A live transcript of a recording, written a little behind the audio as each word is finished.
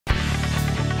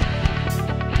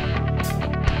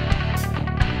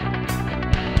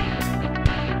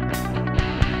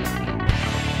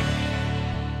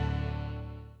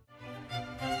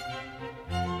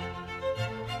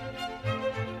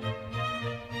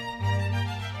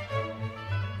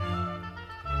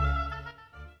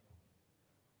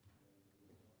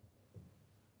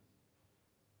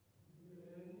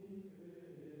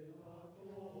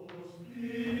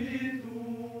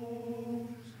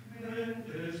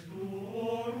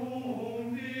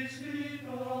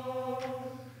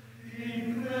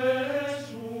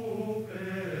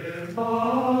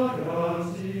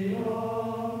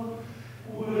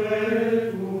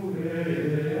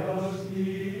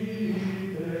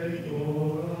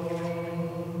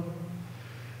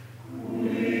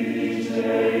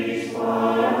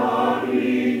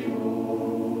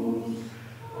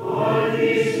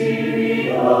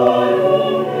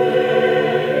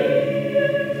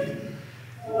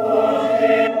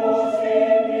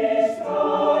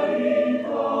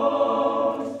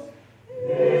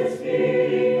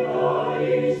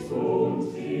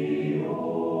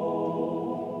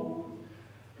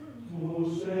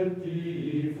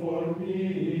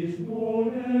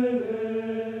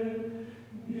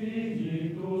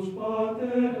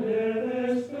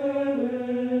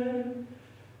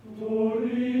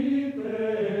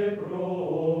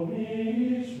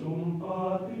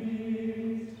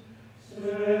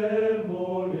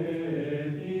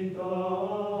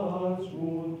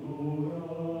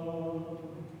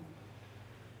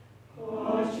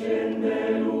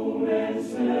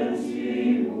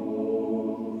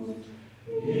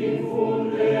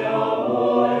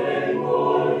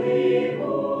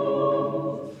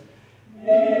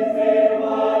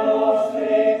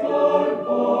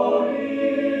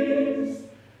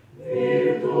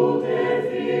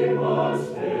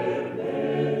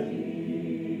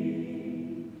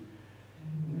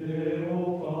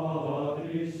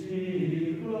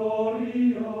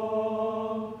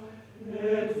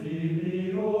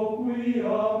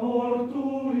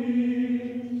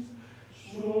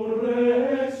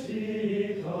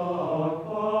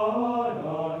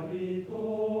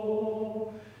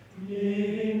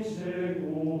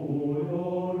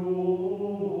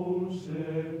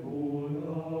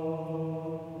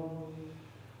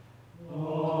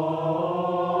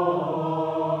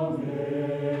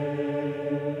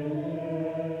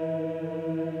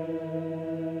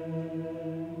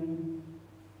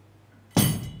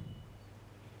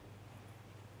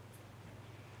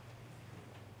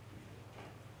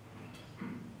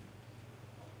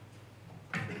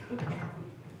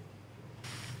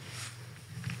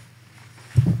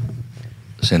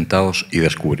Sentaos y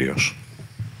descubríos.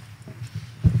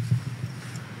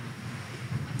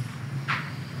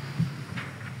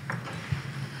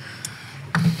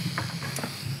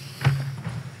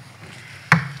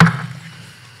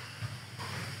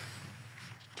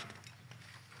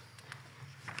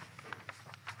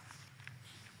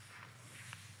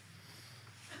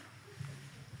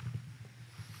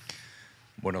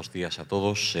 Buenos días a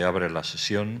todos. Se abre la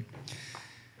sesión.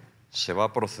 Se va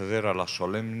a proceder a la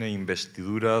solemne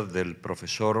investidura del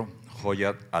profesor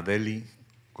Hojjat Adeli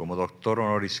como doctor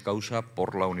honoris causa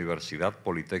por la Universidad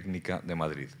Politécnica de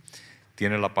Madrid.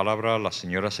 Tiene la palabra la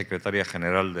señora secretaria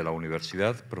general de la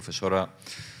Universidad, profesora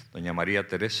doña María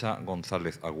Teresa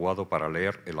González Aguado, para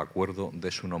leer el acuerdo de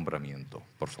su nombramiento.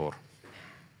 Por favor.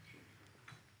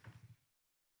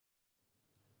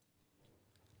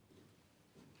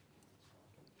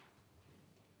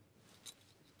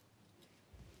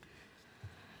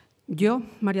 Yo,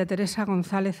 María Teresa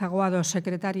González Aguado,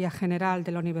 secretaria general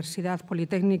de la Universidad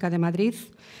Politécnica de Madrid,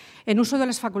 en uso de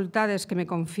las facultades que me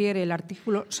confiere el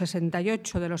artículo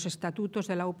 68 de los Estatutos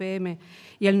de la UPM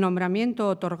y el nombramiento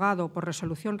otorgado por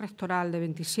resolución rectoral de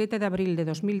 27 de abril de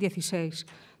 2016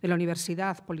 de la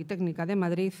Universidad Politécnica de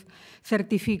Madrid,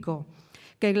 certifico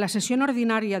que en la sesión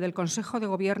ordinaria del Consejo de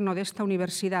Gobierno de esta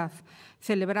universidad,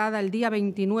 celebrada el día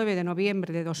 29 de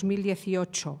noviembre de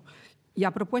 2018, y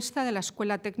a propuesta de la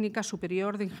Escuela Técnica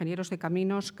Superior de Ingenieros de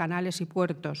Caminos, Canales y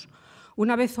Puertos,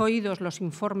 una vez oídos los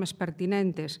informes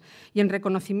pertinentes y en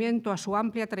reconocimiento a su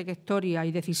amplia trayectoria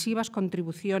y decisivas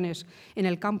contribuciones en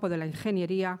el campo de la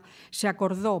ingeniería, se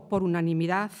acordó por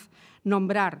unanimidad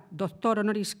nombrar doctor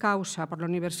honoris causa por la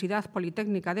Universidad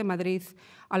Politécnica de Madrid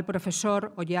al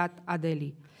profesor Hojjat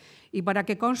Adeli. Y para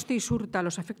que conste y surta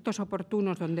los efectos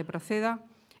oportunos donde proceda,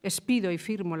 expido y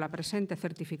firmo la presente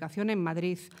certificación en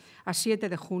Madrid a 7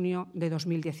 de junio de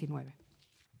 2019.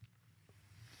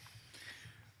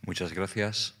 Muchas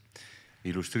gracias.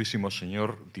 Ilustrísimo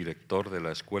señor director de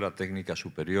la Escuela Técnica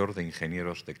Superior de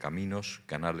Ingenieros de Caminos,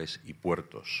 Canales y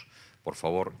Puertos, por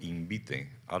favor, invite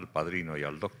al padrino y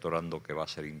al doctorando que va a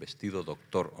ser investido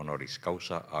doctor honoris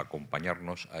causa a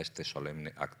acompañarnos a este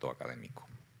solemne acto académico.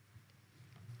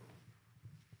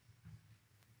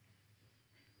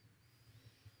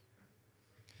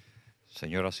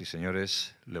 Señoras y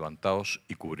señores, levantaos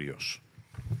y cubríos.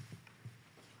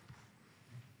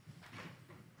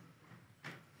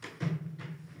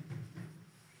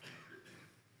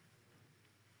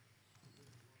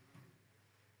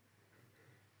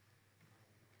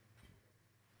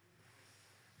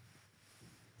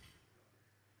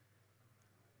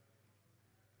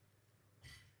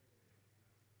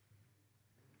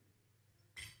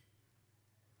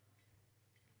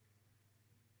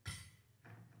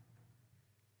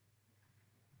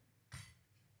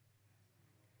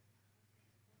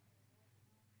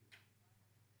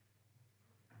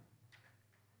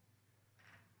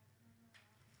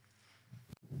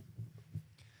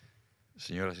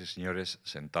 Señoras y señores,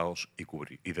 sentaos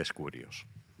y descubríos.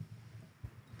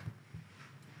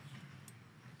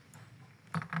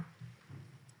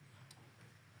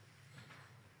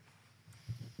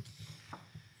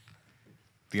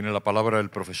 Tiene la palabra el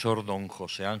profesor don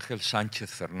José Ángel Sánchez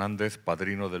Fernández,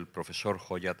 padrino del profesor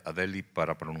Hojjat Adeli,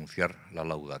 para pronunciar la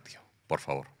laudatio. Por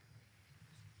favor.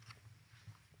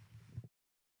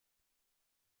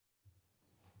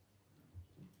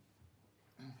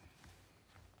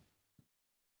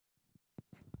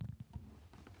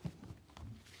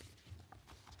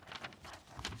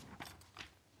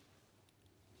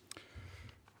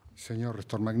 Señor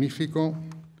rector magnífico,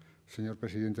 señor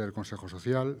presidente del Consejo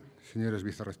Social, señores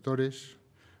vicerrectores,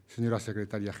 señora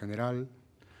secretaria general,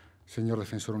 señor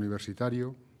defensor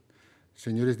universitario,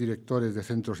 señores directores de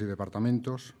centros y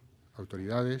departamentos,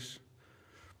 autoridades,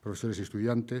 profesores y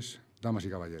estudiantes, damas y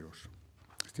caballeros,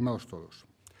 estimados todos.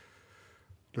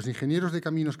 Los ingenieros de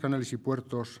caminos, canales y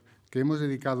puertos que hemos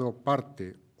dedicado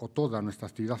parte o toda nuestra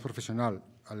actividad profesional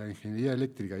a la ingeniería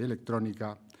eléctrica y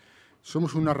electrónica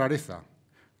somos una rareza,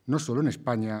 no solo en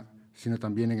España, sino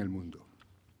también en el mundo.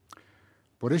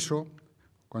 Por eso,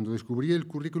 cuando descubrí el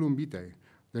currículum vitae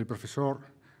del profesor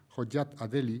Hojjat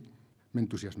Adeli, me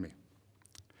entusiasmé.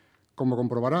 Como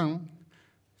comprobarán,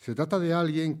 se trata de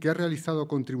alguien que ha realizado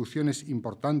contribuciones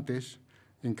importantes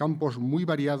en campos muy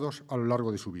variados a lo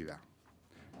largo de su vida.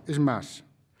 Es más,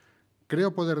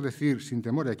 creo poder decir, sin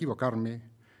temor a equivocarme,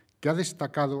 que ha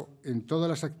destacado en todas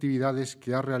las actividades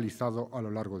que ha realizado a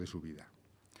lo largo de su vida.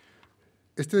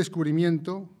 Este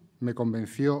descubrimiento me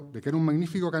convenció de que era un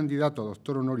magnífico candidato a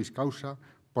doctor honoris causa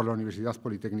por la Universidad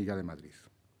Politécnica de Madrid.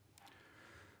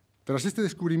 Tras este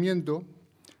descubrimiento,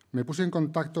 me puse en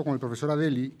contacto con el profesor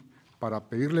Adeli para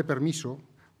pedirle permiso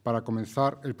para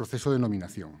comenzar el proceso de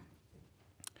nominación.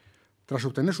 Tras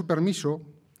obtener su permiso,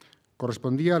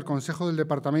 correspondía al Consejo del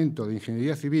Departamento de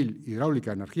Ingeniería Civil,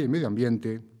 Hidráulica, Energía y Medio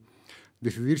Ambiente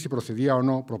decidir si procedía o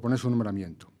no proponer su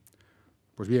nombramiento.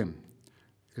 Pues bien,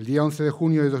 el día 11 de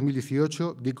junio de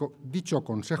 2018, dicho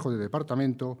Consejo de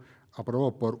Departamento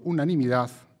aprobó por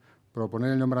unanimidad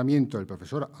proponer el nombramiento del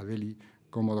profesor Adeli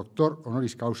como doctor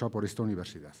honoris causa por esta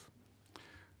universidad.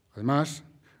 Además,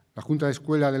 la Junta de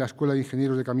Escuela de la Escuela de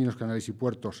Ingenieros de Caminos, Canales y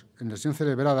Puertos, en la sesión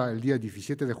celebrada el día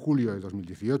 17 de julio de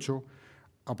 2018,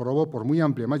 aprobó por muy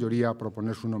amplia mayoría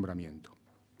proponer su nombramiento.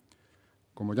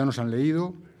 Como ya nos han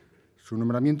leído, su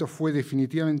nombramiento fue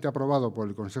definitivamente aprobado por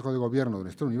el Consejo de Gobierno de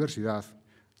nuestra universidad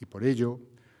y, por ello,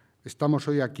 estamos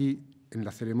hoy aquí en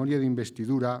la ceremonia de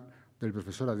investidura del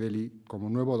profesor Adeli como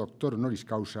nuevo doctor honoris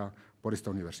causa por esta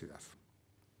universidad.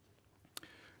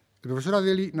 El profesor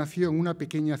Adeli nació en una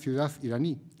pequeña ciudad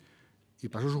iraní y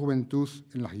pasó su juventud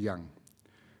en Hojjat.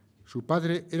 Su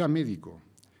padre era médico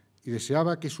y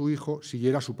deseaba que su hijo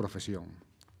siguiera su profesión.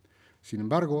 Sin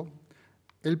embargo,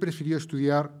 él prefirió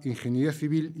estudiar ingeniería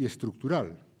civil y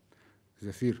estructural, es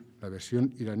decir, la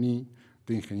versión iraní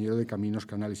de ingeniero de caminos,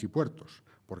 canales y puertos,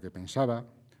 porque pensaba,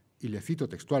 y le cito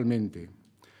textualmente,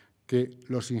 que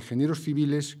los ingenieros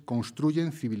civiles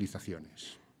construyen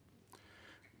civilizaciones.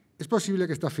 Es posible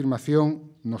que esta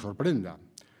afirmación nos sorprenda,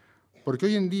 porque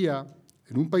hoy en día,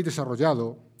 en un país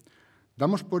desarrollado,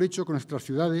 damos por hecho que nuestras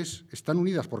ciudades están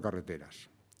unidas por carreteras,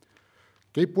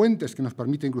 que hay puentes que nos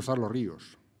permiten cruzar los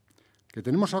ríos, que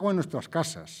tenemos agua en nuestras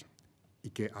casas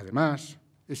y que, además,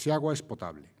 ese agua es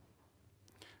potable.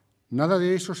 Nada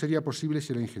de eso sería posible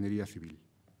sin la ingeniería civil.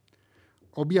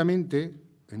 Obviamente,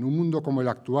 en un mundo como el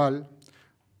actual,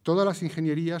 todas las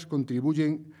ingenierías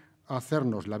contribuyen a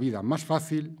hacernos la vida más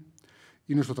fácil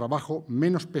y nuestro trabajo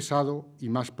menos pesado y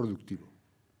más productivo.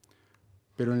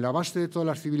 Pero en la base de todas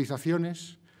las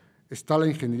civilizaciones está la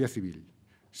ingeniería civil.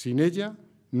 Sin ella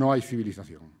no hay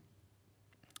civilización.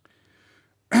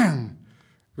 El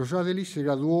profesor Adeli se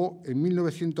graduó en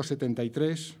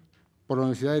 1973 por la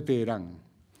Universidad de Teherán,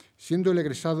 siendo el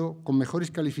egresado con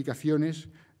mejores calificaciones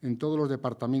en todos los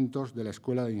departamentos de la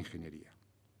Escuela de Ingeniería.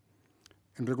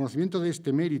 En reconocimiento de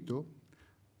este mérito,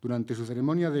 durante su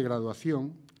ceremonia de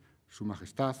graduación, Su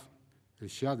Majestad, el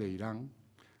Shah de Irán,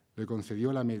 le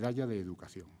concedió la Medalla de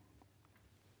Educación.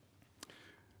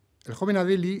 El joven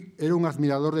Adeli era un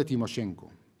admirador de Timoshenko.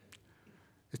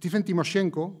 Stephen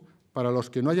Timoshenko, para los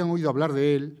que no hayan oído hablar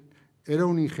de él, era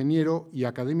un ingeniero y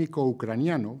académico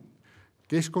ucraniano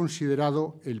que es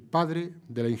considerado el padre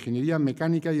de la ingeniería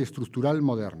mecánica y estructural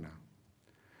moderna.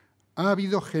 Ha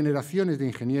habido generaciones de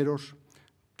ingenieros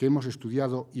que hemos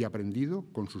estudiado y aprendido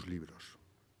con sus libros.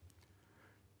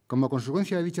 Como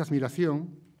consecuencia de dicha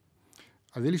admiración,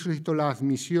 Adeli solicitó la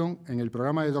admisión en el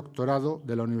programa de doctorado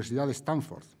de la Universidad de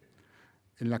Stanford,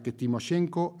 en la que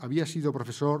Timoshenko había sido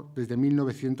profesor desde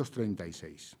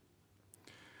 1936.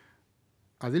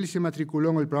 Adeli se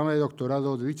matriculó en el programa de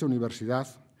doctorado de dicha universidad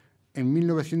en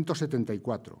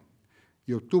 1974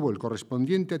 y obtuvo el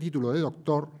correspondiente título de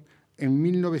doctor en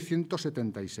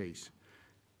 1976,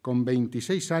 con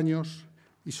 26 años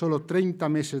y solo 30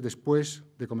 meses después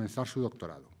de comenzar su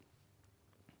doctorado.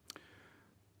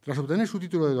 Tras obtener su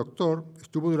título de doctor,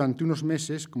 estuvo durante unos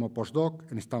meses como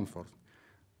postdoc en Stanford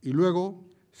y luego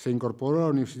se incorporó a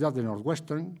la Universidad de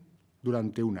Northwestern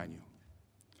durante un año.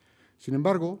 Sin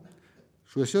embargo,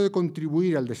 su deseo de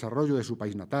contribuir al desarrollo de su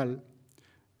país natal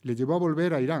le llevó a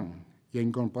volver a Irán y a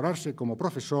incorporarse como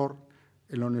profesor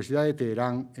en la Universidad de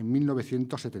Teherán en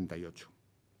 1978.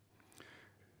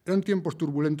 Eran tiempos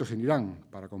turbulentos en Irán.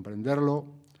 Para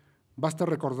comprenderlo, basta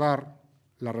recordar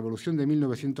la revolución de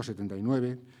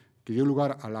 1979, que dio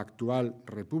lugar a la actual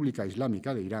República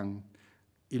Islámica de Irán,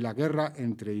 y la guerra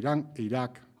entre Irán e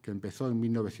Irak, que empezó en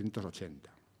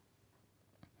 1980.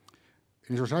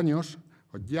 En esos años,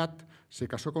 Hojjat se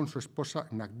casó con su esposa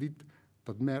Nagdit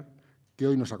Tadmer, que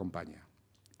hoy nos acompaña.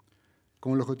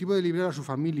 Con el objetivo de liberar a su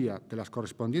familia de las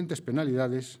correspondientes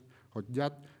penalidades,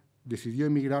 Hojjat decidió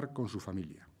emigrar con su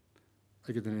familia.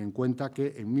 Hay que tener en cuenta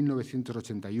que en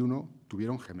 1981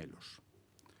 tuvieron gemelos.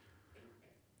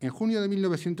 En junio de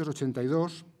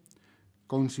 1982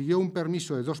 consiguió un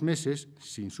permiso de 2 meses,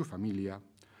 sin su familia,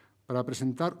 para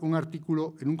presentar un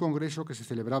artículo en un congreso que se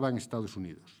celebraba en Estados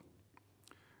Unidos.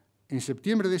 En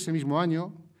septiembre de ese mismo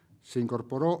año se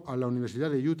incorporó a la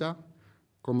Universidad de Utah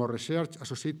como Research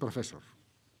Associate Professor.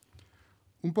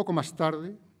 Un poco más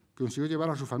tarde consiguió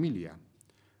llevar a su familia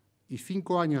y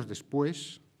 5 años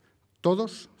después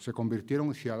todos se convirtieron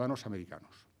en ciudadanos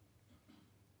americanos.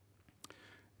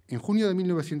 En junio de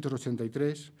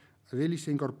 1983, Adeli se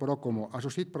incorporó como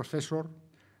Associate Professor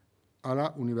a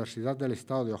la Universidad del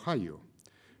Estado de Ohio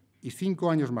y 5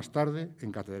 años más tarde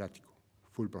en catedrático,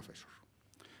 full professor,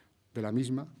 de la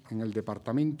misma en el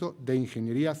Departamento de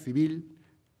Ingeniería Civil,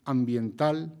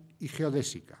 Ambiental y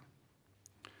Geodésica.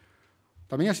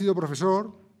 También ha sido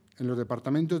profesor en los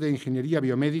departamentos de Ingeniería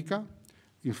Biomédica,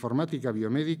 Informática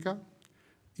Biomédica,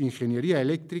 Ingeniería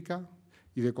Eléctrica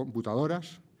y de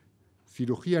Computadoras,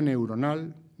 Cirugía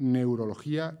Neuronal,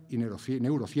 Neurología y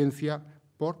Neurociencia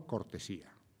por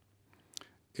cortesía.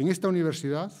 En esta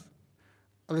universidad,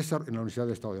 en la Universidad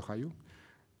del Estado de Ohio,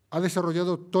 ha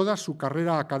desarrollado toda su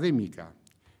carrera académica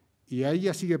y a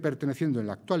ella sigue perteneciendo en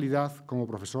la actualidad como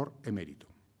profesor emérito.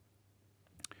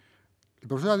 El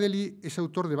profesor Adeli es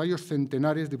autor de varios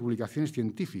centenares de publicaciones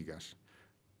científicas,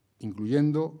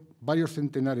 incluyendo varios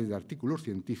centenares de artículos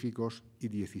científicos y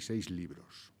 16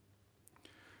 libros.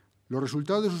 Los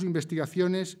resultados de sus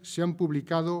investigaciones se han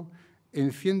publicado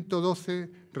en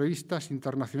 112 revistas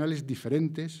internacionales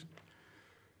diferentes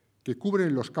que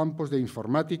cubren los campos de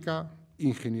informática,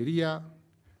 ingeniería,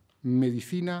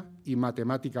 medicina y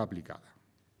matemática aplicada.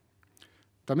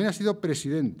 También ha sido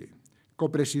presidente,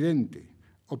 copresidente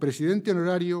o presidente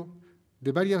honorario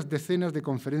de varias decenas de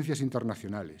conferencias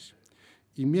internacionales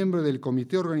y miembro del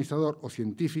comité organizador o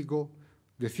científico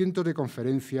de cientos de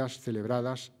conferencias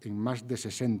celebradas en más de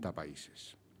 60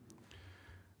 países.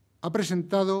 Ha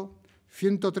presentado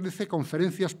 113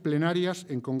 conferencias plenarias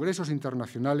en congresos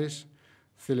internacionales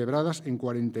celebradas en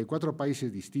 44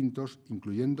 países distintos,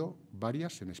 incluyendo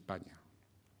varias en España.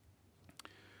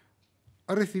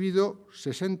 Ha recibido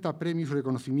 60 premios y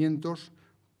reconocimientos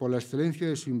por la excelencia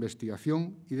de su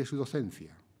investigación y de su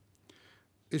docencia.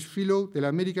 Es Fellow de la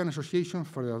American Association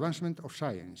for the Advancement of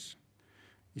Science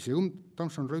y, según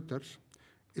Thomson Reuters,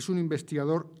 es un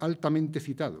investigador altamente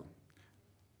citado,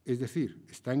 es decir,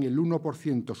 está en el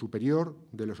 1% superior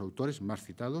de los autores más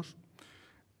citados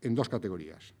en 2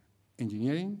 categorías,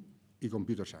 Engineering y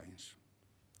Computer Science.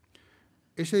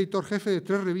 Es editor jefe de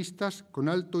 3 revistas con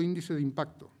alto índice de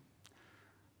impacto,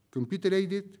 Computer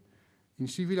Aided in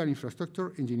Civil and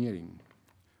Infrastructure Engineering,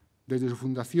 desde su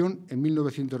fundación en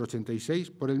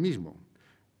 1986 por él mismo.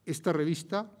 Esta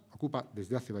revista ocupa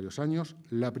desde hace varios años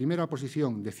la primera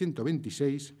posición de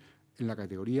 126 en la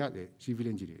categoría de Civil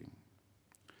Engineering.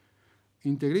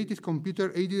 Integrated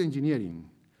Computer Aided Engineering,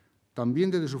 también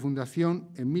desde su fundación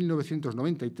en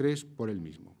 1993 por él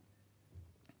mismo.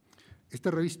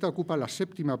 Esta revista ocupa la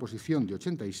 7ª posición de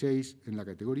 86 en la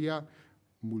categoría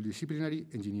Multidisciplinary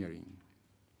Engineering.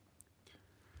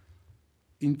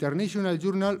 International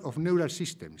Journal of Neural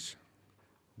Systems,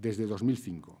 desde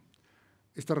 2005.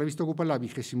 Esta revista ocupa la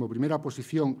 21ª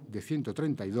posición de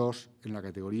 132 en la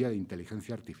categoría de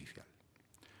Inteligencia Artificial.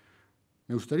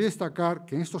 Me gustaría destacar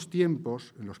que en estos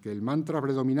tiempos, en los que el mantra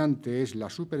predominante es la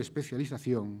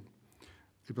superespecialización,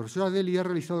 el profesor Adeli ha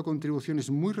realizado contribuciones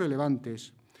muy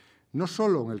relevantes, no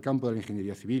solo en el campo de la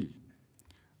ingeniería civil.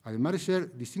 Además de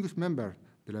ser Distinguished Member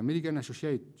de la American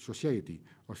Society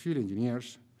of Civil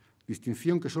Engineers,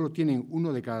 distinción que solo tienen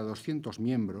 1 de cada 200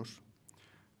 miembros,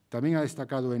 también ha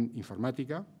destacado en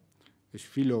informática, es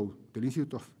Fellow del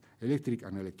Institute of Electric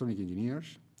and Electronic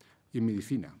Engineers, y en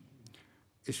medicina.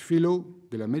 Es Fellow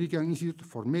del American Institute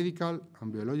for Medical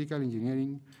and Biological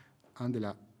Engineering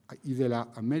y de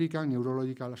la American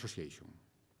Neurological Association.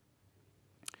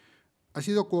 Ha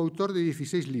sido coautor de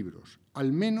 16 libros,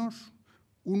 al menos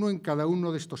 1 en cada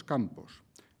uno de estos campos,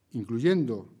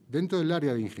 incluyendo, dentro del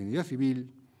área de ingeniería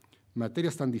civil,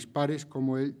 materias tan dispares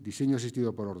como el diseño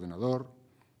asistido por ordenador,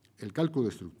 el cálculo de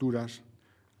estructuras,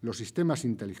 los sistemas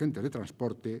inteligentes de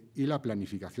transporte y la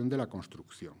planificación de la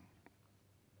construcción.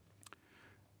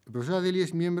 El profesor Adeli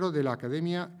es miembro de la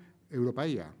Academia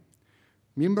Europaea,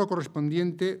 miembro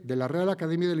correspondiente de la Real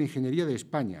Academia de la Ingeniería de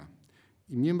España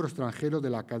y miembro extranjero de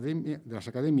las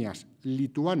academias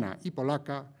lituana y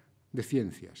polaca de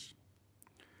Ciencias.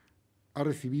 Ha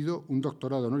recibido un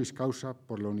doctorado honoris causa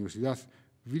por la Universidad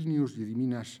Vilnius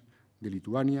Gediminas de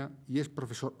Lituania y es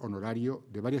profesor honorario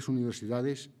de varias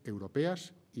universidades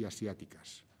europeas y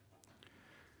asiáticas.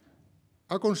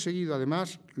 Ha conseguido,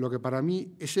 además, lo que para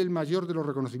mí es el mayor de los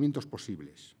reconocimientos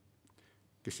posibles,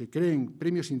 que se creen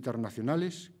premios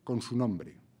internacionales con su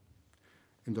nombre.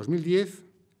 En 2010,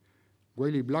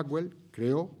 Wiley Blackwell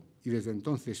creó y desde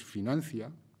entonces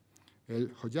financia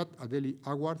el Hojjat Adeli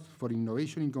Award for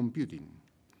Innovation in Computing.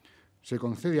 Se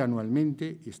concede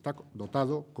anualmente y está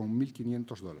dotado con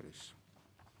 $1.500.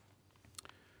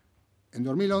 En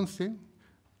 2011,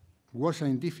 World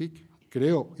Scientific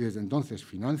creó y desde entonces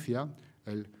financia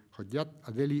el Hojjat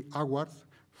Adeli Award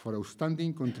for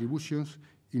Outstanding Contributions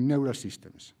in Neural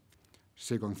Systems,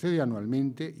 Se concede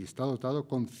anualmente y está dotado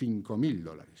con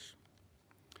 $5.000.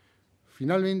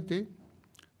 Finalmente,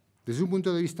 desde un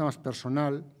punto de vista más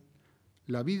personal,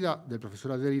 la vida del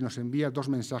profesor Adeli nos envía dos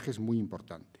mensajes muy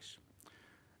importantes.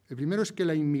 El primero es que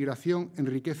la inmigración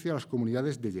enriquece a las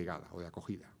comunidades de llegada o de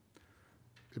acogida.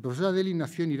 El profesor Adeli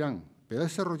nació en Irán, pero ha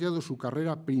desarrollado su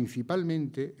carrera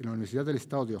principalmente en la Universidad del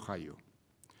Estado de Ohio.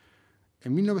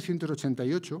 En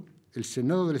 1988, el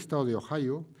Senado del Estado de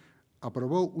Ohio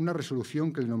aprobó una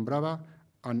resolución que le nombraba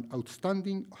an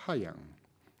outstanding Ohioan,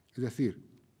 es decir,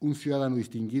 un ciudadano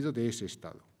distinguido de ese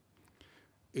Estado.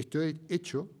 Este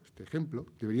ejemplo,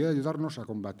 debería de ayudarnos a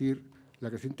combatir la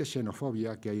creciente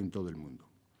xenofobia que hay en todo el mundo.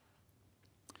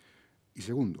 Y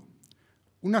segundo,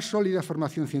 una sólida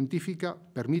formación científica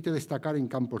permite destacar en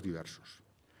campos diversos.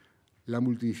 La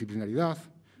multidisciplinaridad,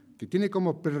 que tiene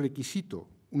como prerequisito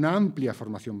una amplia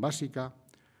formación básica,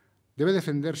 debe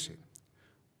defenderse,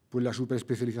 pues la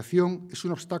superespecialización es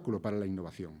un obstáculo para la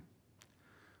innovación.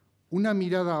 Una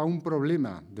mirada a un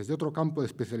problema desde otro campo de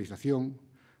especialización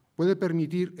puede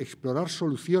permitir explorar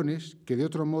soluciones que de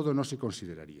otro modo no se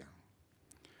considerarían.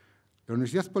 La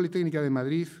Universidad Politécnica de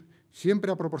Madrid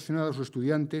siempre ha proporcionado a sus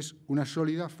estudiantes una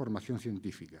sólida formación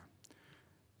científica.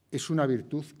 Es una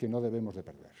virtud que no debemos de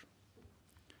perder.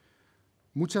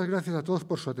 Muchas gracias a todos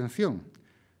por su atención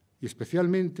y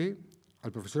especialmente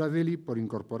al profesor Adeli por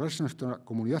incorporarse a nuestra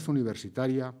comunidad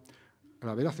universitaria al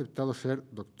haber aceptado ser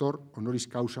doctor honoris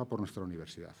causa por nuestra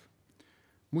universidad.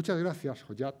 Muchas gracias,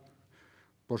 Hojjat,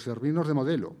 por servirnos de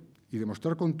modelo y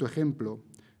demostrar con tu ejemplo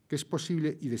que es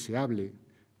posible y deseable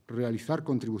realizar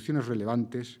contribuciones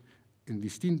relevantes en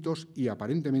distintos y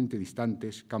aparentemente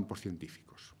distantes campos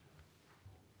científicos.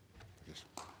 Gracias.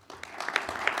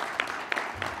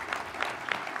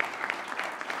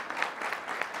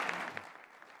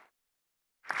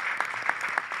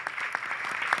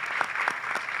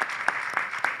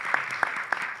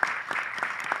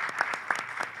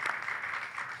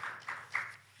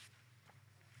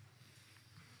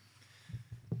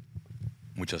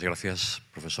 Muchas gracias,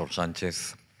 profesor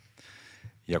Sánchez.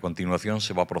 Y a continuación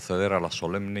se va a proceder a la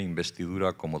solemne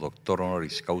investidura como doctor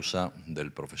honoris causa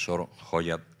del profesor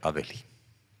Hojjat Adeli.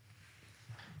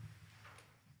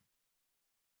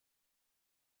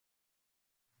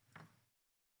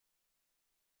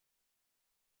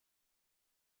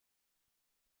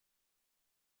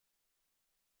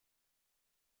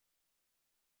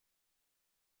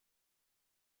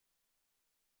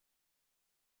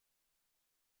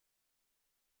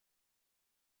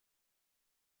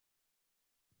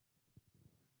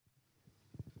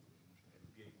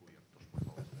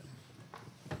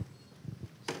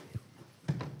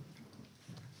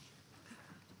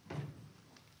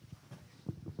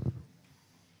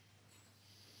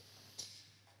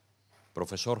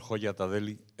 Profesor Hojjat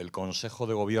Adeli, el Consejo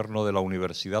de Gobierno de la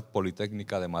Universidad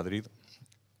Politécnica de Madrid,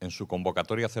 en su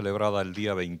convocatoria celebrada el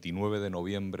día 29 de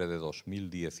noviembre de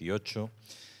 2018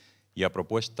 y a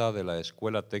propuesta de la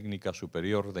Escuela Técnica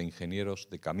Superior de Ingenieros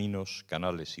de Caminos,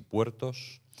 Canales y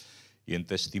Puertos, y en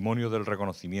testimonio del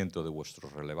reconocimiento de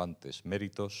vuestros relevantes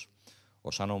méritos,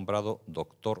 os ha nombrado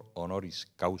doctor honoris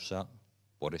causa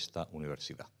por esta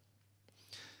universidad.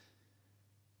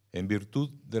 En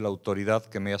virtud de la autoridad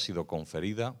que me ha sido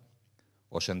conferida,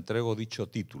 os entrego dicho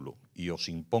título y os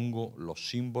impongo los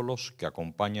símbolos que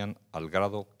acompañan al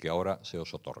grado que ahora se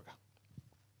os otorga.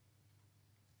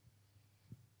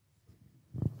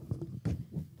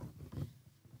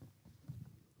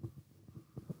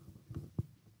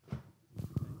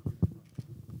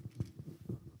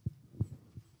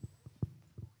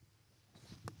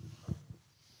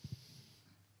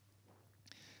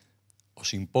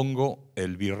 Os impongo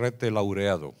el birrete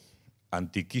laureado,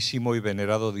 antiquísimo y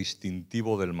venerado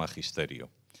distintivo del magisterio.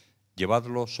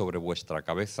 Llevadlo sobre vuestra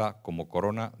cabeza como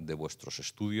corona de vuestros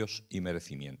estudios y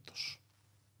merecimientos.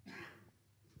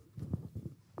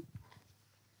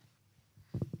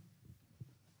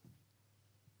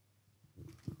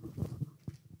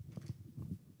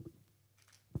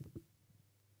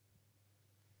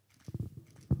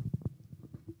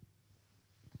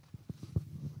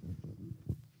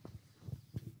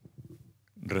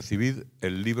 Recibid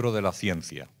el libro de la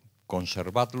ciencia,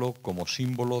 conservadlo como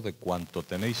símbolo de cuanto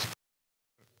tenéis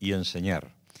y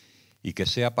enseñar, y que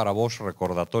sea para vos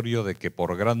recordatorio de que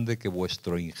por grande que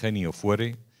vuestro ingenio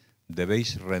fuere,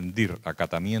 debéis rendir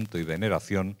acatamiento y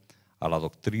veneración a la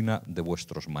doctrina de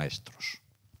vuestros maestros.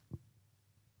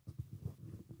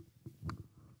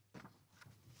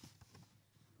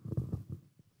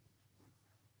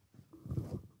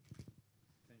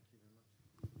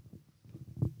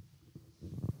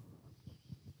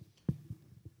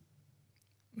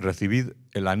 Recibid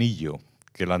el anillo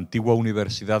que la antigua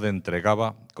universidad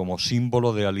entregaba como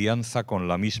símbolo de alianza con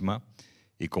la misma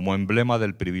y como emblema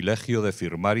del privilegio de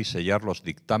firmar y sellar los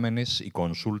dictámenes y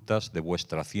consultas de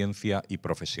vuestra ciencia y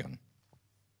profesión.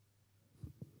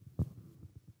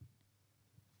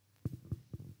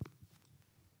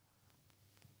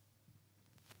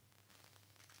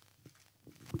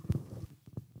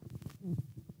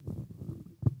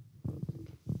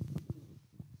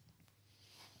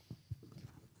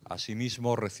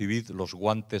 Asimismo, recibid los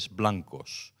guantes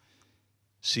blancos,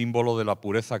 símbolo de la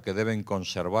pureza que deben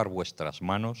conservar vuestras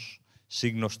manos,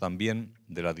 signos también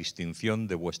de la distinción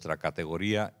de vuestra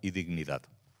categoría y dignidad.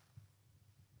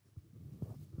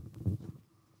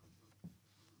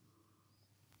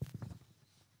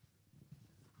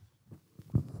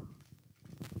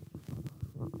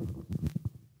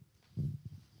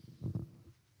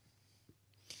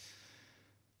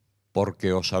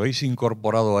 Porque os habéis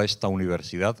incorporado a esta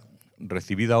universidad,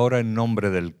 recibid ahora en nombre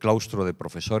del claustro de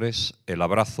profesores el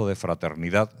abrazo de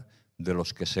fraternidad de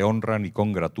los que se honran y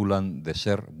congratulan de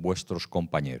ser vuestros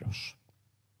compañeros.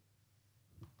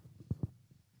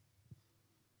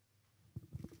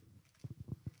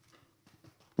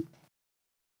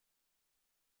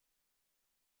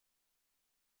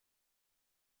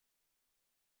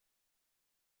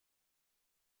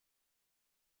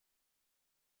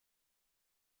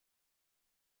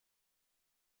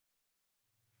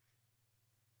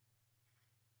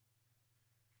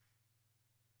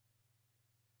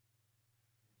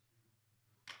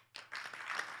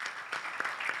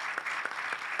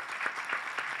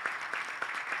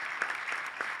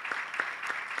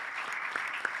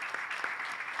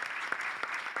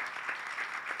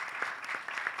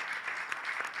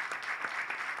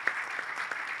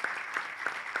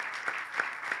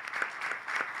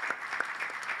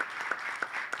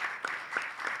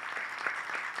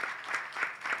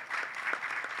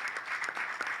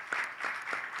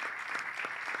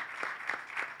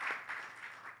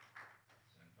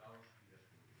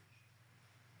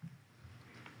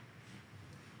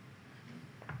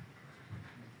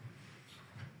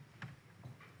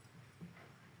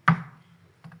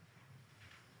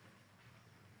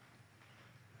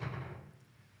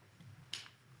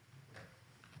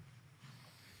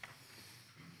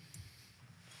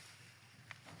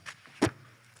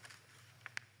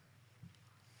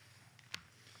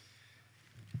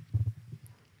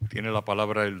 Tiene la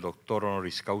palabra el doctor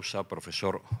Honoris Causa,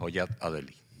 profesor Hojjat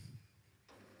Adeli.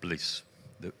 Please,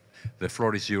 the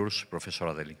floor is yours, Professor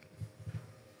Adeli.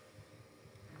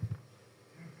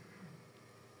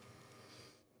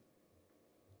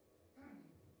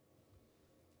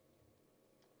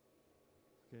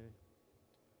 Okay.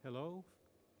 Hello.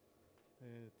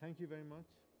 Thank you very much,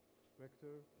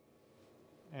 Rector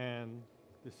and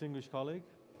distinguished colleague.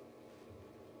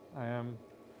 I am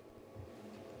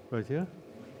right here.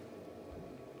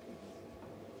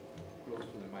 Close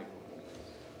to the microphone.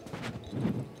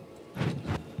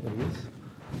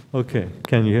 Okay,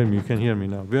 can you hear me? You can hear me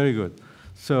now. Very good.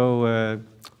 So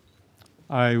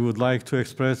I would like to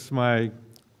express my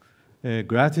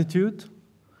gratitude.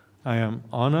 I am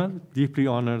honored, deeply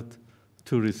honored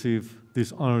to receive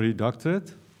this honorary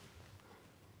doctorate.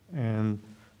 And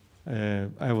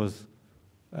I was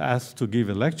asked to give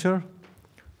a lecture.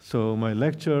 So my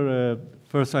lecture,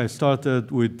 first I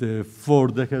started with the 4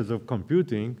 decades of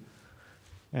computing.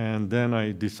 And then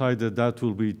I decided that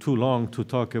will be too long to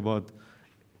talk about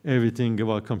everything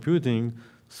about computing.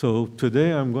 So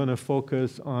today I'm going to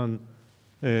focus on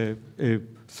a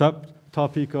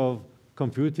subtopic of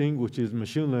computing, which is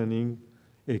machine learning,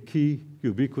 a key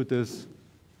ubiquitous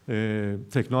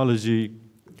technology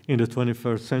in the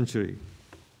 21st century.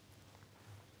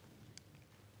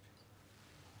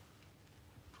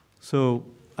 So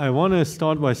I want to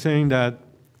start by saying that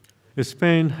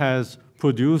Spain has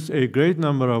produced a great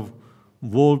number of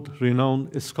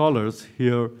world-renowned scholars.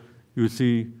 Here you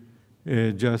see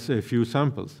just a few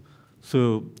samples.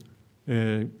 So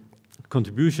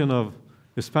contribution of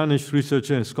Spanish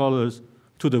researchers and scholars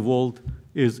to the world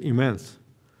is immense.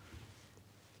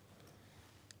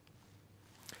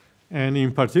 And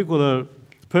in particular,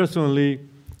 personally,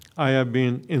 I have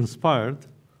been inspired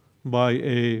by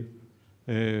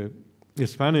a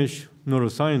Spanish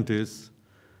neuroscientist,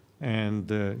 and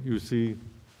you see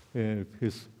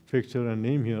his picture and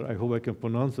name here. I hope I can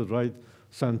pronounce it right,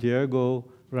 Santiago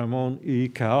Ramon y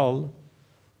Cajal,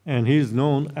 and he's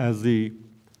known as the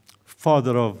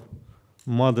father of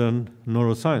modern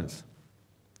neuroscience.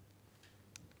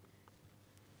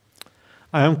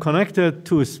 I am connected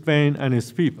to Spain and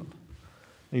its people.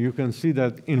 And you can see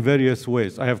that in various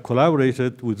ways. I have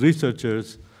collaborated with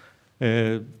researchers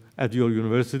at your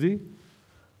university,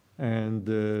 And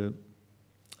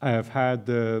I have had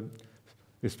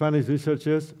Spanish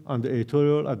researchers on the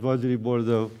editorial advisory board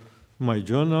of my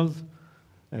journals.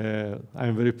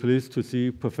 I'm very pleased to see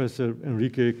Professor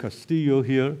Enrique Castillo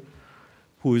here,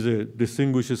 who is a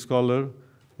distinguished scholar,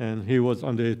 and he was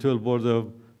on the editorial board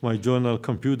of my journal,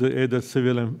 Computer-Aided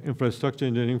Civil and Infrastructure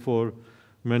Engineering, for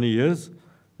many years,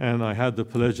 and I had the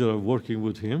pleasure of working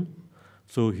with him.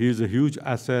 So he's a huge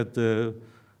asset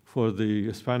for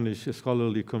the Spanish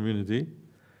scholarly community.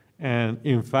 And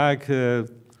in fact,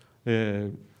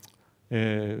 the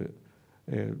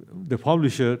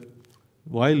publisher,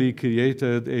 Wiley,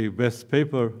 created a best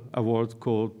paper award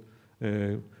called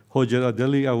Hojjat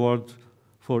Adeli Award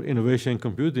for Innovation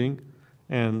Computing,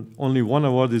 and only one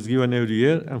award is given every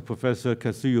year, and Professor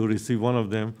Castillo received one of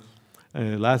them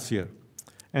last year.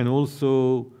 And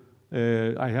also,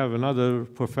 I have another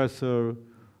Professor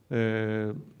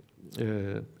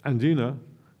Andina,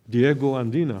 Diego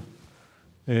Andina,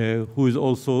 who is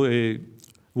also a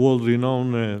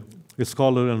world-renowned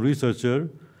scholar and researcher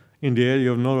in the area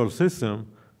of neural system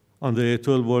on the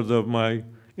editorial board of my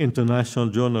international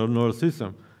journal, Neural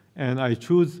System. And I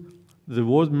choose the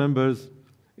board members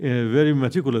very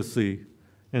meticulously,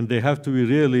 and they have to be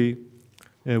really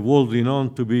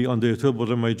world-renowned to be on the editorial board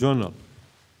of my journal.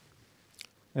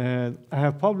 And I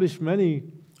have published many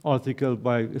articles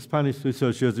by Spanish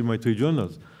researchers in my two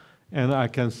journals, and I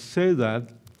can say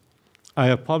that I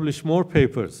have published more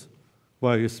papers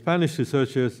by Spanish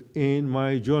researchers in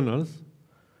my journals,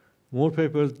 more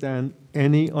papers than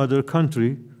any other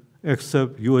country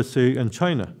except USA and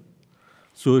China.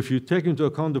 So if you take into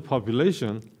account the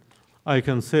population, I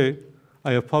can say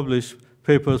I have published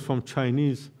papers from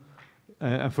Chinese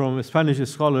and from Spanish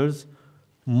scholars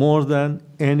more than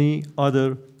any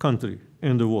other country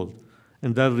in the world.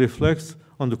 And that reflects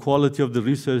on the quality of the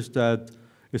research that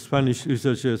Spanish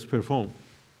researchers perform.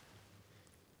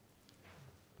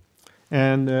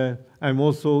 And I'm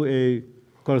also a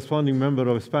corresponding member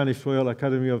of Spanish Royal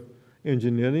Academy of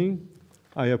Engineering.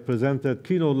 I have presented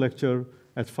keynote lecture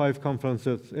at 5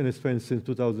 conferences in Spain since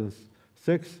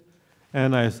 2006,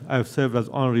 and I've served as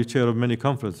honorary chair of many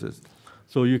conferences.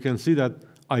 So you can see that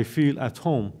I feel at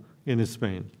home in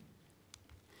Spain.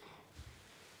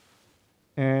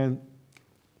 And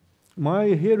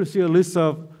here you see a list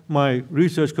of my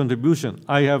research contribution.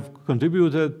 I have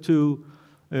contributed to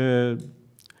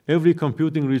every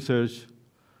computing research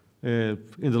in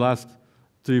the last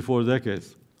 3-4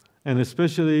 decades, and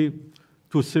especially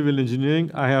to civil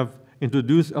engineering. I have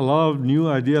introduced a lot of new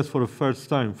ideas for the first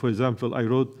time. For example, I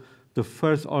wrote the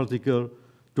first journal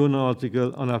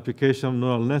article on application of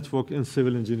neural network in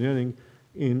civil engineering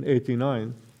in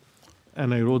 '89,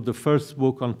 and I wrote the first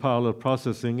book on parallel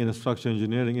processing in structural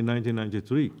engineering in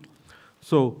 1993.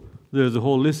 So there's a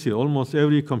whole list here, almost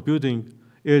every computing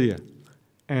area.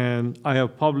 And I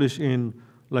have published in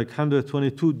like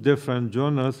 122 different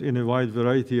journals in a wide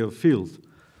variety of fields.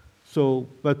 So,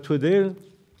 but today,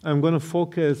 I'm going to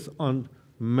focus on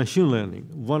machine learning,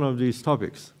 one of these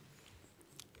topics.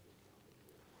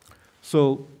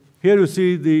 So here you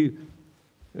see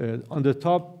on the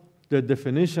top, the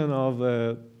definition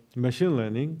of machine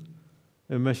learning.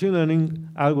 Machine learning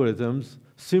algorithms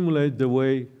simulate the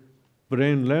way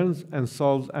brain learns and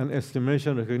solves an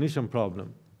estimation recognition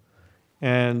problem.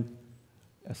 And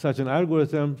such an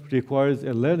algorithm requires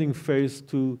a learning phase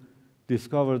to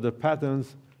discover the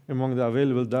patterns among the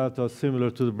available data similar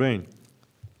to the brain.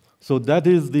 So that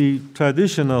is the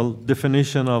traditional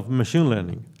definition of machine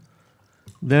learning.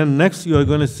 Then next, you are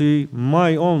going to see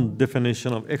my own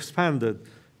definition of expanded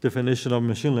definition of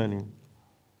machine learning.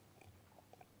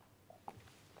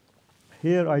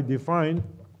 Here I define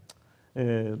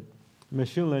a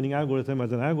machine learning algorithm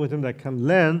as an algorithm that can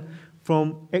learn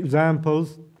from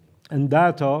examples and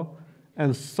data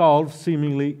and solve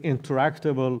seemingly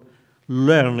interactable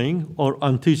learning or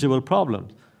unteachable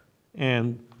problems.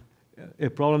 And a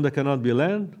problem that cannot be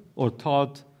learned or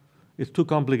taught is too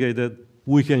complicated,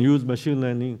 we can use machine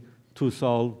learning to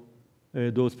solve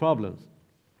those problems.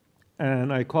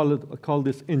 And I call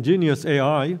this ingenious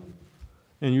AI,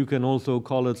 and you can also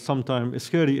call it sometimes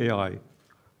scary AI,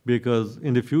 because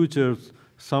in the future,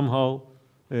 somehow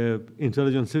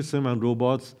intelligent systems and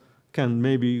robots can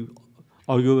maybe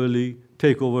arguably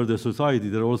take over the society.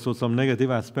 There are also some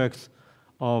negative aspects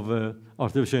of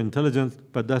artificial intelligence,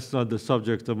 but that's not the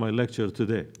subject of my lecture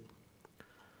today.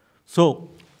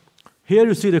 So here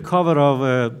you see the cover of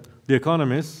The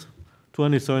Economist,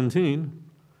 2017,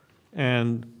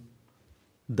 and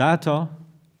data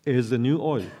is the new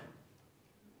oil.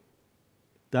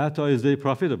 Data is very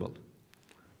profitable.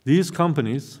 These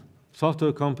companies,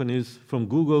 software companies, from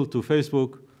Google to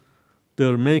Facebook,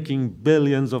 they're making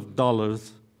billions of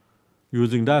dollars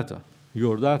using data,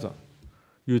 your data.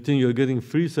 You think you're getting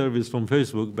free service from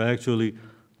Facebook, but actually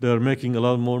they're making a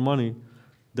lot more money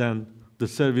than the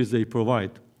service they provide.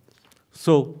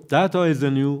 So data is the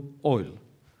new oil.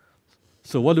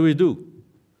 So what do we do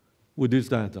with this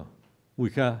data?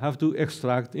 We have to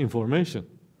extract information.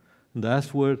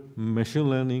 That's where machine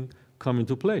learning comes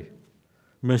into play.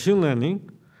 Machine learning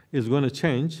is going to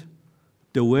change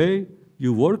the way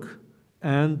you work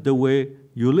and the way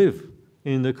you live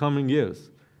in the coming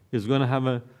years. It's going to have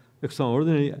an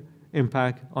extraordinary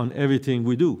impact on everything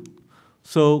we do.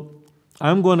 So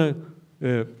I'm going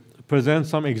to present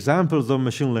some examples of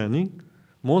machine learning.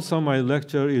 Most of my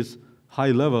lecture is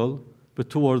high level, but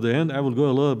toward the end, I will go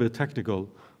a little bit technical,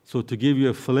 so to give you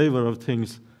a flavor of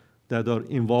things that are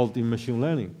involved in machine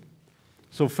learning.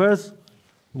 So first,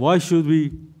 why should we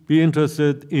be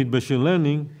interested in machine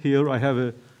learning? Here I have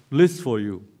a list for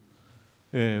you.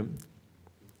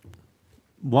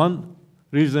 One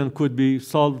reason could be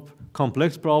solve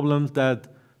complex problems that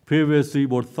previously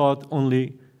were thought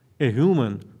only a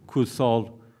human could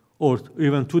solve, or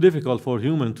even too difficult for a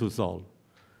human to solve.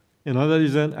 Another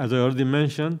reason, as I already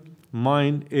mentioned,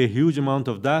 mine a huge amount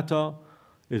of data.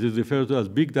 It is referred to as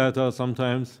big data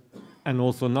sometimes, and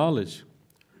also knowledge.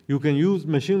 You can use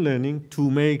machine learning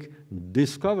to make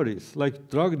discoveries, like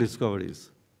drug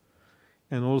discoveries,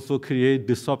 and also create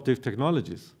disruptive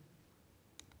technologies.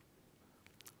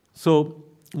 So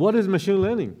what is machine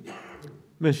learning?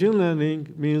 Machine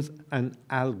learning means an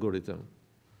algorithm.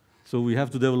 So we have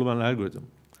to develop an algorithm.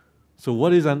 So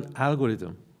what is an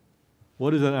algorithm?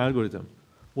 What is an algorithm?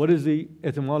 What is the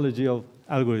etymology of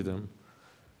algorithm?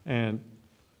 And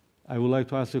I would like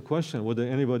to ask a question, whether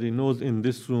anybody knows in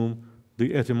this room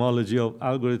the etymology of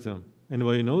algorithm.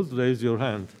 Anybody knows? Raise your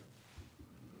hand.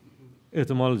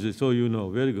 Etymology, so you know,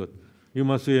 very good. You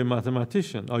must be a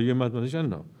mathematician. Are you a mathematician?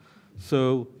 No.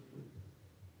 So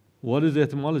what is the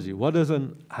etymology? What does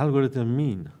an algorithm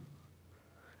mean?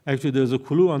 Actually, there's a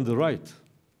clue on the right.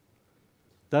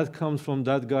 That comes from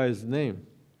that guy's name.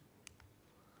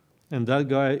 And that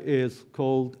guy is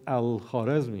called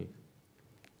Al-Khwarizmi.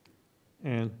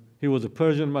 And he was a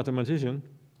Persian mathematician.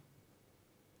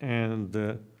 And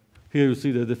here you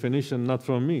see the definition, not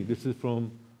from me. This is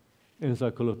from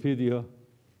Encyclopedia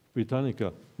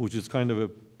Britannica, which is kind of a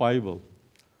Bible.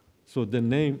 So the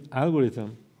name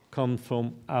algorithm comes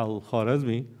from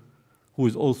Al-Khwarizmi, who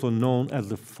is also known as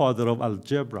the father of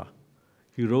algebra.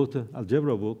 He wrote an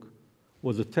algebra book,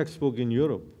 was a textbook in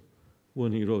Europe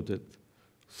when he wrote it.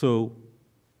 So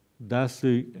that's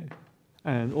the,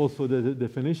 and also the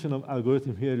definition of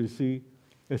algorithm here, you see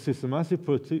a systematic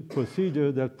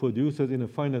procedure that produces in a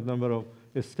finite number of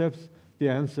steps the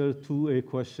answer to a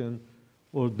question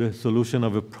or the solution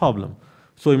of a problem.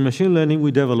 So in machine learning,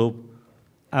 we develop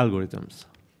algorithms.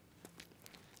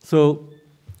 So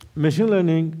machine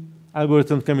learning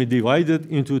algorithms can be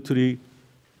divided into three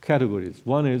categories.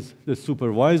 One is the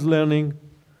supervised learning,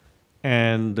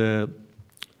 and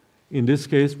in this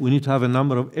case, we need to have a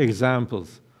number of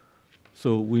examples.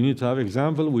 So we need to have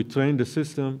example, we train the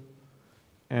system,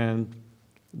 and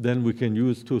then we can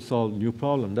use to solve new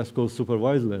problem. That's called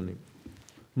supervised learning.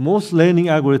 Most learning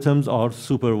algorithms are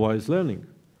supervised learning.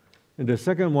 And the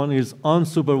second one is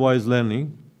unsupervised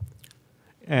learning.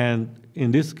 And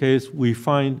in this case, we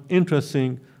find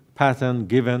interesting pattern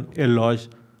given a large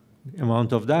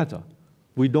amount of data.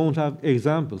 We don't have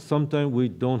examples. Sometimes we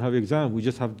don't have examples. We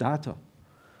just have data.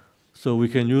 So we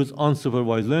can use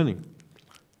unsupervised learning.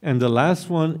 And the last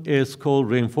one is called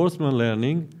reinforcement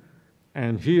learning.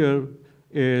 And here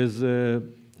is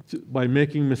by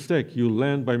making mistake. You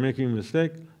learn by making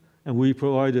mistake, and we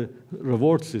provide a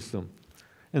reward system.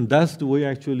 And that's the way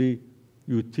actually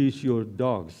you teach your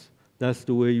dogs. That's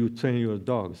the way you train your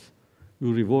dogs.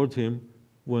 You reward him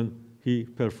when he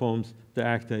performs the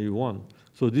act that you want.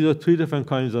 So these are three different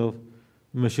kinds of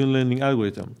machine learning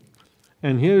algorithms.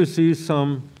 And here you see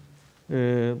some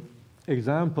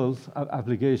examples of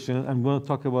application. I'm going to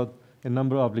talk about a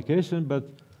number of applications, but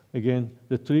again,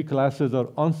 the three classes are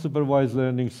unsupervised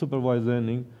learning, supervised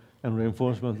learning, and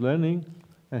reinforcement learning.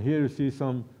 And here you see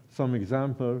some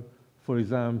example. For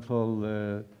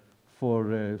example,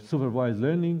 for supervised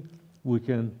learning, we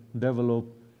can develop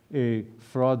a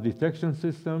fraud detection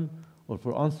system, or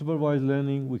for unsupervised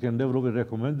learning, we can develop a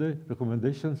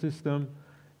recommendation system,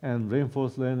 and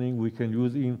reinforced learning we can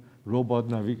use in robot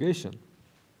navigation.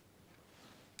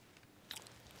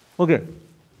 Okay,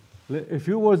 a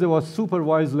few words about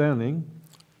supervised learning,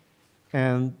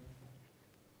 and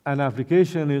an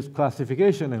application is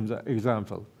classification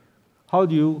example. How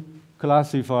do you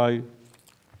classify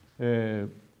a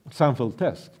sample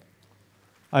test?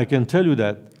 I can tell you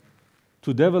that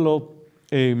to develop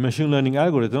a machine learning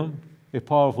algorithm, a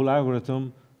powerful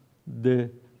algorithm, the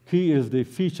key is the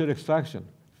feature extraction.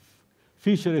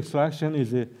 Feature extraction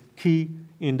is a key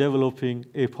in developing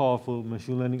a powerful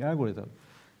machine learning algorithm.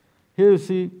 Here you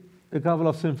see a couple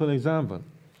of simple examples.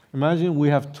 Imagine we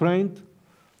have trained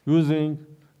using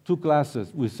two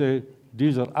classes. We say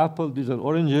these are apples, these are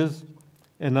oranges,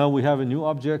 and now we have a new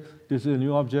object. This is a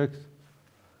new object.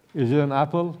 Is it an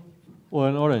apple or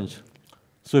an orange?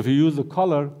 So if you use the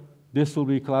color, this will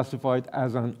be classified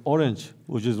as an orange,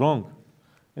 which is wrong.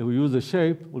 If we use the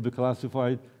shape, it will be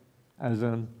classified as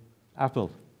an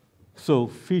apple. So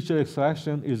feature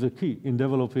extraction is a key in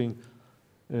developing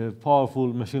a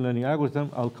powerful machine learning algorithm.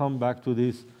 I'll come back to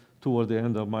this toward the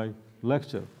end of my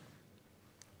lecture.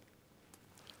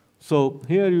 So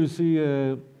here you see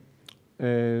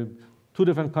two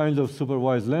different kinds of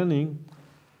supervised learning.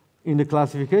 In the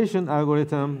classification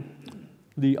algorithm,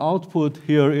 the output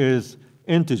here is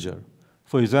integer.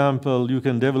 For example, you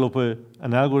can develop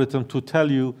an algorithm to tell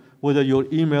you whether your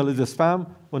email is a spam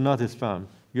or not a spam,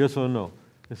 yes or no,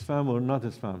 a spam or not a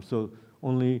spam. So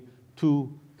only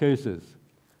two cases.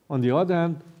 On the other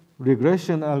hand,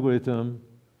 regression algorithm,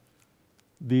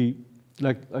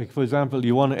 like for example,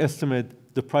 you want to estimate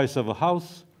the price of a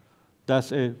house,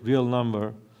 that's a real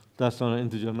number, that's not an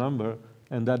integer number,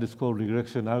 and that is called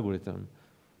regression algorithm.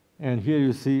 And here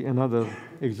you see another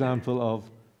example of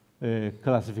a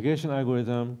classification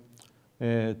algorithm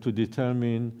to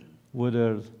determine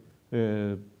whether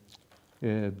the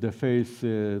face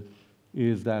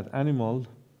is that animal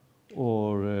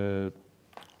or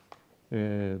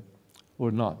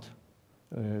not,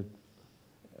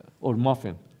 or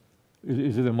muffin.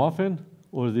 Is it a muffin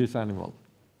or this animal?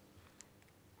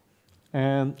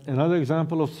 And another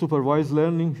example of supervised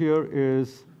learning here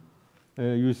is,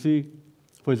 you see,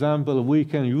 for example, we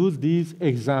can use these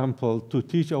examples to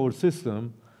teach our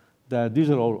system that these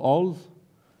are all alls,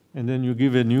 and then you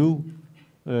give a new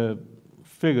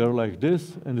figure like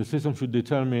this, and the system should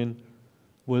determine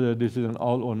whether this is an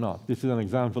all or not. This is an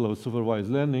example of supervised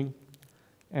learning.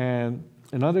 And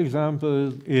another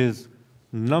example is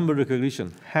number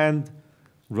recognition,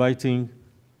 handwriting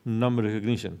number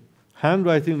recognition.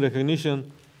 Handwriting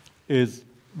recognition is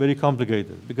very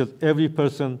complicated because every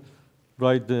person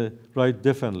write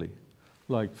differently.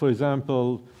 Like, for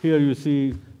example, here you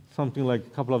see something like a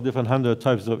couple of different 100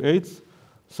 types of 8s.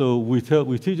 So we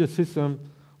teach a system,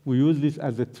 we use this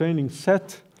as a training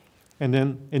set, and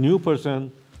then a new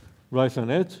person writes an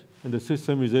 8, and the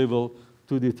system is able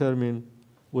to determine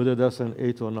whether that's an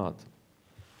 8 or not.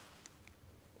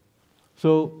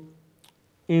 So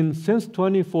since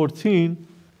 2014,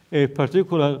 a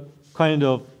particular kind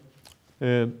of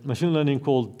machine learning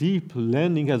called deep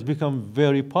learning has become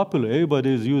very popular.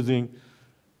 Everybody is using,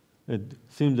 it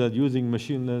seems that using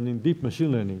machine learning, deep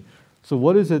machine learning. So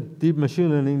what is a deep machine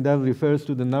learning? That refers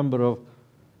to the number of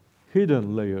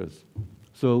hidden layers.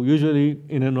 So usually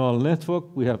in a neural network,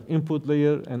 we have input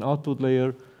layer and output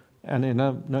layer and a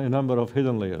number of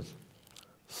hidden layers.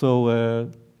 So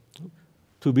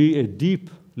to be a deep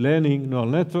learning neural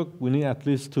network, we need at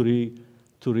least three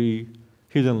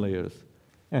hidden layers.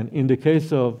 And in the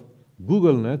case of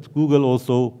GoogleNet, Google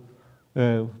also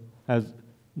has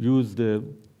used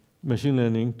machine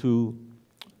learning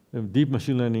deep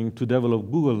machine learning to develop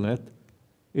GoogleNet.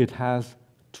 It has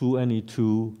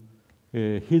 22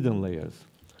 hidden layers.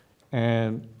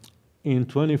 And in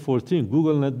 2014,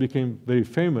 GoogleNet became very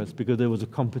famous because there was a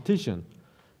competition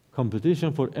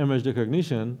for image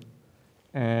recognition,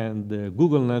 and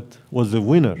GoogleNet was the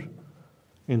winner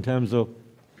in terms of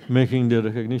making the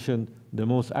recognition the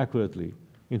most accurately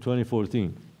in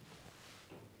 2014.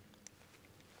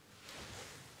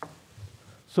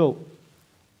 So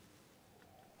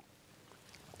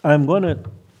I'm going to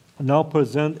now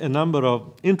present a number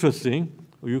of interesting,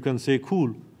 or you can say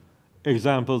cool,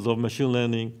 examples of machine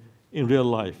learning in real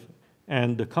life.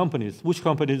 And the companies, which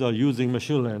companies are using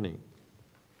machine learning.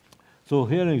 So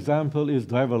here an example is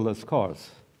driverless cars.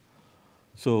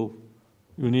 So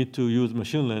you need to use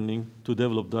machine learning to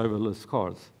develop driverless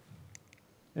cars.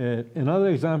 Another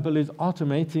example is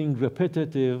automating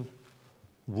repetitive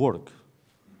work,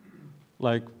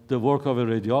 like the work of a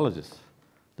radiologist.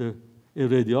 A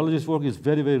radiologist's work is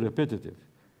very, very repetitive.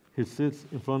 He sits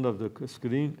in front of the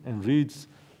screen and reads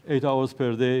 8 hours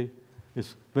per day.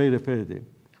 It's very repetitive.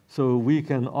 So we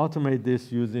can automate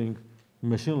this using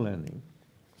machine learning.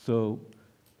 So,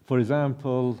 for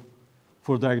example,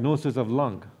 for diagnosis of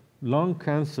lung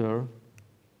cancer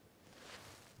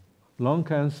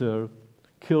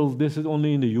kills, this is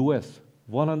only in the US,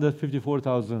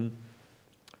 154,000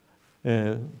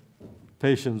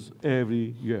 patients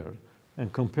every year.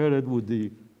 And compare it with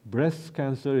the breast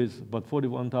cancer is about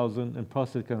 41,000 and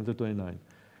prostate cancer 29.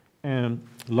 And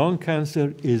lung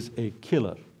cancer is a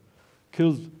killer.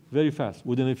 Kills very fast,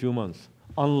 within a few months,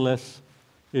 unless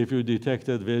if you detect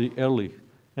it very early.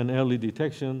 And early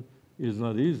detection is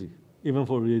not easy. Even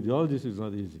for radiologists, it's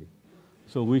not easy.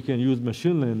 So we can use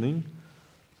machine learning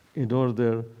in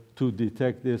order to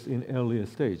detect this in earlier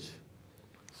stage.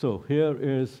 So here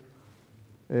is,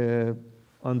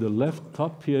 on the left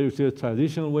top here, you see a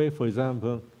traditional way. For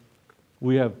example,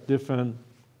 we have different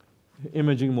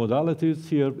imaging modalities.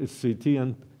 Here is CT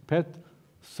and PET,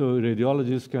 so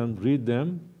radiologists can read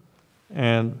them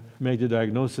and make the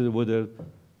diagnosis whether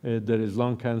there is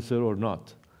lung cancer or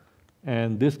not.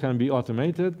 And this can be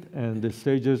automated, and the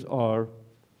stages are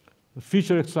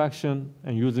feature extraction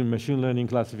and using machine learning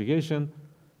classification,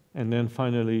 and then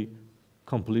finally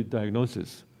complete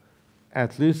diagnosis.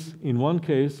 At least in one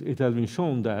case, it has been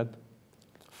shown that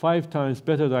 5 times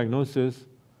better diagnosis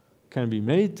can be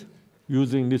made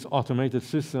using this automated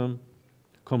system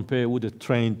compared with a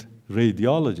trained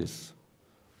radiologist.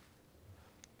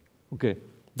 Okay,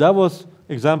 that was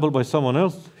example by someone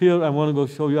else. Here I want to go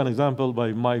show you an example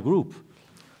by my group.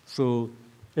 So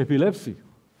epilepsy.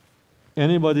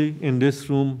 Anybody in this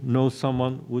room knows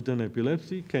someone with an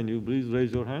epilepsy? Can you please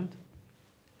raise your hand?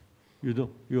 You do?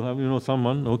 You know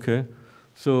someone? Okay.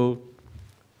 So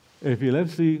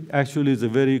epilepsy actually is a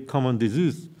very common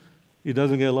disease. It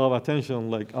doesn't get a lot of attention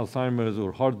like Alzheimer's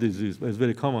or heart disease, but it's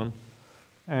very common.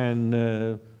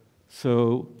 And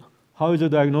so how is the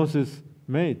diagnosis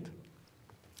made?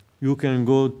 You can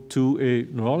go to a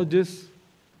neurologist.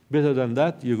 Better than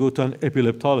that, you go to an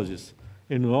epileptologist.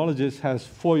 A neurologist has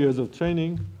 4 years of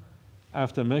training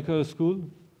after medical school,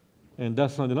 and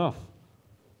that's not enough.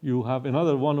 You have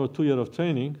another 1 or 2 years of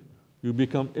training, you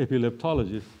become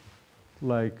epileptologist.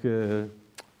 Like,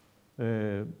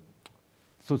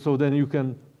 so then you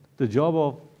can, the job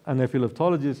of an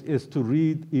epileptologist is to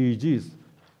read EEGs.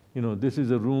 You know, this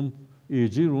is a room,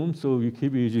 EEG room, so you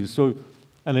keep EEGs. So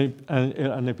an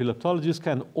epileptologist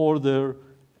can order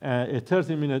a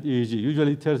 30-minute EEG,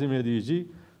 usually 30-minute EEG.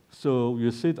 So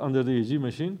you sit under the EEG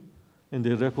machine, and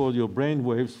they record your brain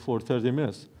waves for 30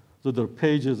 minutes. So there are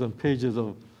pages and pages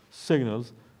of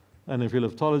signals. An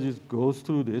epileptologist goes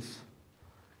through this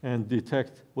and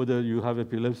detect whether you have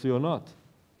epilepsy or not.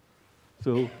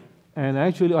 So, and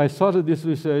actually, I started this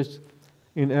research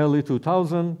in early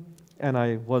 2000, and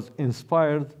I was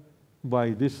inspired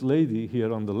by this lady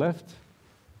here on the left.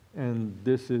 And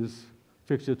this is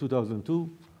picture 2002,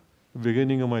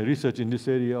 beginning of my research in this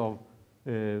area of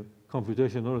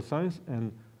computational neuroscience,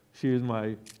 and she is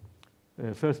my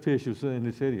first PhD student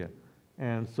in this area.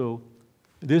 And so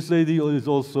this lady is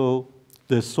also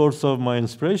the source of my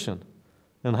inspiration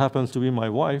and happens to be my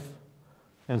wife,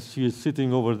 and she is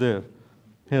sitting over there.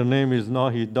 Her name is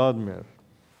Nahi Dadmer.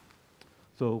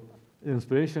 So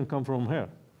inspiration comes from her.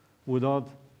 Without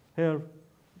her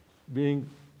being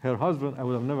her husband, I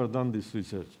would have never done this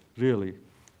research, really.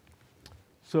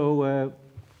 So,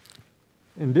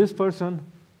 and this person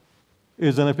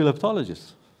is an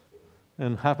epileptologist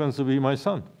and happens to be my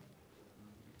son.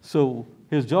 So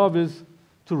his job is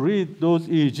to read those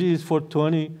EEGs for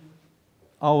 20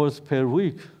 hours per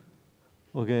week,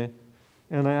 okay?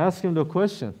 And I asked him the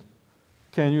question,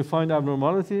 can you find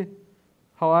abnormality?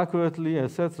 How accurately,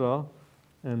 etc.?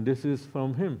 And this is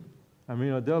from him. I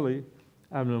mean, Adeli,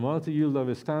 abnormality yield of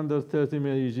a standard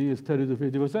 30-minute EEG is 30 to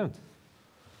 50%.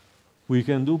 We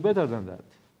can do better than that.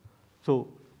 So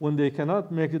when they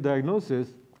cannot make a diagnosis,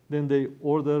 then they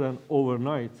order an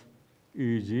overnight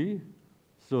EEG.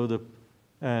 So the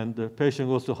patient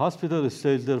goes to hospital,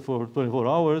 stays there for 24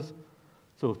 hours.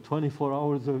 So 24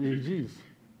 hours of EEGs.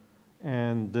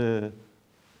 And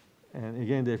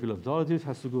again, the epileptologist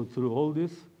has to go through all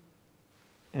this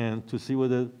and to see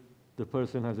whether the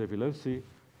person has epilepsy.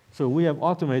 So we have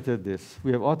automated this.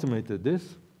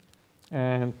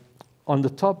 And on the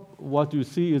top, what you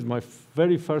see is my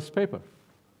very first paper.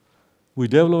 We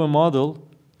developed a model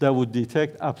that would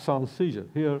detect absence seizure.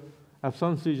 Here,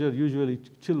 absence seizure, usually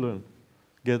children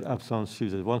get absence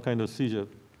seizure, one kind of seizure,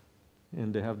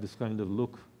 and they have this kind of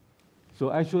look.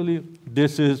 So actually,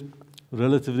 this is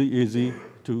relatively easy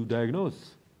to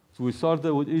diagnose. So we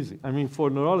started with easy. I mean, for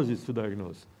neurologists to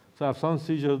diagnose. So absence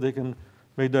seizure, they can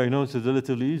make diagnosis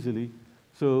relatively easily.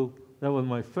 So that was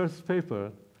my first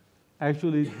paper.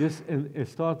 Actually, this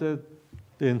started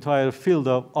the entire field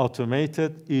of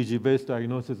automated EEG-based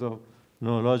diagnosis of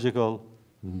neurological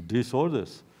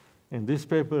disorders. And this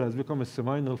paper has become a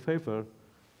seminal paper,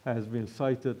 has been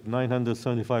cited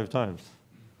 975 times.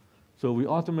 So we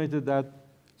automated that.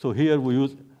 So here we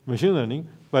use machine learning,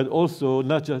 but also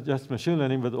not just machine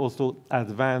learning, but also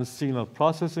advanced signal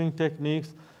processing techniques,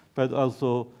 but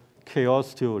also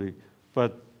chaos theory.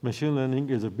 But machine learning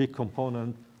is a big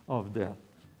component of that.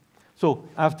 So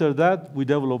after that, we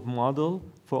developed model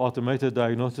for automated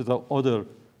diagnosis of other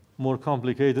more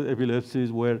complicated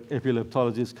epilepsies where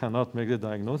epileptologists cannot make the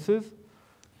diagnosis.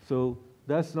 So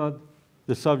that's not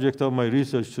the subject of my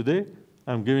research today.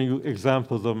 I'm giving you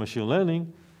examples of machine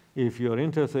learning. If you're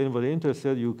interested, anybody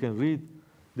interested, you can read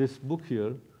this book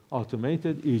here,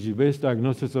 Automated EEG-Based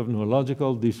Diagnosis of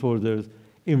Neurological Disorders,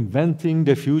 Inventing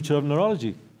the Future of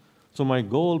Neurology. So my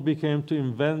goal became to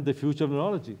invent the future of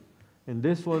neurology. And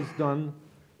this was done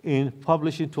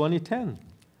published in 2010.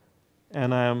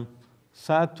 And I am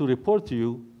sad to report to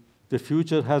you, the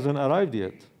future hasn't arrived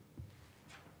yet.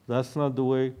 That's not the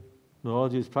way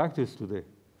neurology is practiced today.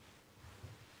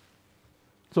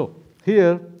 So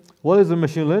here, what is the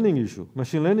machine learning issue?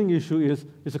 Machine learning issue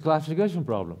is a classification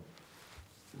problem.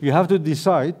 You have to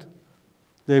decide,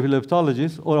 the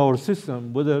epileptologist or our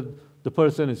system, whether the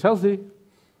person is healthy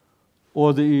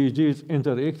or the EEG is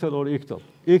interictal or ictal.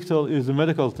 Ictal is a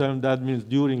medical term that means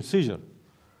during seizure.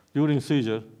 During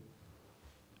seizure.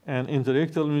 And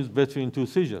interictal means between two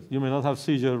seizures. You may not have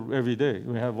seizure every day.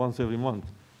 You may have once every month.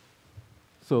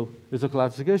 So it's a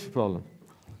classification problem.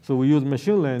 So we use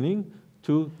machine learning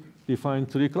to define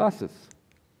 3 classes.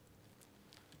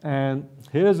 And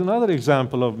here's another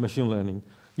example of machine learning.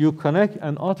 You connect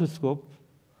an otoscope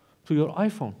to your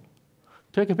iPhone.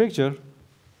 Take a picture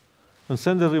and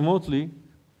send it remotely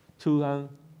to an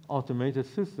automated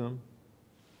system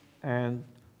and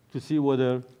to see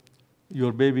whether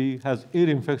your baby has ear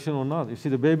infection or not. You see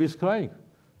the baby is crying.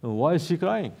 And why is she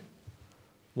crying?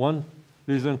 One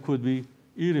reason could be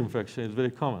ear infection. It's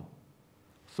very common.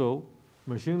 So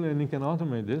machine learning can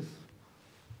automate this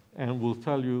and will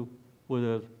tell you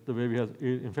whether the baby has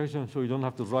ear infection, so you don't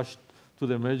have to rush to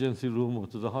the emergency room or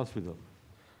to the hospital.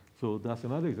 So that's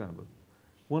another example.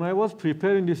 When I was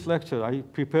preparing this lecture, I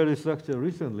prepared this lecture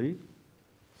recently.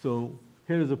 So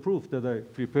here is a proof that I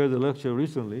prepared the lecture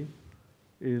recently.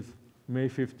 Is May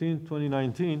 15,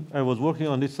 2019. I was working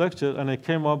on this lecture, and I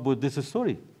came up with this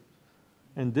story.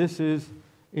 And this is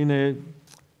in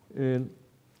a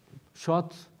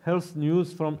short health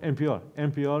news from NPR.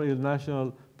 NPR is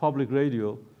National Public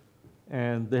Radio,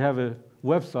 and they have a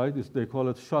website. They call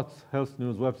it Short Health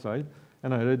News website,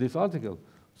 and I read this article.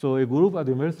 So a group at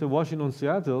the University of Washington,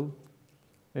 Seattle,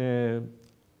 they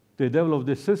developed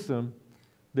this system.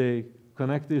 They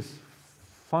connect this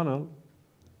funnel,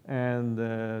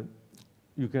 and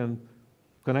you can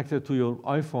connect it to your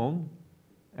iPhone,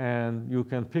 and you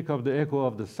can pick up the echo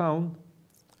of the sound,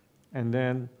 and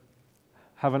then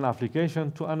have an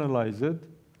application to analyze it,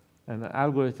 and an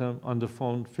algorithm on the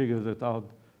phone figures it out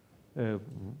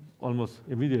almost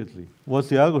immediately. What's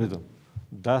the algorithm?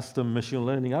 That's the machine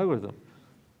learning algorithm.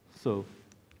 So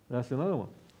that's another one.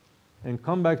 And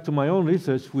come back to my own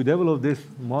research, we developed this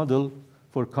model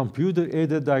for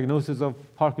computer-aided diagnosis of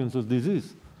Parkinson's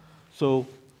disease. So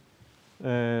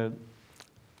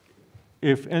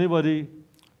if anybody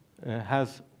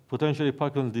has potentially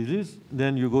Parkinson's disease,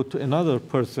 then you go to another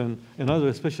person,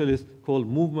 another specialist called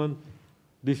movement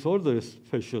disorder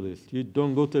specialist. You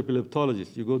don't go to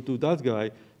epileptologist. You go to that guy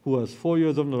who has 4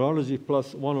 years of neurology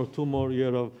plus 1 or 2 more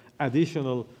years of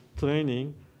additional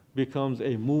training, becomes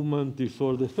a movement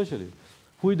disorder specialist.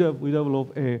 We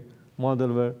develop a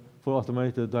model for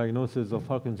automated diagnosis of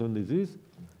Parkinson's disease.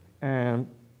 And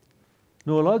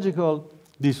neurological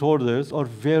disorders are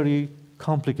very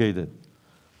complicated.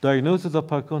 Diagnosis of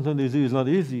Parkinson's disease is not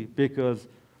easy because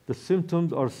the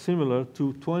symptoms are similar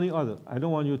to 20 other. I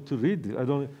don't want you to read this. I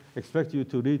don't expect you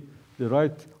to read the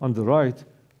right on the right.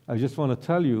 I just want to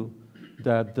tell you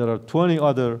that there are 20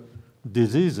 other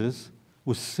diseases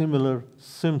with similar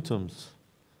symptoms.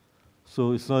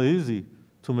 So it's not easy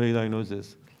to make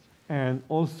diagnosis. And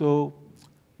also,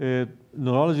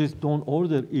 neurologists don't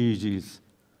order EEGs.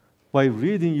 By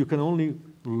reading, you can only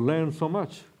learn so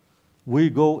much. We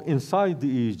go inside the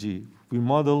EEG. We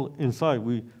model inside.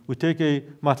 We take a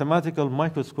mathematical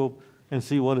microscope and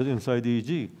see what is inside the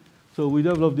EEG. So we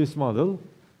developed this model,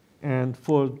 and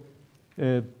for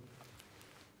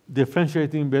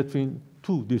differentiating between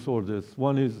 2 disorders.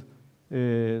 One is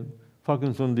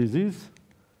Parkinson's disease,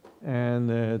 and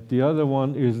the other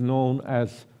one is known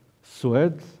as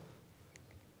SOED,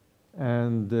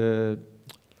 and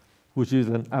which is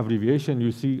an abbreviation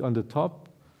you see on the top.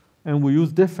 And we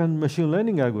use different machine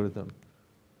learning algorithms.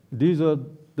 These are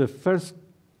the first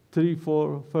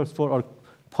 4 are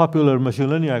popular machine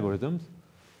learning algorithms.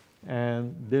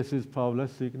 And this is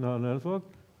probabilistic neural network.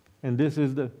 And this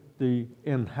is the the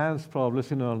enhanced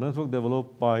probabilistic neural network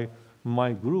developed by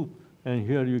my group, and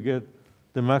here you get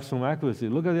the maximum accuracy.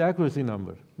 Look at the accuracy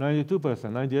number, 92%,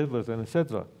 98%,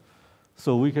 etc.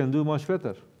 So we can do much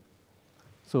better.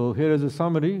 So here is a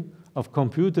summary of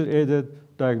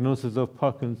computer-aided diagnosis of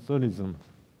Parkinsonism.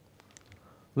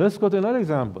 Let's go to another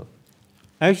example.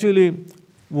 Actually,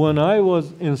 when I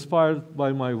was inspired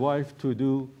by my wife to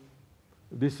do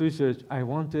this research, I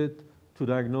wanted to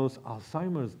diagnose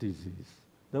Alzheimer's disease.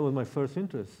 That was my first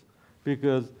interest,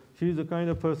 because she's the kind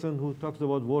of person who talks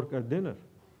about work at dinner.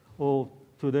 Oh,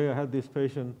 today I had this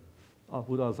patient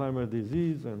with Alzheimer's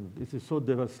disease, and this is so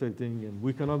devastating, and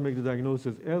we cannot make the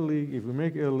diagnosis early. If we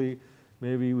make early,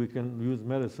 maybe we can use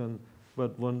medicine,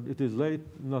 but when it is late,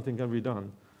 nothing can be done.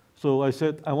 So I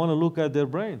said, I want to look at their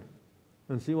brain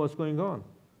and see what's going on.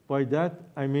 By that,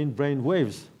 I mean brain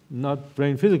waves, not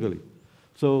brain physically.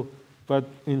 So, but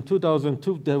in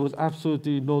 2002, there was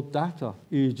absolutely no data,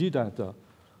 EEG data,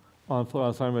 for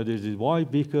Alzheimer's disease. Why?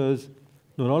 Because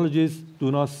neurologists do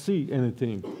not see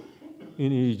anything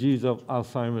in EEGs of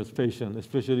Alzheimer's patients,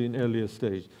 especially in earlier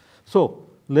stage. So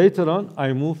later on,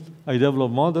 I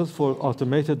developed models for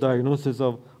automated diagnosis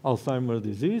of Alzheimer's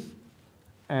disease.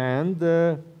 And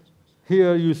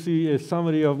here you see a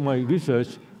summary of my research.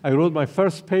 I wrote my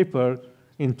first paper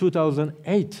in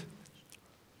 2008.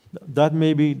 That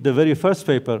may be the very first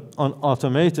paper on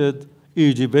automated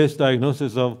EEG-based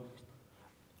diagnosis of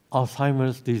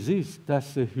Alzheimer's disease.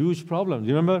 That's a huge problem. Do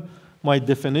you remember my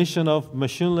definition of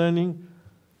machine learning?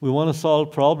 We want to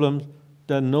solve problems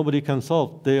that nobody can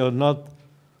solve. They are not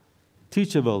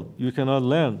teachable. You cannot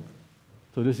learn.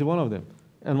 So this is one of them.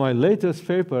 And my latest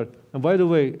paper, and by the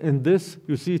way, in this,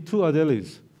 you see two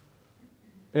Adelis.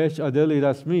 H. Adeli,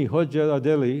 that's me, Hojjat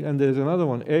Adeli, and there's another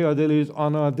one. A. Adeli is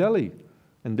Anna Adeli.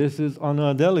 And this is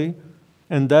Anna Adeli,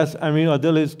 and that's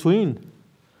Adeli's twin.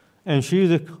 And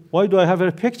she's why do I have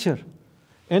her picture?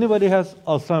 Anybody has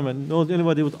Alzheimer's? Knows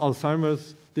anybody with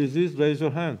Alzheimer's disease? Raise your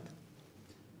hand.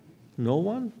 No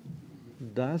one?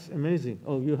 That's amazing.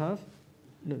 Oh, you have?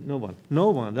 No one. No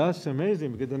one. That's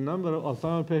amazing, because the number of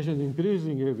Alzheimer's patients is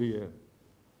increasing every year.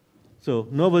 So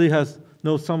nobody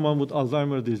knows someone with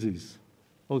Alzheimer's disease.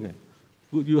 Okay,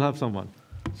 good, you have someone.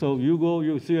 So you go,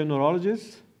 you see a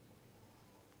neurologist.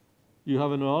 You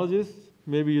have a neurologist.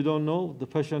 Maybe you don't know the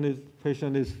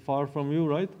patient is far from you,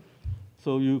 right?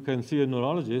 So you can see a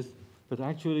neurologist, but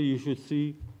actually you should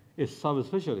see a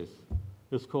subspecialist.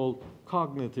 It's called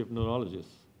cognitive neurologist.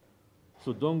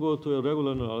 So don't go to a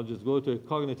regular neurologist, go to a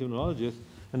cognitive neurologist,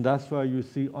 and that's why you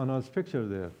see Anna's picture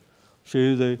there.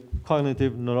 She is a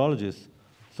cognitive neurologist.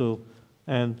 So,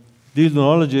 and these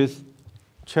neurologists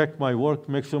check my work,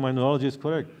 make sure my neurology is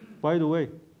correct. By the way,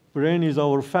 brain is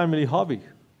our family hobby.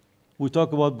 We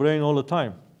talk about brain all the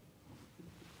time.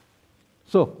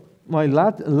 So my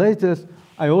latest,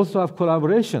 I also have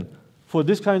collaboration. For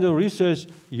this kind of research,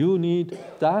 you need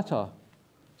data.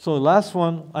 So last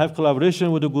one, I have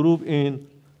collaboration with a group in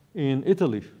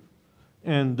Italy.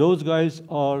 And those guys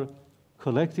are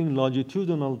collecting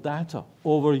longitudinal data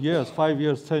over years, 5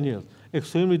 years, 10 years.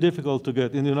 Extremely difficult to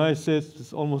get. In the United States,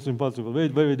 it's almost impossible, very,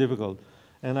 very difficult.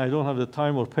 And I don't have the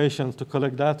time or patience to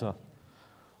collect data.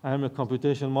 I am a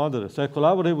computation modeler. So I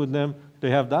collaborate with them,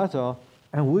 they have data,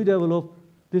 and we develop,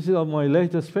 this is my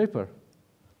latest paper,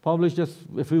 published just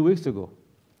a few weeks ago.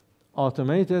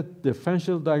 Automated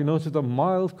differential diagnosis of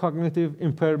mild cognitive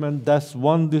impairment, that's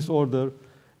one disorder,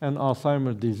 and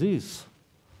Alzheimer's disease.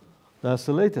 That's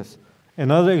the latest.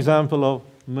 Another example of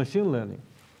machine learning.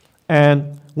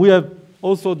 And we have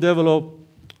also developed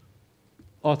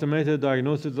automated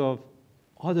diagnosis of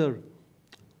other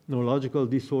neurological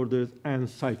disorders and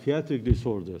psychiatric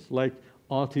disorders like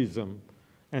autism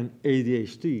and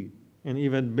ADHD and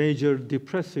even major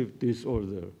depressive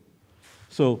disorder.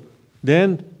 So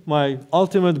then my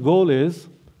ultimate goal is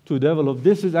to develop,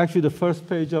 this is actually the first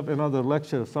page of another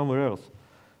lecture somewhere else.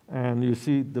 And you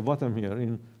see the bottom here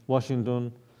in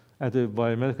Washington at a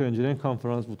biomedical engineering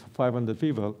conference with 500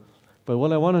 people. But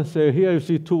what I want to say here, you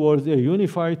see towards a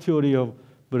unified theory of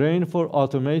brain for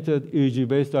automated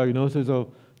EEG-based diagnosis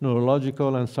of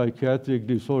neurological and psychiatric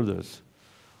disorders.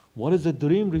 What is the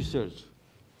dream research?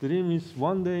 Dream is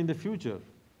one day in the future,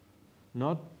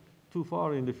 not too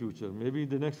far in the future, maybe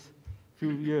the next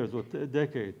few years or a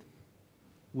decade.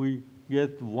 We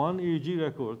get one EEG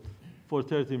record for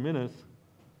 30 minutes,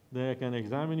 then I can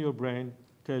examine your brain,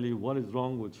 tell you what is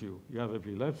wrong with you. You have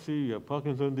epilepsy, you have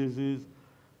Parkinson's disease,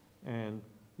 and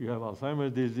you have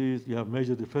Alzheimer's disease, you have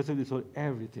major depressive disorder,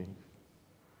 everything.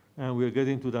 And we're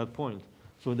getting to that point.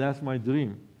 So that's my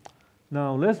dream.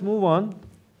 Now let's move on.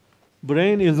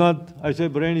 Brain is not, I say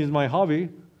brain is my hobby,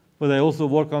 but I also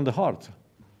work on the heart.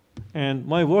 And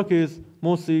my work is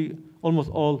mostly, almost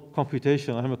all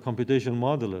computation. I'm a computation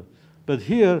modeler. But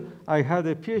here, I had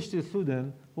a PhD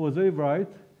student who was very bright.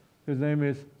 His name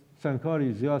is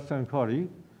Sankari, Ziad Sankari.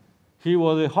 He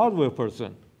was a hardware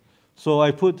person. So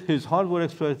I put his hardware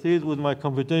expertise with my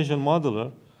computation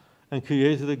modeler and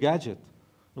created a gadget.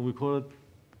 And we call it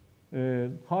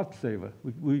Heart Saver.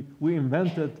 We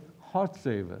invented Heart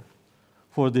Saver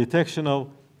for detection of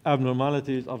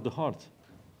abnormalities of the heart.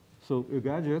 So a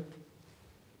gadget,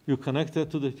 you connect it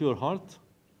to your heart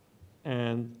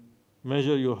and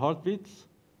measure your heartbeats,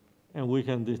 and we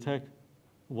can detect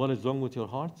what is wrong with your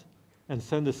heart and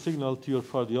send a signal to your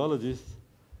cardiologist,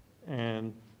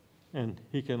 and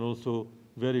he can also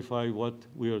verify what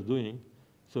we are doing.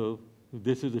 So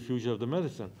this is the future of the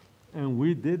medicine. And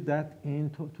we did that in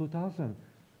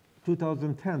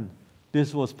 2010.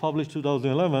 This was published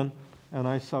 2011, and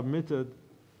I submitted,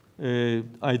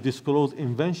 I disclosed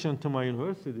invention to my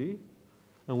university,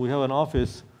 and we have an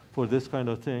office for this kind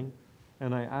of thing.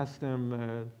 And I asked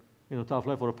them to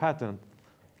apply for a patent.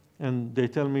 And they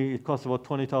tell me it costs about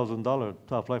 $20,000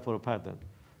 to apply for a patent.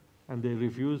 And they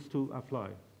refused to apply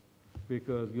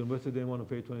because the university didn't want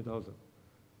to pay $20,000.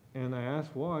 And I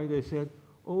asked why. They said,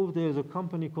 oh, there's a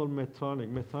company called Medtronic.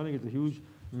 Medtronic is a huge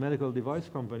medical device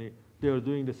company. They are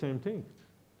doing the same thing.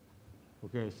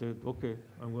 Okay, I said, okay,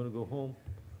 I'm going to go home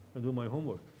and do my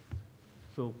homework.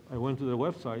 So I went to their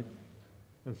website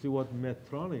and see what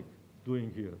Medtronic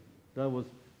doing here. That was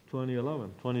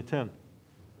 2011, 2010.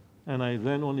 And I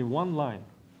ran only one line.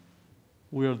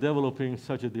 We are developing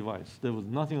such a device. There was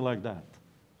nothing like that.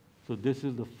 So this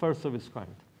is the first of its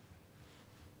kind.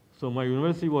 So my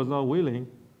university was not willing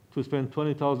to spend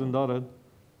 $20,000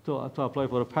 to apply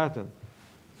for a patent.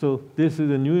 So this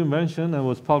is a new invention and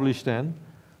was published then.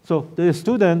 So the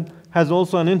student has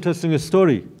also an interesting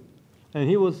story. And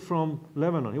he was from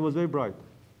Lebanon. He was very bright.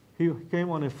 He came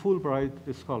on a Fulbright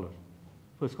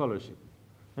scholarship.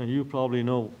 And you probably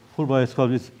know Fulbright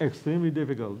scholarship is extremely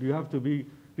difficult. You have to be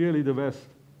really the best.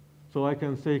 So I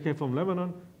can say he came from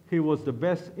Lebanon. He was the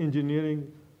best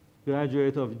engineering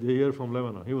graduate of the year from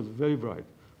Lebanon. He was very bright.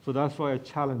 So that's why I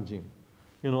challenged him.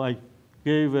 I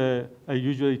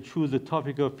usually choose the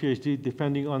topic of PhD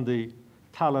depending on the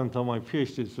talent of my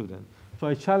PhD student. So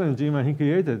I challenged him and he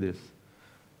created this.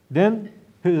 Then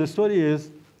the story is,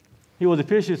 he was a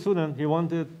PhD student. He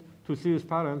wanted to see his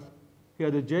parents. He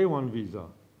had a J1 visa.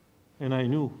 And I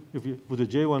knew with a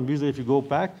J1 visa, if you go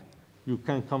back, you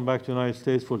can't come back to the United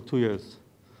States for 2 years.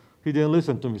 He didn't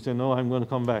listen to me. He said, no, I'm going to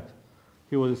come back.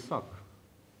 He was stuck.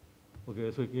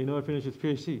 Okay, so he never finished his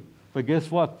PhD. But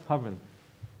guess what happened?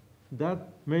 That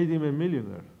made him a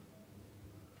millionaire.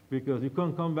 Because he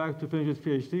couldn't come back to finish his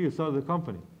PhD, he started the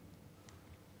company.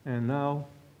 And now,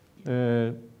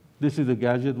 this is the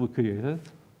gadget we created.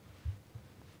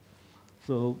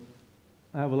 So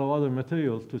I have a lot of other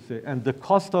materials to say. And the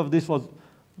cost of this was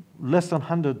less than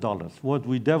 $100. What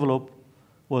we developed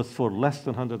was for less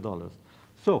than $100.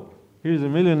 So he's a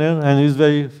millionaire, and he's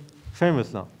very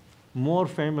famous now. More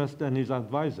famous than his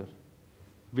advisor,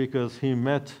 because he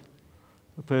met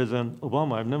President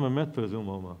Obama. I've never met President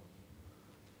Obama.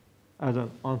 As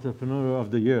an entrepreneur of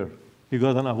the year, he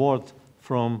got an award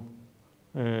from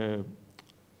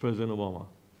President Obama.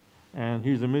 And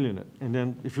he's a millionaire. And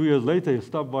then a few years later, he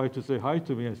stopped by to say hi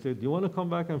to me. I said, do you want to come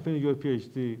back and finish your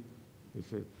PhD? He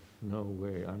said, no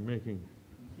way, I'm making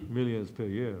millions per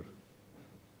year.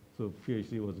 So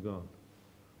PhD was gone.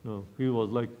 No, he was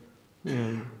like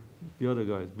the other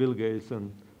guys, Bill Gates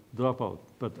and dropout,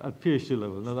 but at PhD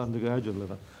level, not undergraduate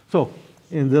level. So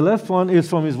in the left one is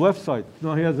from his website.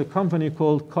 Now he has a company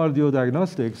called Cardio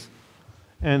Diagnostics,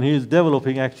 and he's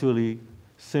developing actually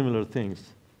similar things.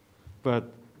 But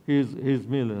he's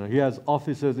millionaire. He has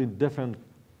offices in different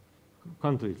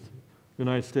countries,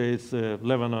 United States,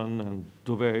 Lebanon, and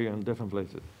Dubai, and different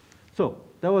places. So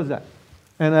that was that.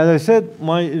 And as I said,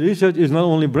 my research is not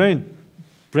only brain.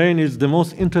 Brain is the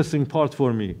most interesting part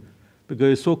for me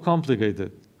because it's so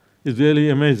complicated. It's really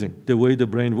amazing the way the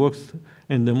brain works,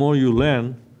 and the more you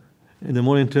learn, and the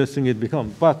more interesting it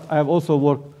becomes. But I have also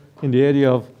worked in the area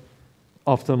of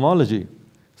ophthalmology.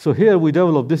 So here we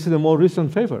developed, this is a more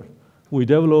recent paper. We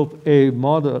developed a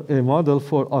model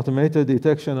for automated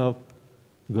detection of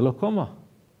glaucoma.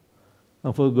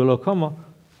 And for glaucoma,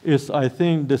 it's, I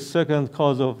think, the second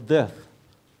cause of death.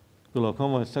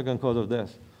 Glaucoma is the second cause of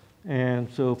death. And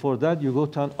so for that, you go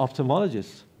to an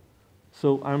ophthalmologist.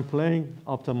 So I'm playing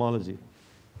ophthalmology.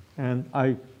 And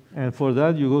for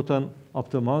that, you go to an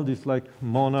ophthalmologist like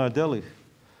Mona Adeli.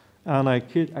 And I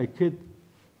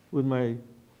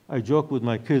joke with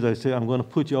my kids, I say, I'm going to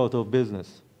put you out of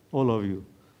business, all of you.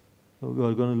 You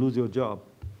are going to lose your job.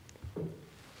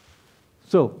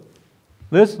 So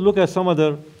let's look at some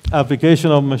other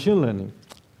application of machine learning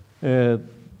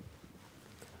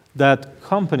that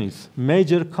companies,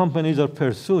 major companies are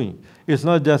pursuing. It's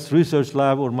not just research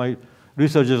lab or my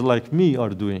researchers like me are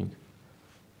doing.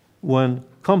 When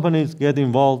companies get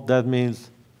involved, that means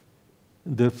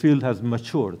the field has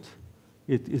matured.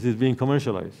 It is being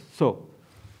commercialized. So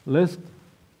let's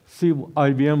see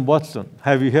IBM Watson.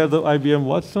 Have you heard of IBM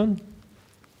Watson?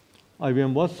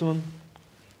 IBM Watson,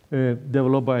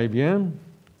 developed by IBM,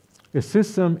 a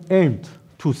system aimed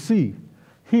to see,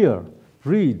 hear,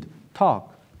 read,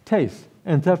 talk, taste,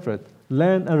 interpret,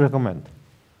 learn, and recommend.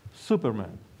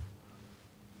 Superman.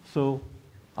 So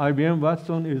IBM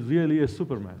Watson is really a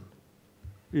Superman.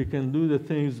 He can do the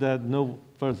things that no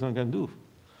person can do.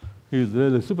 He's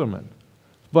really Superman.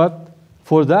 But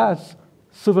for that,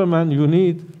 Superman, you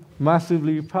need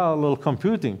massively parallel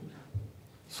computing.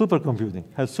 Supercomputing,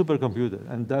 has supercomputer,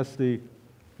 and that's the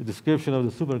description of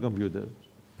the supercomputer.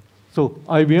 So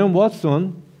IBM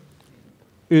Watson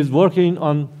is working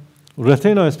on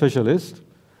retina specialists,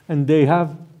 and they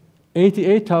have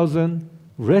 88,000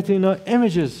 retina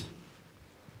images.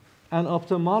 An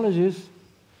ophthalmologist,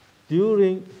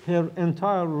 during her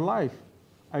entire life,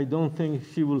 I don't think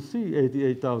she will see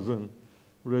 88,000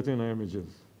 retina images.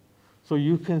 So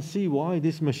you can see why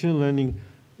this machine learning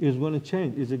is going to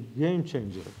change. It's a game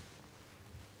changer.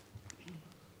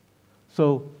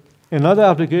 So another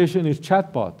application is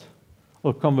chatbot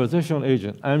or conversational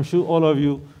agent. I'm sure all of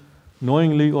you,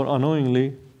 knowingly or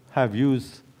unknowingly, have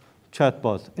used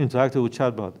chatbots, interacted with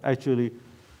chatbot. Actually,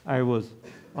 I was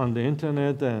on the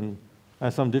internet and I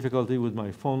had some difficulty with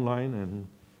my phone line,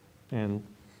 and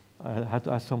I had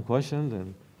to ask some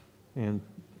questions, and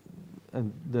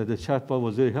the chatbot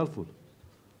was very helpful.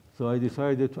 So I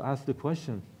decided to ask the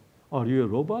question, are you a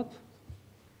robot?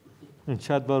 And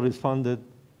chatbot responded,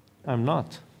 I'm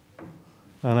not.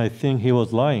 And I think he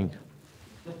was lying.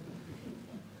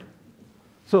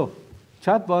 So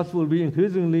chatbots will be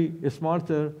increasingly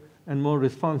smarter and more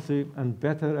responsive and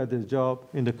better at their job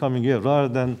in the coming year, rather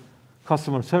than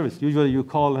customer service. Usually you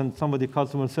call and somebody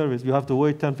customer service, you have to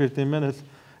wait 10, 15 minutes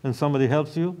and somebody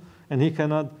helps you, and he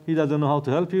doesn't know how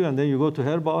to help you, and then you go to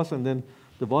her boss and then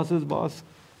the boss's boss.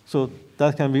 So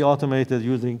that can be automated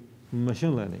using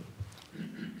machine learning.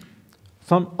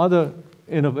 Some other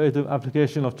innovative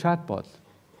application of chatbots.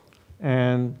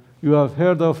 And you have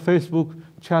heard of Facebook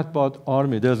chatbot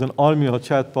army. There's an army of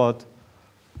chatbot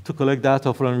to collect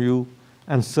data from you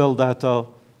and sell data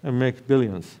and make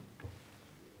billions.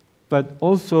 But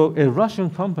also a Russian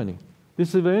company,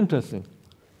 this is very interesting,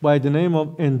 by the name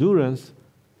of Endurance,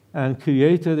 and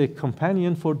created a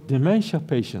companion for dementia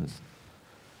patients.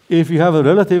 If you have a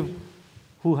relative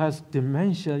who has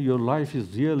dementia, your life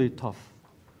is really tough.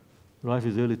 Life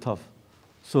is really tough.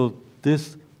 So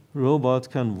this robot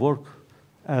can work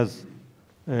as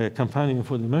a companion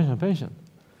for dementia patient.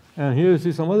 And here you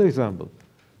see some other example.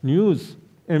 News,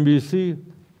 NBC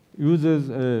uses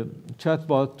a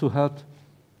chatbot to help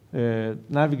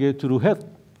navigate through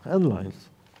headlines.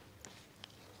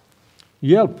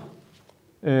 Yelp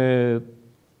is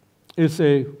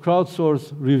a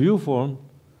crowdsourced review form,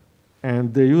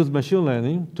 and they use machine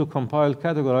learning to compile,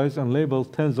 categorize, and label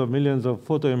tens of millions of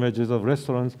photo images of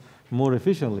restaurants more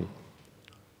efficiently.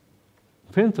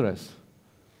 Pinterest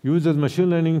uses machine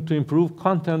learning to improve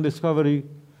content discovery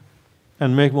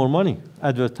and make more money,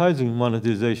 advertising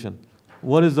monetization.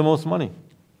 What is the most money?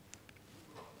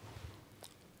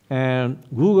 And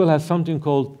Google has something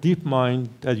called DeepMind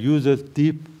that uses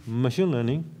deep machine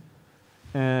learning,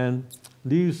 and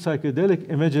these psychedelic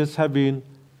images have been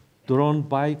drawn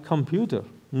by computer,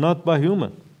 not by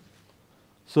human.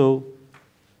 So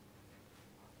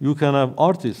you can have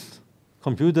artists,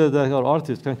 computers that are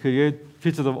artists can create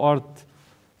pieces of art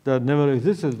that never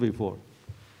existed before.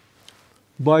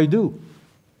 Baidu,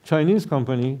 Chinese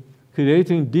company,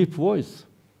 creating deep voice.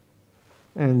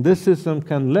 And this system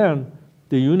can learn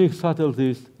the unique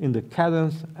subtleties in the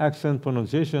cadence, accent,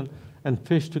 pronunciation, and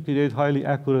pitch to create highly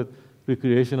accurate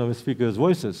recreation of speakers'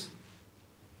 voices.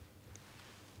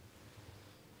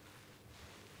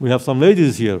 We have some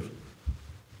ladies here.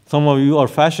 Some of you are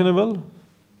fashionable.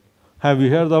 Have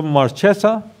you heard of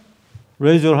Marchesa?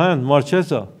 Raise your hand,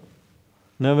 Marchesa.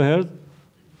 Never heard?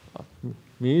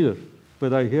 Me either.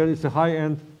 But I hear it's a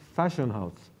high-end fashion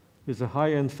house. It's a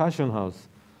high-end fashion house.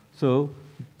 So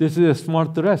this is a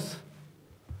smart dress.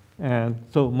 And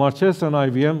so Marchesa and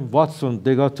IBM Watson,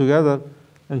 they got together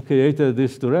and created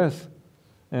this dress.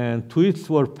 And tweets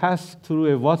were passed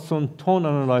through a Watson tone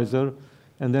analyzer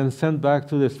and then sent back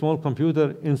to the small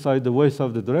computer inside the waist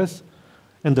of the dress.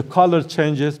 And the color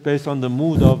changes based on the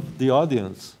mood of the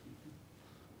audience.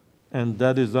 and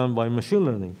that is done by machine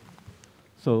learning.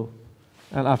 So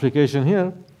an application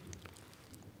here,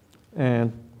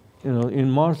 and in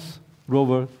Mars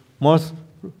rover,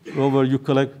 you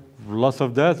collect lots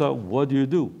of data. What do you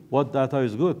do? What data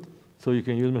is good? So you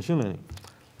can use machine learning.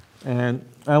 And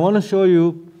I want to show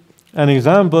you an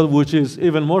example which is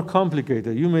even more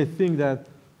complicated. You may think that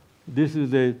this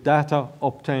is the data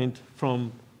obtained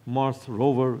from Mars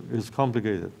rover is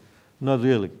complicated. Not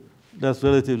really. That's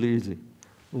relatively easy.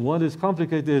 What is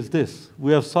complicated is this.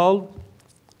 We have solved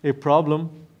a problem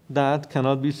that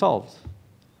cannot be solved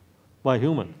by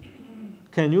human.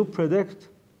 Can you predict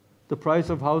the price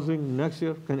of housing next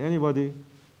year? Can anybody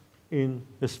in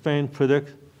Spain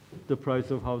predict the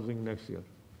price of housing next year?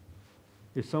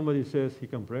 If somebody says he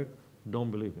can predict,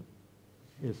 don't believe him.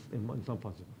 It's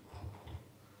impossible.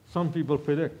 Some people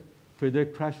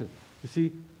predict crashes. You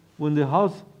see, when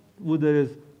there is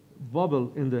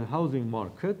bubble in the housing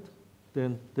market,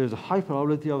 then there's a high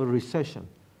probability of a recession.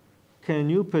 Can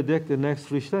you predict the next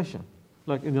recession?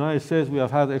 Like in the United States, we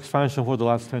have had expansion for the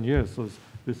last 10 years, so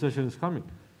recession is coming.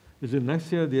 Is it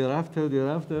next year, the year after, the year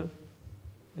after?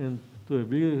 And to a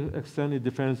big extent, it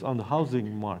depends on the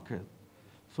housing market.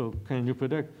 So can you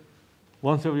predict?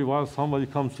 Once every while, somebody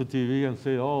comes to TV and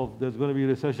say, oh, there's going to be a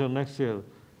recession next year.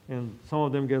 And some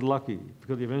of them get lucky,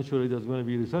 because eventually there's going to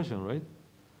be a recession, right?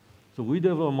 So we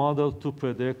develop a model to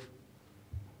predict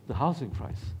the housing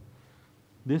price.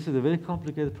 This is a very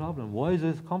complicated problem. Why is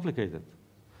it complicated?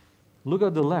 Look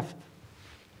at the left.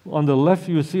 On the left,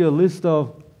 you see a list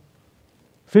of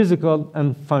physical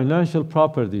and financial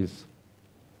properties.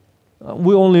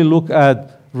 We only look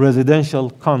at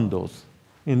residential condos.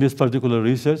 In this particular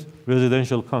research,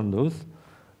 residential condos.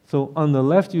 So on the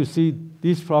left, you see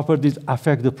these properties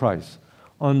affect the price.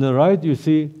 On the right, you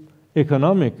see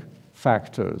economic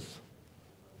factors.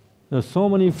 There's so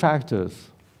many factors.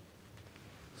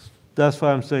 That's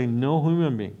why I'm saying no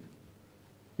human being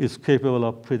is capable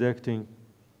of predicting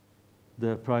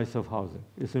the price of housing.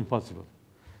 It's impossible.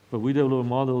 But we develop a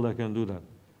model that can do that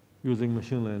using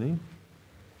machine learning.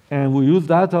 And we use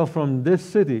data from this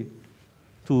city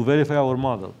to verify our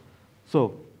model.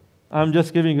 So I'm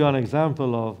just giving you an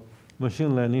example of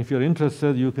machine learning. If you're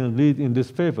interested, you can read in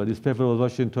this paper. This paper was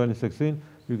published in 2016.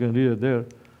 You can read it there.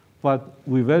 But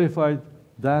we verified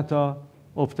data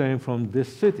obtained from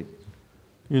this city.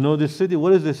 You know this city?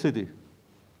 What is this city?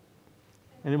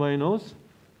 Anybody knows?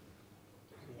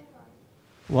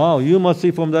 Wow, you must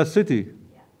be from that city.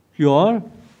 Yeah. You are?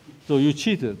 So you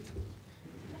cheated.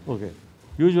 Okay.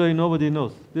 Usually nobody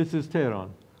knows. This is Tehran.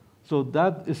 So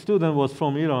that student was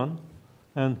from Iran,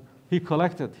 and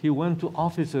he went to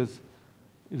offices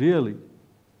really,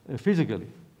 physically,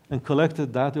 and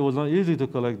collected that. It was not easy to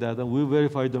collect that, and we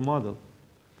verified the model.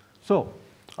 So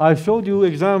I showed you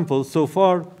examples. So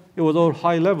far, it was all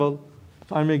high level.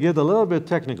 So I may get a little bit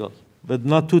technical, but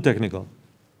not too technical.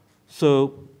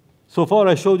 So far,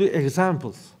 I showed you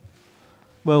examples.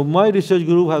 Well, my research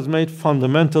group has made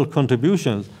fundamental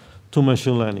contributions to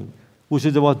machine learning, which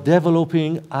is about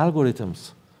developing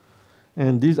algorithms.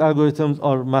 And these algorithms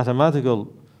are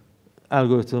mathematical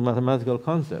algorithms, mathematical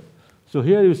concepts. So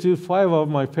here you see 5 of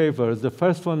my papers. The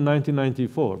first one,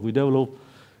 1994. We developed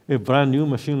a brand new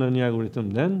machine learning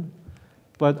algorithm then.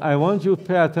 But I want you to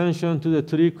pay attention to the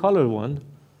 3-color one.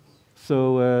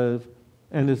 So,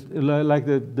 and it's like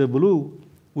the blue,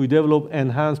 we developed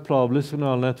enhanced probabilistic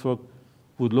neural network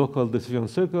with local decision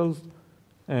circles.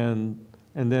 And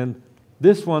then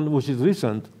this one, which is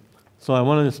recent, so I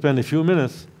wanted to spend a few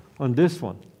minutes on this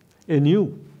one, a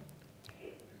new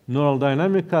neural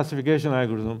dynamic classification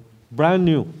algorithm, brand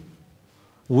new.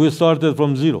 We started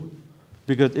from 0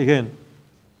 because, again,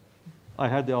 I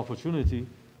had the opportunity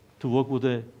to work with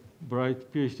a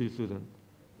bright PhD student.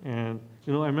 And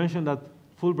I mentioned that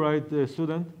Fulbright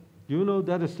student. You know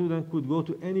that a student could go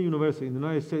to any university in the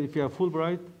United States. If you have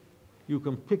Fulbright, you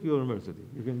can pick your university.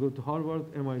 You can go to Harvard,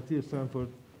 MIT, Stanford.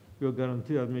 You're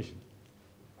guaranteed admission.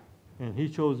 And he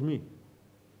chose me.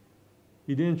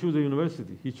 He didn't choose a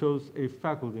university. He chose a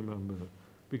faculty member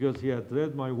because he had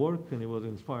read my work and he was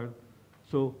inspired.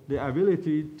 So the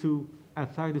ability to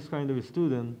attract this kind of a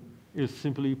student is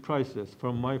simply priceless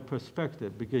from my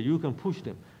perspective because you can push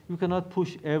them. You cannot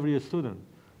push every student.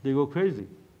 They go crazy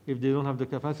if they don't have the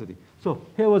capacity. So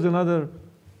here was another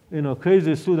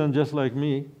crazy student just like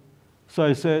me. So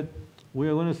I said, we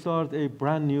are going to start a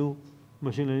brand new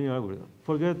machine learning algorithm.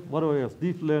 Forget whatever else.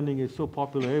 Deep learning is so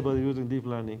popular. Everybody using deep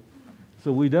learning.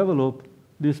 So we developed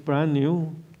this brand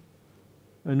new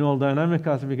neural dynamic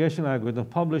classification algorithm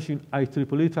published in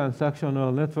IEEE Transactional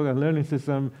Neural Network and Learning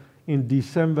System in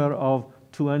December of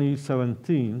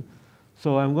 2017.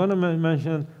 So I'm going to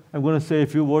mention I'm going to say a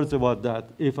few words about that,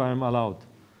 if I'm allowed.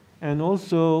 And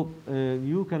also,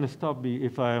 you can stop me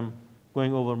if I am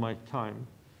going over my time.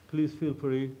 Please feel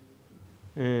free.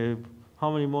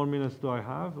 How many more minutes do I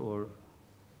have? Or?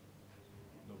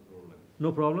 No problem.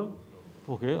 No problem?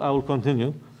 No. Okay, I will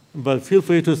continue. But feel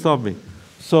free to stop me.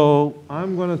 So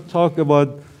I'm going to talk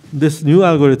about this new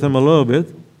algorithm a little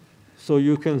bit, so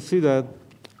you can see that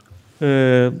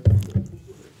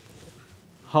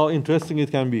how interesting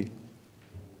it can be.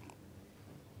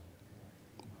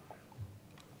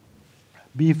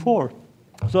 Before,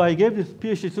 so I gave this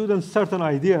PhD student certain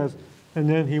ideas, and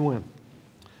then he went.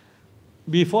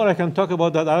 Before I can talk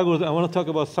about that algorithm, I want to talk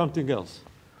about something else.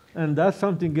 And that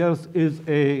something else is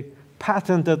a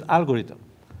patented algorithm.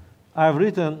 I've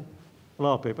written a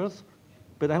lot of papers,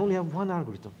 but I only have one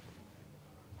algorithm,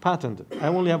 patented. I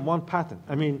only have one patent.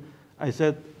 I mean, I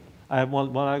said I have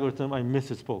one algorithm, I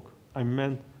misspoke. I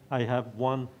meant I have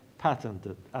one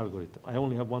patented algorithm. I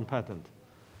only have one patent.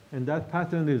 And that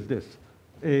patent is this: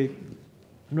 a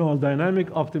neural dynamic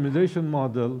optimization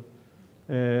model,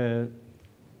 and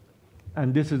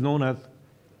this is known as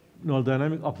neural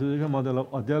dynamic optimization model of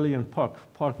Adeli and Park.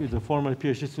 Park is a former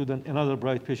PhD student, another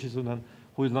bright PhD student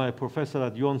who is now a professor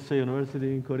at Yonsei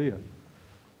University in Korea.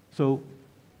 So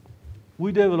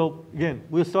we developed, again,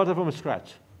 we started from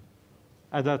scratch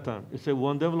at that time. It's a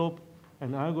one develop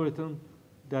an algorithm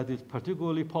that is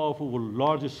particularly powerful with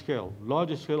large scale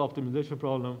optimization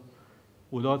problem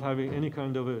without having any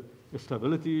kind of a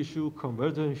stability issue,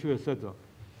 convergence issue, etc.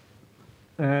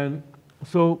 And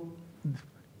so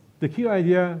the key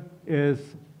idea is,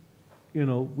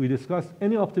 we discussed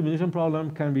any optimization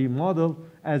problem can be modeled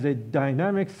as a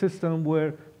dynamic system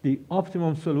where the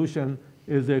optimum solution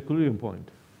is the equilibrium point.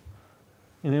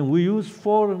 And then we use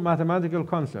 4 mathematical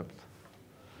concepts.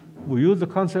 We use the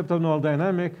concept of neural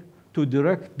dynamic to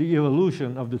direct the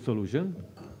evolution of the solution.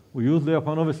 We use the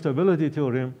Lyapunov stability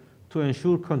theorem to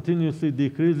ensure continuously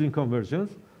decreasing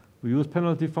convergence. We use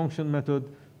penalty function method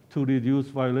to reduce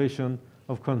violation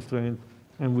of constraint.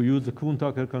 And we use the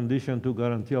Kuhn-Tucker condition to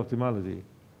guarantee optimality.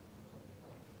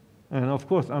 And of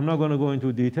course, I'm not going to go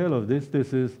into detail of this.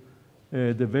 This is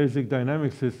the basic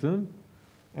dynamic system.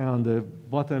 And on the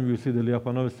bottom, you see the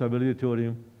Lyapunov stability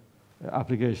theorem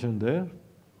application there.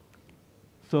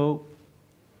 So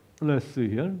let's see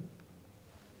here.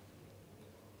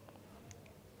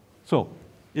 So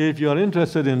if you are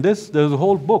interested in this, there's a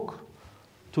whole book.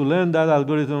 To learn that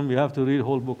algorithm, you have to read the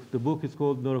whole book. The book is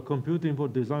called Neurocomputing for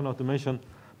Design Automation,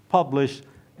 published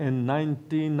in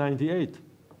 1998.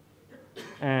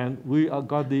 And we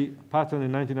got the patent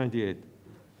in 1998.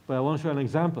 But I want to show an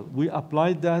example. We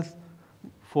applied that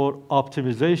for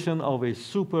optimization of a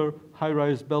super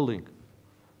high-rise building,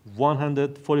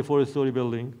 144-story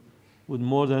building with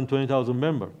more than 20,000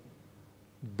 members.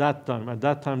 At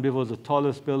that time, this was the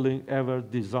tallest building ever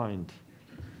designed.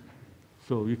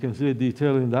 So you can see the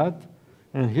detail in that.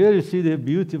 And here you see the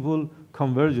beautiful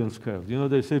convergence curve.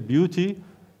 They say beauty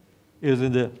is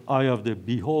in the eye of the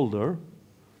beholder.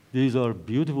 These are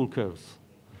beautiful curves.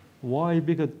 Why?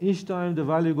 Because each time the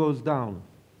value goes down.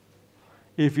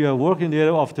 If you are working in the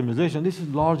area of optimization, this is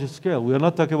large scale. We are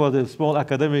not talking about a small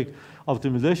academic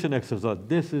optimization exercise.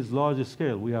 This is large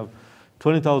scale. We have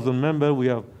 20,000 members. We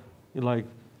have like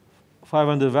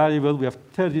 500 variables. We have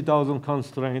 30,000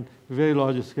 constraints, very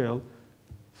large scale.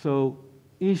 So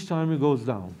each time it goes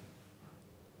down.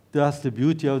 That's the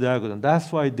beauty of the algorithm.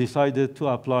 That's why I decided to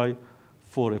apply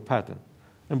for a patent.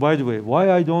 And by the way,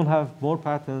 why I don't have more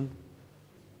patents,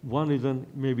 one reason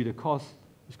maybe the cost,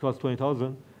 it costs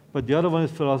 20,000, but the other one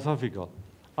is philosophical.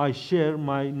 I share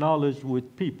my knowledge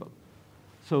with people.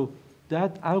 So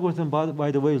that algorithm,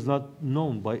 by the way, is not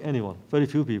known by anyone, very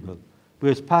few people. But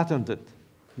it's patented.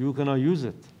 You cannot use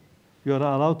it. You are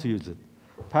not allowed to use it.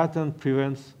 Patent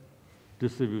prevents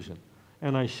distribution.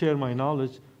 And I share my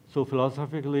knowledge, so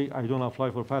philosophically, I don't apply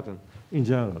for patent in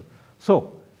general.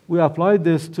 So we applied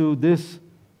this to this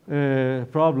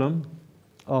problem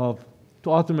to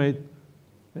automate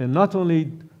not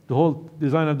only the whole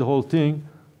design of the whole thing,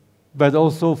 but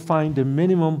also find the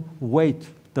minimum weight,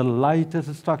 the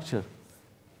lightest structure.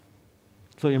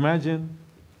 So imagine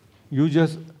you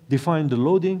just define the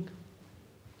loading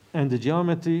and the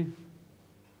geometry,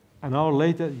 an hour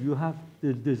later, you have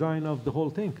the design of the whole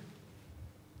thing.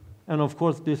 And of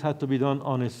course, this had to be done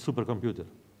on a supercomputer.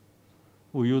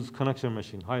 We use connection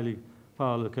machine, highly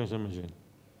parallel connection machine.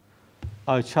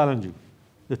 I challenge you.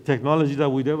 The technology that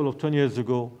we developed 20 years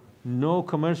ago, no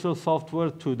commercial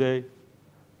software today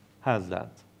has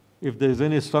that. If there's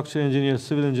any structural engineer,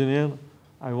 civil engineer,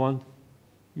 I want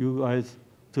you guys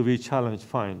to be challenged,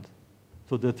 find.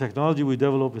 So the technology we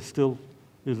develop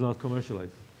is not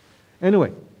commercialized.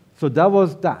 Anyway, so that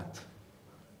was that.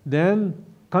 Then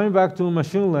coming back to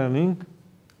machine learning,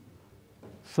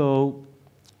 so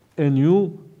a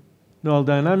new neural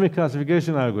dynamic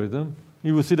classification algorithm,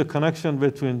 you will see the connection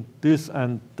between this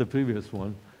and the previous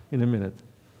one in a minute.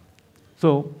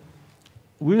 So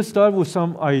we'll start with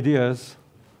some ideas,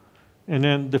 and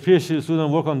then the PhD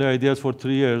student work on the ideas for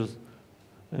 3 years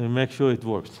and make sure it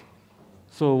works.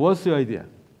 So what's the idea?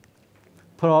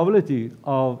 Probability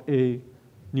of a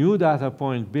new data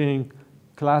point being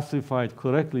classified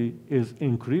correctly is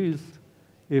increased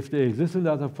if the existing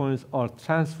data points are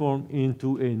transformed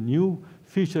into a new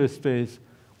feature space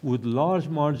with large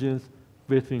margins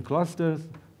between clusters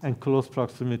and close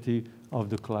proximity of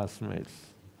the classmates.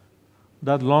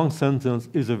 That long sentence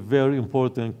is a very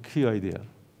important key idea.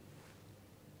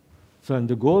 So, and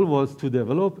the goal was to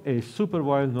develop a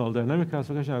supervised neural dynamic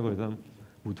classification algorithm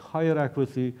with higher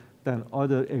accuracy than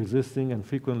other existing and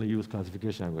frequently used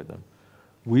classification algorithms.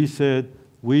 We said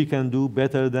we can do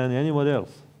better than anyone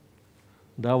else.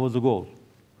 That was the goal.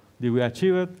 Did we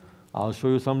achieve it? I'll show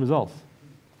you some results.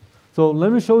 So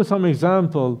let me show you some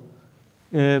example.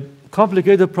 A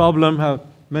complicated problem have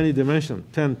many dimensions,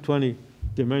 10, 20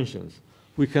 dimensions.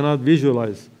 We cannot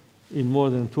visualize in more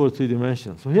than 2 or 3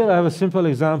 dimensions. So here I have a simple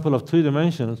example of 3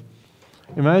 dimensions.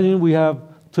 Imagine we have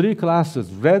 3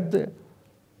 classes, red,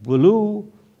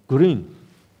 blue, green.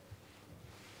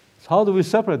 So how do we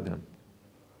separate them?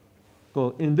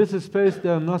 So in this space, they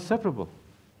are not separable.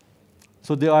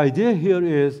 So the idea here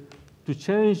is to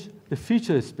change the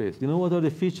feature space. You know what are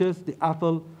the features? The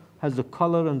apple has the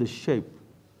color and the shape.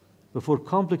 But for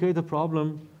complicated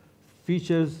problem,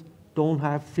 features don't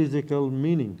have physical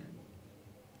meaning.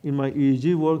 In my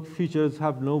EEG work, features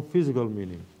have no physical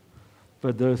meaning,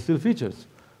 but there are still features.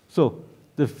 So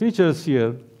the features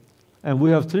here, and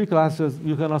we have 3 classes,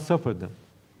 you cannot separate them.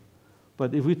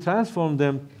 But if we transform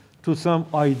them to some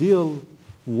ideal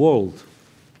world,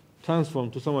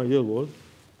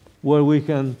 where we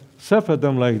can separate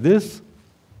them like this,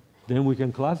 then we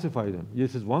can classify them.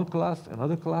 This is one class,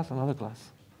 another class, another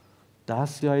class.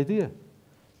 That's the idea.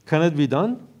 Can it be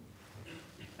done?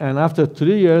 And after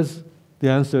 3 years, the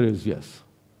answer is yes.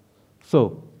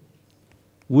 So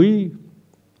we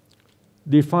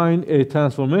define a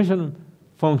transformation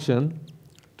function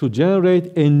to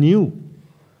generate a new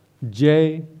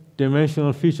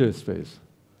J-dimensional feature space.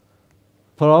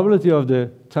 Probability of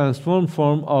the transformed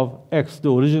form of X,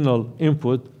 the original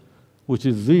input, which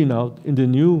is Z now, in the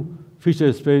new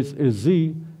feature space is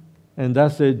Z, and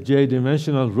that's a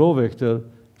J-dimensional row vector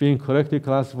being correctly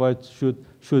classified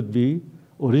should be.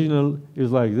 Original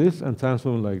is like this and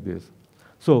transformed like this.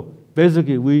 So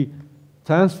basically, we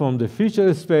transform the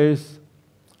feature space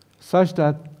such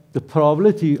that the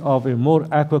probability of a more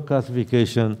accurate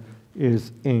classification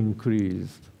is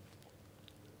increased.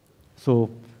 So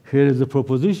here is the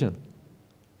proposition.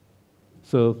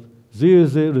 So Z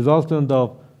is the resultant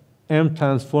of M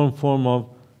transformed form of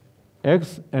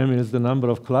X. M is the number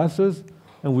of classes,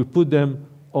 and we put them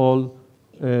all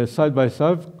side by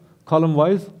side,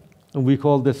 column-wise, and we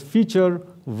call this feature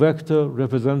vector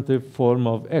representative form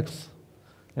of X.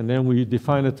 And then we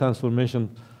define a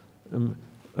transformation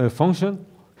function.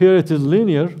 Here it is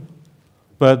linear,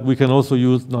 but we can also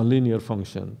use nonlinear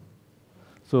function.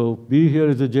 So B here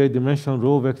is a J-dimensional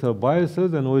row vector of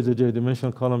biases, and O is a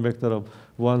J-dimensional column vector of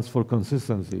ones for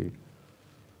consistency.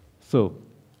 So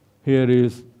here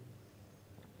is,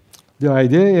 the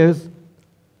idea is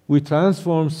we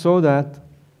transform so that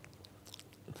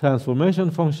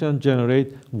transformation function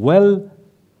generate well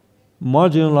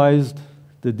marginalized,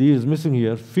 the D is missing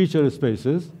here, feature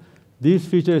spaces. These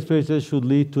feature spaces should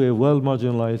lead to a well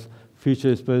marginalized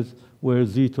feature space where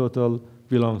Z total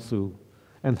belongs to.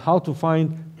 And how to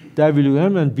find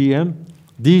WM and BM?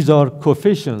 These are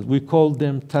coefficients. We call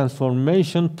them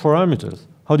transformation parameters.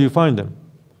 How do you find them?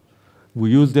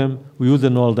 We use the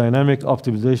neural dynamic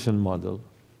optimization model.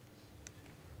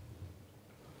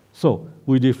 So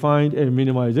we defined a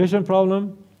minimization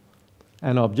problem,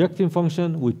 an objective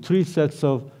function with 3 sets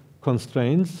of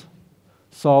constraints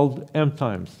solved M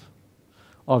times.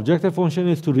 Objective function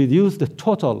is to reduce the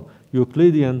total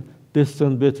Euclidean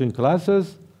distance between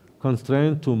classes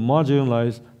constrained to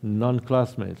marginalize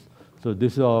non-classmates. So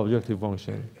this is our objective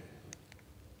function.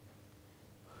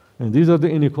 And these are the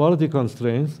inequality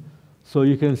constraints. So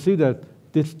you can see that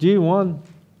this G1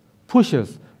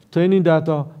 pushes training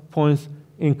data points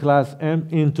in class M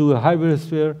into a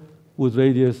hypersphere with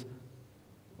radius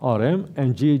Rm,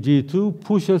 and G2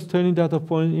 pushes training data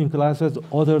points in classes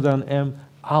other than M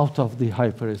out of the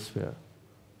hypersphere.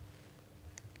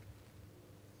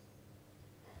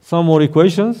 Some more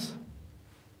equations.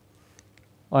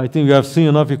 I think you have seen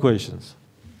enough equations.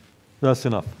 That's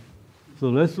enough. So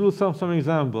let's do some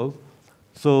examples.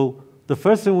 So the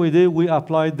first thing we did, we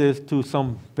applied this to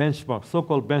some benchmark,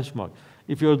 so-called benchmark.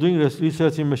 If you're doing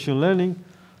research in machine learning,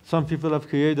 some people have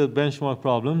created benchmark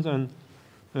problems, and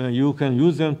you can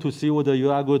use them to see whether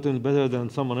your algorithm is better than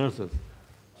someone else's.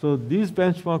 So these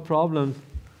benchmark problems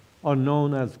are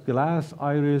known as glass,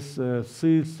 iris,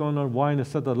 seal, sonar, wine,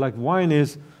 etc. Like wine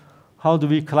is, how do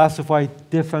we classify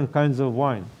different kinds of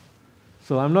wine?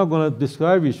 So I'm not going to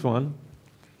describe each one.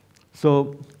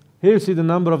 So here you see the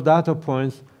number of data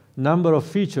points, number of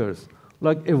features.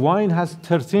 Like a wine has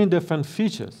 13 different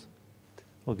features,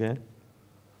 okay?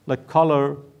 Like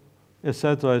color,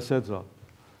 etc., etc.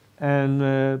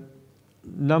 And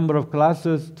number of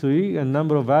classes to E and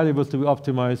number of variables to be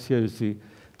optimized. Here you see.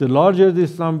 The larger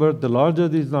this number,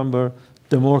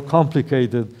 the more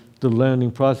complicated the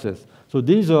learning process. So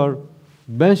these are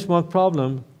benchmark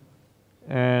problems.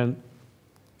 And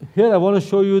here I want to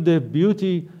show you the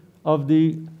beauty of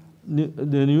the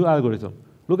new algorithm.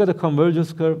 Look at the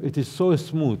convergence curve. It is so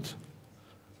smooth.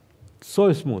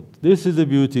 So smooth. This is the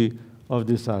beauty of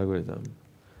this algorithm.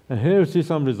 And here you see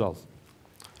some results.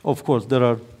 Of course, there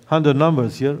are 100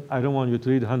 numbers here. I don't want you to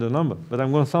read 100 numbers, but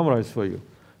I'm going to summarize for you.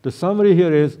 The summary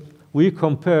here is we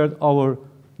compared our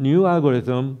new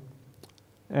algorithm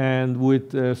and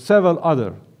with several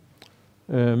other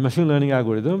machine learning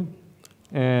algorithms.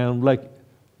 And like,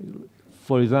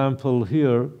 for example,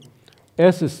 here,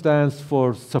 S stands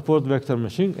for support vector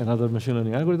machine, another machine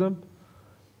learning algorithm.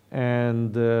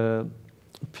 And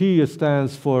P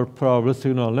stands for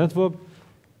probabilistic neural network.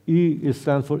 E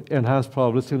stands for enhanced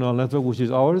probabilistic neural network, which is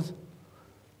ours.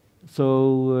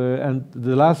 So, and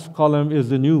the last column is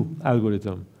the new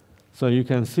algorithm. So you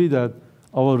can see that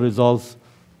our results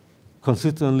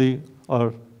consistently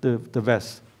are the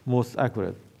best, most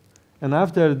accurate. And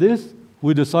after this,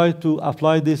 we decide to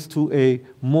apply this to a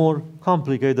more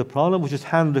complicated problem, which is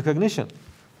hand recognition.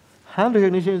 Hand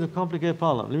recognition is a complicated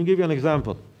problem. Let me give you an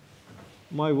example.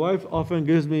 My wife often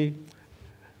gives me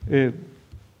a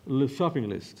shopping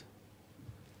list.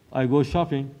 I go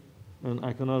shopping, and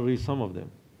I cannot read some of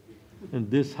them. And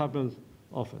this happens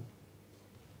often.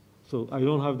 So I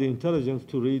don't have the intelligence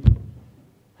to read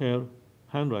her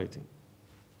handwriting.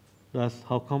 That's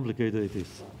how complicated it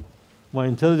is. My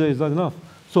intelligence is not enough.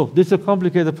 So this is a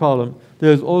complicated problem.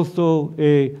 There's also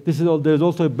a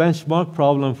benchmark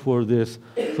problem for this.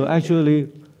 So actually,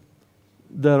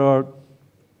 there are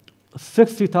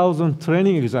 60,000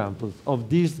 training examples of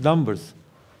these numbers.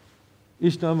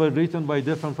 Each number written by a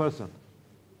different person.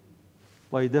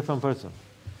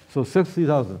 So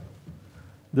 60,000.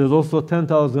 There's also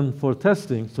 10,000 for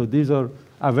testing, so these are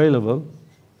available.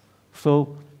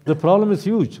 So the problem is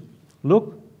huge.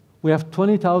 Look, we have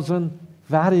 20,000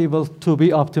 variables to be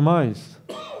optimized.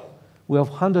 We have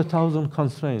 100,000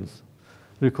 constraints.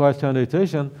 Requires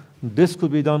standardization. This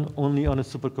could be done only on a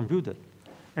supercomputer.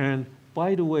 And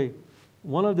by the way,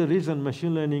 one of the reasons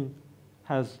machine learning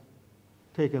has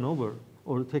taking over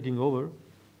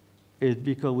is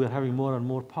because we're having more and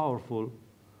more powerful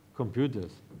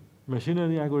computers. Machine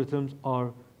learning algorithms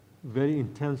are very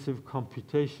intensive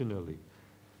computationally.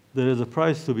 There is a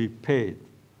price to be paid.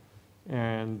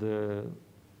 And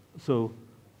so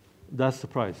that's the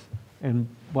price. And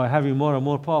by having more and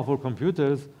more powerful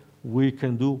computers, we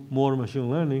can do more machine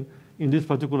learning. In this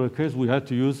particular case, we had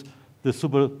to use the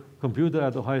supercomputer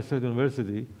at Ohio State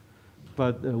University,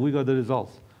 but we got the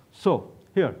results. So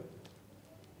here,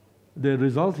 the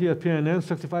result here, PNN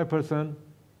 65%,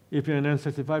 EPNN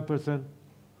 65%,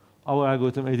 our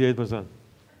algorithm 88%.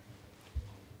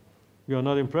 You are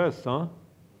not impressed, huh?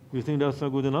 You think that's not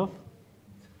good enough?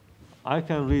 I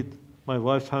can read my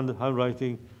wife's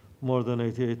handwriting more than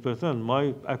 88%.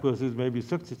 My accuracy is maybe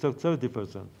 60,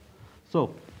 70%.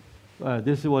 So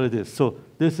this is what it is. So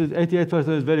this is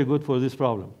 88% is very good for this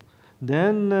problem.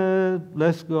 Then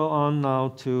let's go on now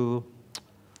to,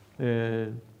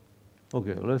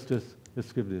 okay, let's just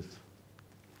skip this.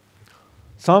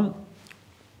 Some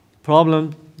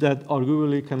problem that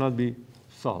arguably cannot be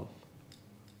solved.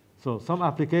 So some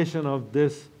application of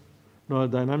this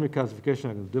dynamic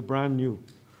classification, they're brand new.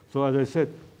 So as I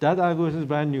said, that algorithm is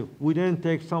brand new. We didn't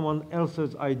take someone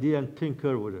else's idea and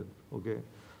tinker with it, okay?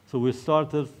 So we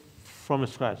started from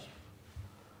scratch.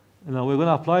 And now we're going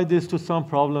to apply this to some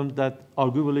problem that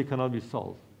arguably cannot be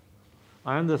solved.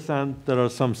 I understand there are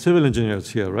some civil engineers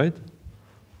here, right?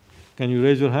 Can you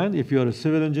raise your hand if you are a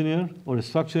civil engineer or a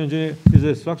structural engineer? Is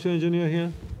there a structural engineer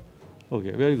here?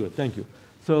 Okay, very good, thank you.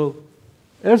 So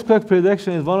earthquake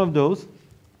prediction is one of those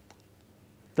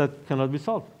that cannot be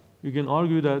solved. You can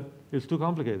argue that it's too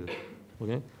complicated,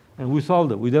 okay? And we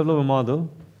solved it. We developed a model.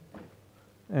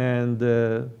 And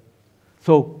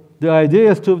so the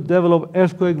idea is to develop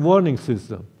earthquake warning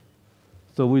system.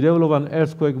 So we develop an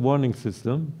earthquake warning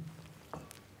system.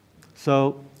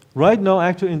 So right now,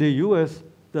 actually in the US,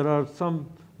 there are some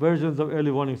versions of early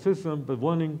warning system, but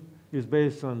warning is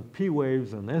based on P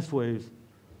waves and S waves.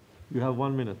 You have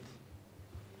 1 minute,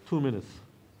 2 minutes,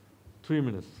 3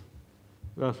 minutes.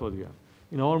 That's what you have.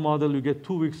 In our model, you get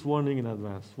 2 weeks warning in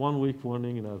advance, 1 week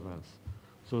warning in advance.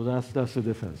 So that's the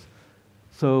difference.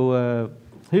 So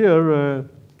here,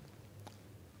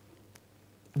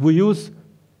 we use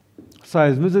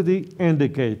seismicity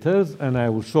indicators, and I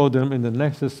will show them in the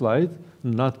next slide,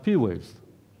 not P waves.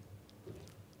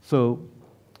 So,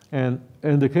 and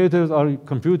indicators are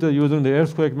computed using the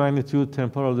earthquake magnitude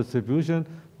temporal distribution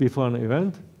before an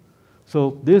event.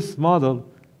 So this model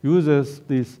uses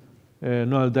this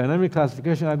neural dynamic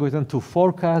classification algorithm to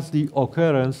forecast the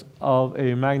occurrence of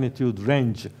a magnitude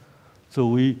range. So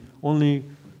we only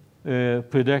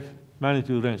predict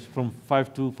magnitude range from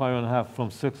 5 to 5.5, from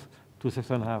 6 to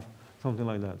 6.5, something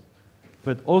like that.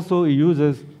 But also it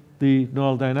uses the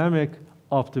neural dynamic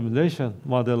optimization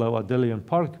model of Adeli and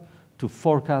Park to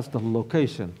forecast the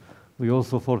location. We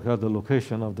also forecast the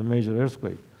location of the major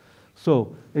earthquake.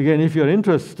 So again, if you're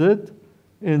interested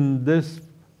in this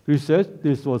research,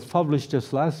 this was published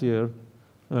just last year,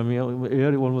 I mean,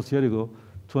 almost a year ago,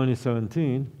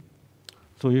 2017.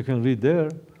 So you can read there.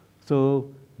 So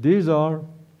these are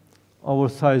our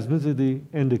seismicity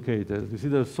indicators. You see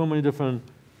there's so many different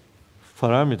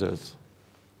parameters.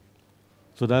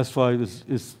 So that's why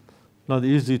it's not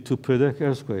easy to predict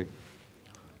earthquake.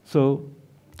 So,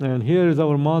 and here is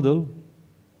our model.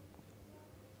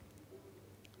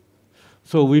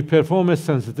 So we perform a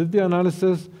sensitivity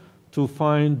analysis to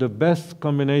find the best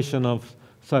combination of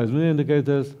seismicity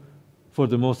indicators for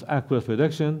the most accurate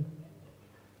prediction.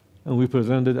 And we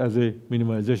present it as a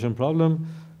minimization problem.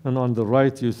 And on the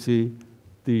right, you see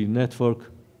the network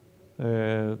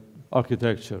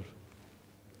architecture.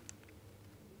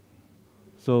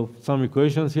 So some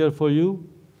equations here for you.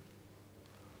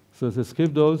 So let's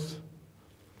skip those.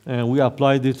 And we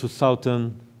apply this to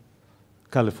Southern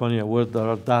California, where there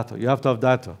are data. You have to have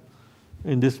data.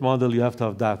 In this model, you have to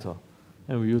have data.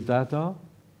 And we use data.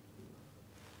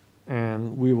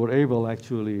 And we were able,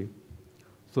 actually,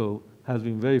 so has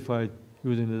been verified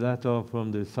using the data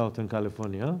from the Southern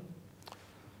California.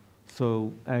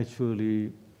 So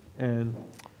actually, and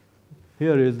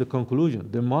here is the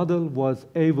conclusion. The model was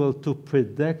able to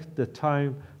predict the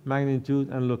time, magnitude,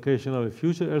 and location of a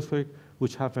future earthquake,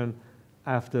 which happened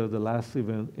after the last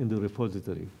event in the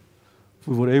repository.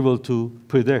 We were able to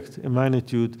predict a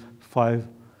magnitude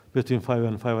between 5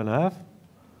 and 5.5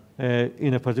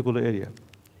 in a particular area.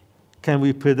 Can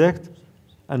we predict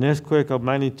an earthquake of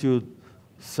magnitude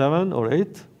 7 or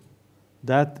 8?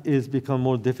 That is become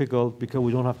more difficult because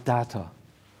we don't have data.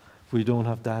 We don't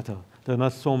have data. There are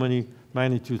not so many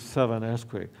magnitude 7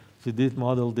 earthquakes. So this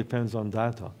model depends on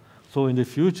data. So in the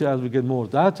future, as we get more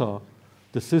data,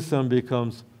 the system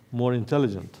becomes more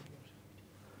intelligent.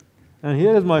 And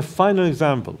here is my final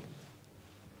example.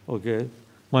 Okay,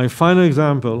 my final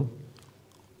example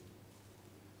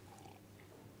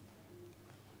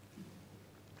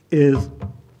is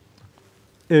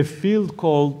a field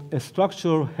called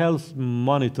structural health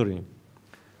monitoring.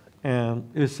 And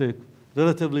it's a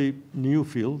relatively new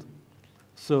field.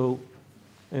 So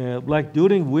like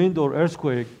during wind or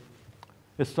earthquake,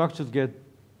 structures get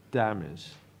damaged.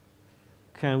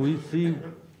 Can we see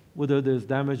whether there's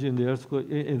damage in the earthquake,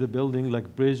 in the building,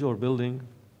 like bridge or building?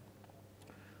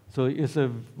 So it's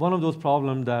one of those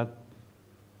problems that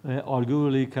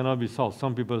arguably cannot be solved.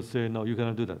 Some people say, no, you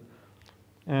cannot do that.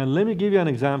 And let me give you an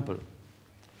example.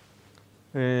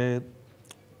 During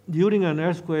an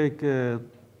earthquake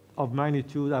of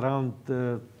magnitude around,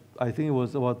 I think it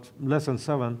was about less than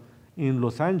 7 in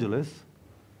Los Angeles,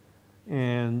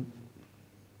 and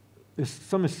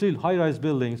some still high-rise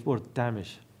buildings were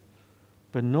damaged,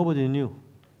 but nobody knew.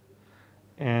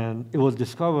 And it was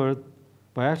discovered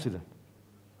by accident.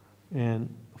 And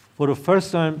for the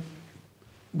first time,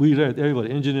 we read,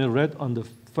 everybody, engineer read on the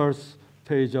first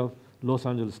page of Los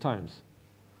Angeles Times.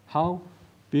 How?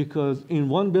 Because in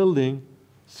one building,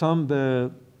 some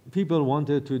people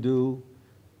wanted to do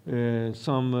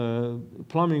some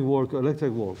plumbing work,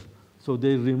 electric work. So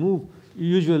they remove,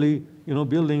 usually,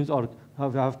 buildings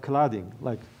have cladding,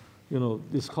 like,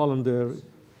 this column there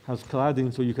has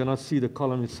cladding, so you cannot see the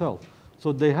column itself.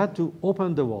 So they had to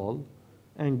open the wall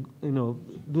and,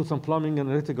 do some plumbing and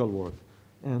electrical work.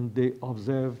 And they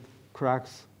observed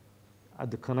cracks at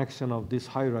the connection of these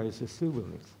high-rise steel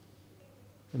buildings.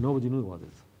 And nobody knew about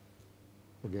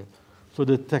it. Okay. So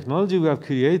the technology we have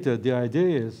created, the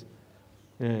idea is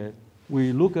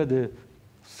we look at the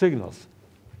signals.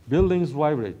 Buildings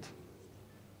vibrate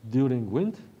during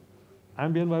wind,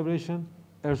 ambient vibration,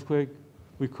 earthquake.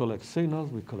 We collect signals,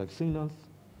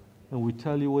 and we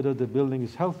tell you whether the building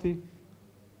is healthy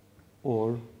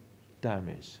or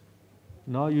damaged.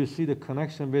 Now you see the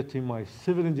connection between my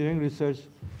civil engineering research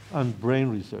and brain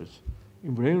research.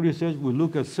 In brain research, we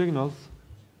look at signals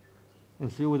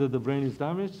and see whether the brain is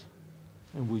damaged,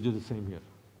 and we do the same here.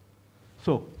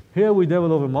 So here we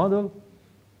develop a model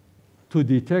to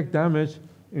detect damage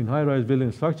in high-rise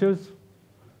building structures,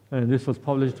 and this was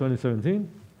published in 2017.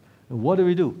 And what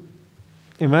do?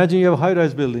 Imagine you have a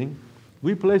high-rise building.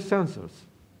 We place sensors.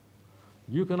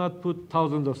 You cannot put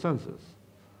thousands of sensors.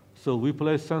 So we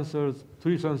place sensors,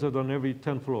 3 sensors on every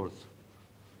 10 floors.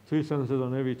 3 sensors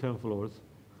on every 10 floors,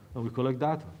 and we collect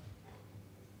data.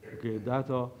 Okay,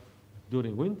 data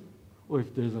during wind, or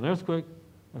if there's an earthquake,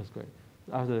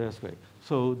 after the earthquake.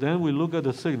 So then we look at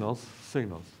the signals,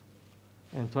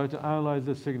 and try to analyze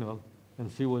the signal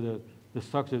and see whether the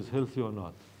structure is healthy or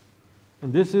not.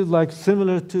 And this is like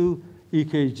similar to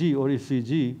EKG or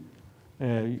ECG.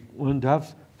 When you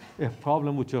have a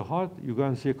problem with your heart, you go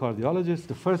and see a cardiologist.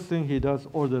 The first thing he does,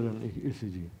 order an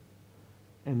ECG.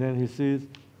 And then he sees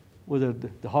whether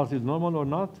the heart is normal or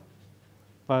not.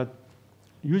 But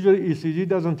usually ECG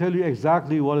doesn't tell you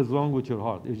exactly what is wrong with your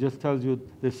heart. It just tells you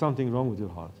there's something wrong with your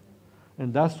heart.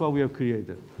 And that's what we have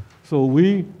created. So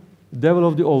we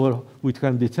develop we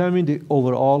can determine the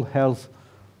overall health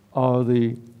of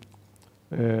the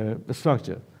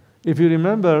structure. If you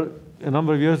remember, a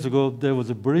number of years ago, there was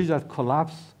a bridge that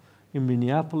collapsed in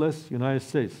Minneapolis, United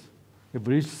States. A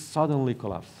bridge suddenly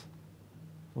collapsed,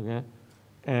 okay?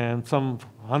 And some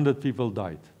 100 people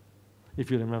died, if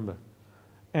you remember.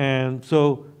 And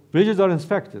so bridges are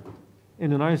inspected in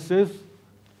the United States,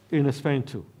 in Spain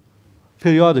too,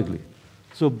 periodically.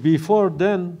 So before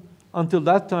then, until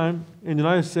that time, in the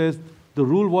United States, the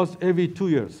rule was every 2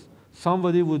 years,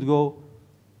 somebody would go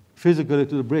physically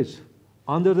to the bridge,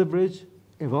 under the bridge,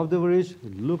 above the bridge,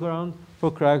 look around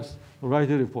for cracks, write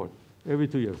a report every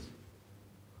 2 years.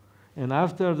 And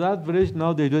after that bridge,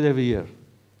 now they do it every year.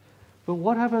 But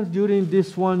what happens during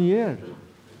this 1 year?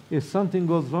 If something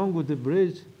goes wrong with the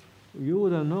bridge, you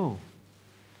wouldn't know.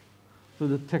 So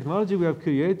the technology we have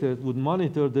created would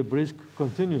monitor the bridge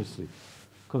continuously.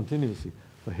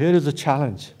 But here is the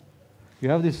challenge. You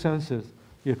have these sensors,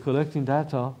 you're collecting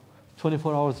data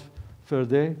 24 hours per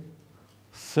day,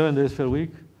 7 days per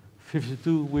week,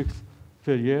 52 weeks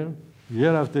per year,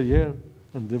 year after year,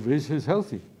 and the bridge is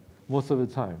healthy most of the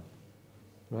time,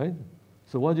 right?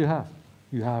 So what do you have?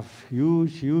 You have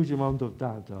huge amount of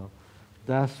data.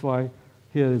 That's why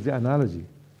here is the analogy.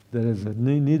 There is a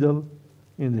needle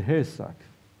in the haystack.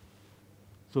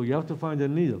 So you have to find a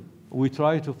needle. We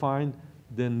try to find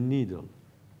the needle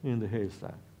in the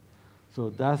haystack. So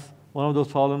that's one of those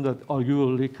problems that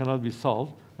arguably cannot be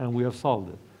solved, and we have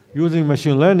solved it using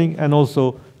machine learning and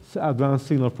also advanced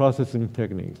signal processing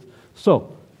techniques.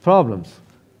 So, problems.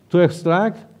 To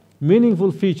extract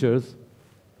meaningful features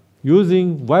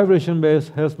using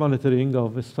vibration-based health monitoring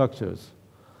of structures.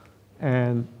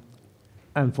 And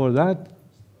for that,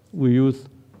 we use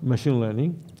machine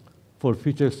learning for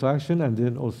feature extraction and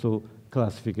then also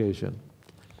classification.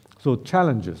 So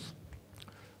challenges.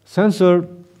 Sensor,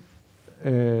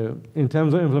 in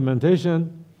terms of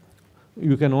implementation,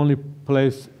 you can only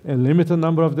place a limited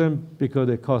number of them because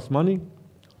they cost money.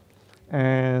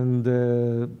 And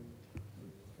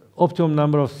optimum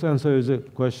number of sensors is a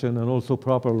question, and also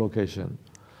proper location.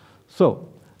 So,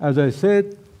 as I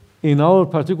said, in our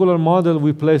particular model,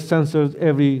 we place sensors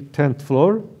every 10th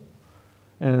floor,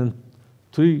 and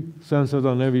 3 sensors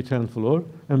on every 10th floor.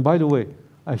 And by the way,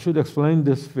 I should explain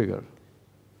this figure.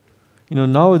 You know,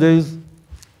 nowadays,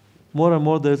 more and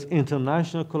more there's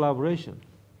international collaboration.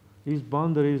 These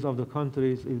boundaries of the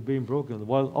countries is being broken.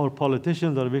 While our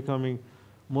politicians are becoming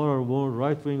more and more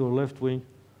right-wing or left-wing,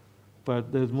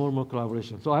 but there's more and more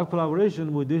collaboration. So I have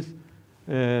collaboration with this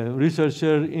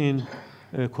researcher in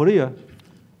Korea,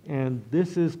 and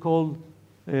this is called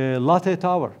Lotte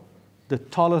Tower, the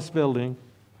tallest building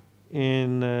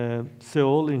in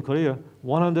Seoul, in Korea,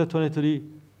 123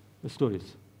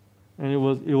 stories. And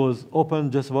it was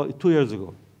opened just about 2 years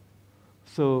ago.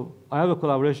 So I have a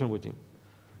collaboration with him.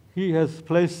 He has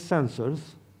placed sensors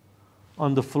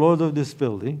on the floors of this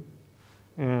building.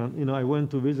 And you know, I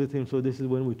went to visit him, so this is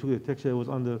when we took the picture. It was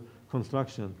under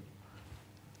construction.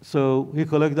 So he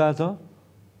collected data,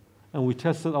 and we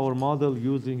tested our model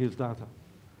using his data.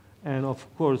 And of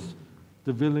course,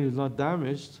 the building is not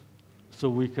damaged, so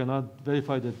we cannot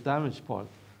verify the damaged part.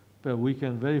 but we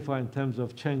can verify in terms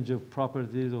of change of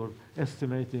properties or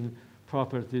estimating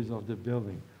properties of the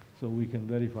building. So we can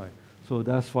verify. So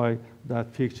that's why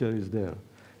that picture is there.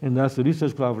 And that's the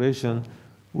research collaboration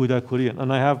with a Korean.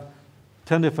 And I have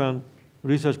 10 different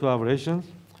research collaborations.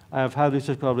 I have had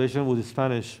research collaboration with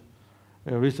Spanish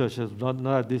researchers, not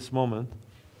at this moment.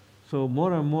 So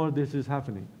more and more this is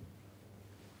happening.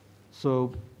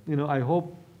 So, I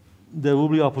hope there will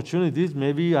be opportunities,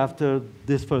 maybe after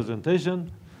this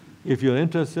presentation. If you're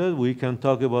interested, we can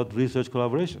talk about research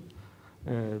collaboration.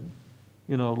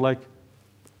 Like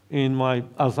in my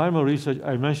Alzheimer research,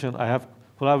 I mentioned I have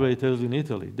collaborators in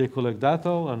Italy. They collect data,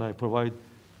 and I provide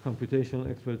computational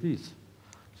expertise.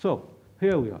 So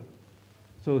here we are.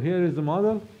 So here is the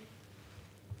model,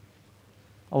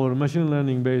 our machine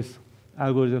learning-based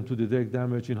algorithm to detect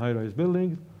damage in high-rise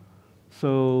buildings.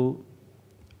 So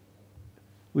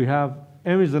we have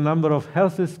M is the number of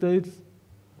health states,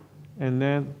 and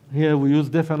then here we use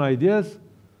different ideas.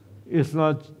 It's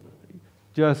not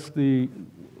just the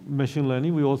machine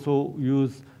learning. We also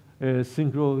use a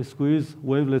synchro squeeze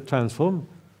wavelet transform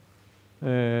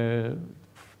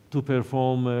to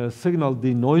perform signal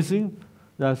denoising.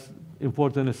 That's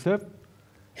important step.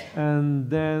 And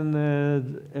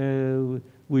then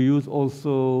we use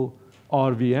also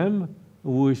RVM,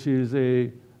 which is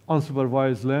a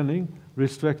unsupervised learning,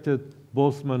 restricted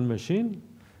Boltzmann machine.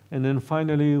 And then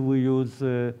finally, we use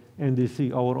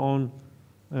NDC, our own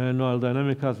neural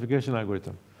dynamic classification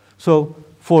algorithm. So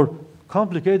for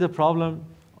complicated problem,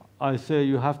 I say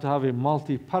you have to have a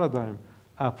multi-paradigm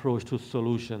approach to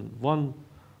solution. One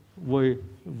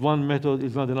method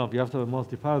is not enough. You have to have a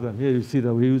multi-paradigm. Here you see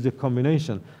that we use a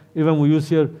combination. Even we use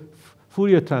here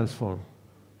Fourier transform.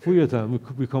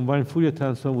 We combine Fourier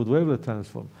transform with wavelet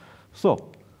transform.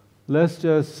 So let's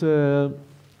just skip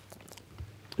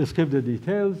the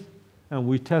details, and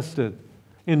we tested.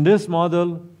 In this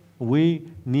model,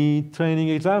 we need training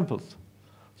examples.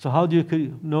 So how do you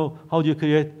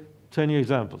create training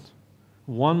examples?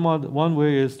 One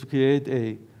way is to create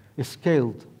a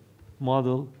scaled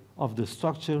model of the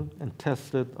structure and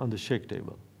test it on the shake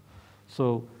table.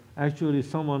 So actually,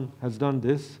 someone has done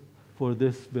this for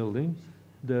this building.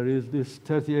 There is this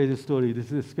 38-story,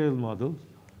 this is a scaled model,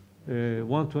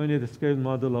 128 scale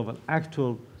model of an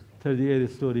actual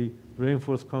 38-story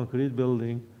reinforced concrete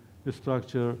building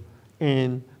structure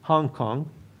in Hong Kong.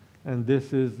 And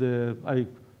this is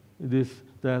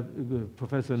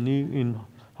Professor Ni in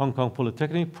Hong Kong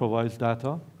Politécnica provides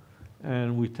data,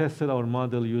 and we tested our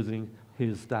model using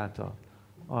his data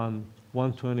on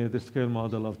 1/20th scale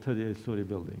model of 38-story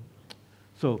building.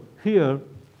 So here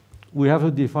we have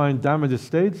to define damage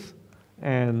states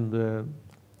and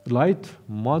light,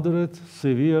 moderate,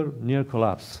 severe, near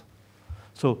collapse.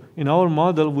 So in our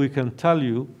model, we can tell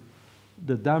you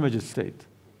the damage state.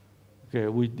 Okay,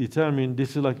 we determine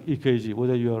this is like EKG,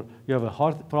 whether you have a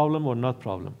heart problem or not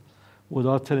problem,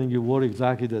 without telling you what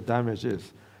exactly the damage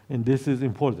is. And this is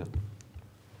important.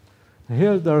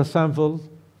 Here there are samples,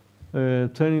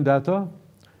 training data.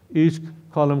 Each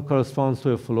column corresponds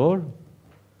to a floor.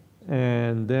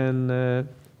 And then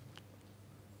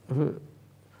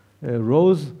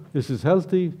rows, this is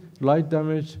healthy, light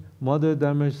damage, moderate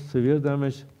damage, severe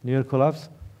damage, near collapse.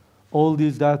 All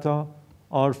these data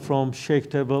are from shake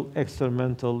table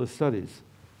experimental studies.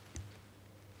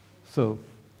 So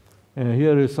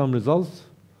here is some results.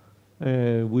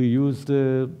 We used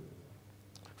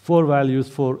 4 values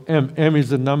for M. M is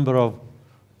the number of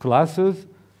classes.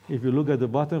 If you look at the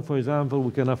bottom, for example,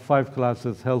 we can have 5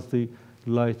 classes: healthy,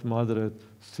 light, moderate,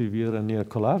 severe, and near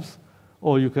collapse.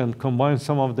 Or you can combine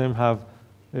some of them, have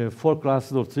 4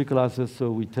 classes or 3 classes,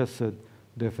 so we tested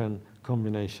different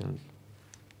combinations.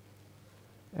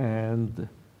 And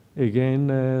again,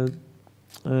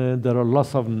 there are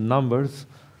lots of numbers,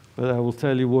 but I will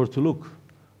tell you where to look.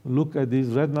 Look at these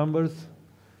red numbers,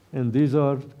 and these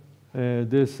are,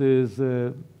 this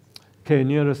is K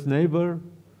nearest neighbor,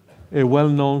 a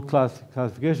well-known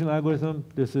classification algorithm.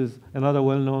 This is another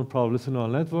well-known probabilistic neural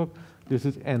network. This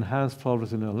is enhanced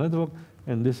probabilistic neural network,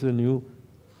 and this is a new,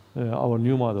 our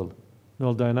new model,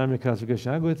 neural dynamic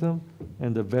classification algorithm,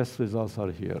 and the best results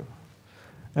are here.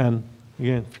 And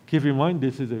again, keep in mind,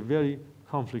 this is a very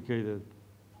complicated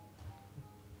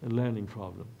learning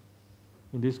problem.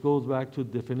 And this goes back to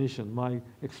definition, my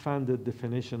expanded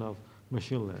definition of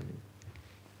machine learning.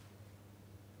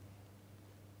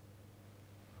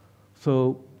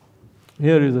 So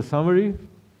here is a summary.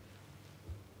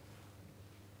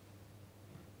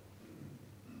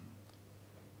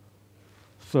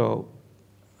 So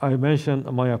I mentioned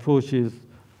my approach is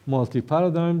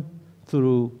multi-paradigm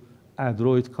through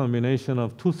adroit combination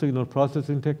of 2 signal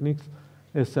processing techniques,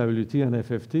 SWT and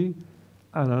FFT,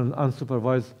 and an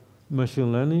unsupervised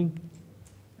machine learning,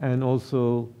 and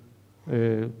also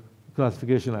a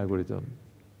classification algorithm.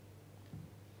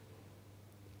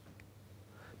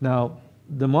 Now,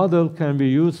 the model can be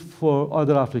used for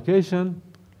other application,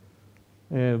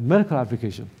 medical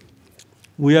application.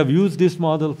 We have used this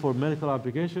model for medical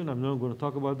application. I'm not going to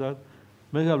talk about that.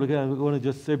 Medical application, I'm going to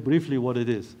just say briefly what it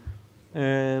is.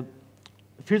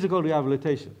 Physical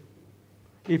rehabilitation.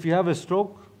 If you have a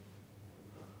stroke,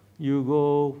 you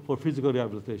go for physical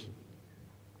rehabilitation,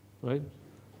 right?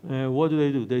 What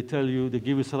do? They tell you, they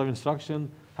give you a set of instruction,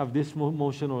 have this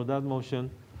motion or that motion,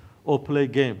 or play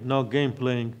game. Now game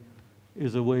playing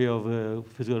is a way of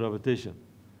physical rehabilitation.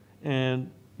 And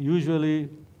usually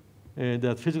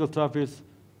that physical therapist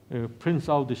prints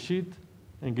out the sheet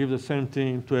and gives the same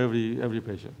thing to every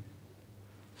patient.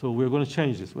 So we're going to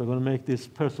change this. We're going to make this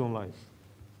personalized.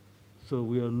 So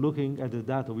we are looking at the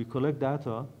data. We collect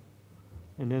data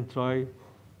and then try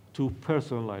to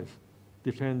personalize,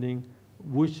 depending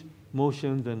which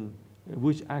motions and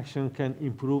which action can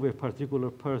improve a particular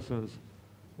person's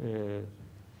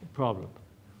problem.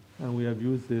 And we have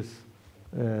used this,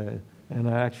 and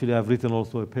I actually have written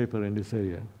also a paper in this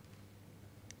area.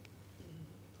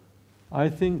 I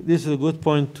think this is a good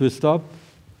point to stop,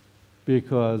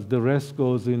 because the rest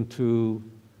goes into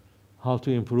how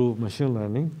to improve machine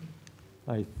learning.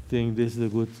 I think this is a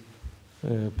good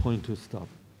point to stop.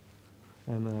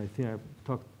 And I think I've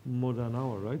talked more than an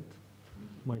hour, right?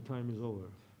 My time is over.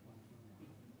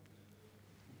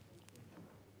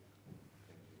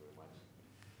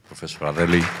 Professor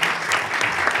Adeli.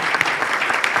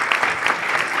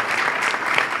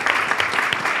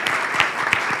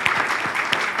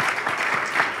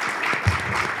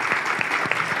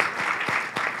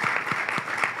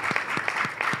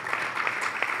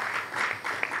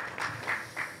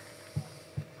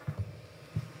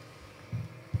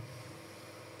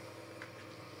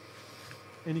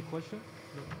 Any question?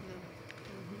 No.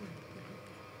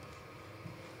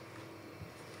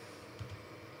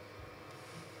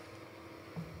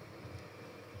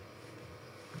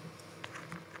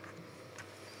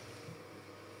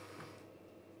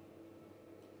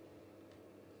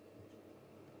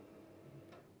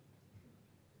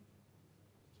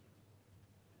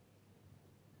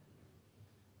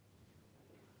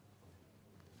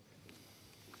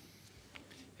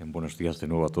 Buenos días de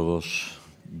nuevo a todos.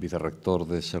 Vicerrector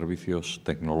de Servicios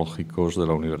Tecnológicos de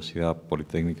la Universidad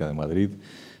Politécnica de Madrid,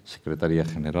 Secretaria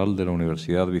General de la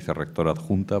Universidad, Vicerrectora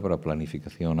Adjunta para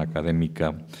Planificación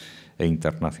Académica e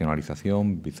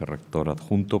Internacionalización, Vicerrector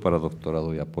Adjunto para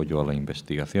Doctorado y Apoyo a la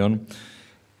Investigación,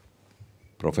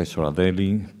 Profesor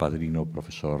Adeli, Padrino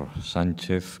Profesor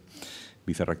Sánchez,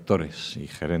 Vicerrectores y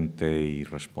gerente y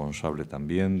responsable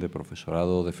también de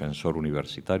profesorado, defensor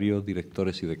universitario,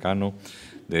 directores y decano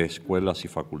de escuelas y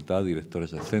facultad,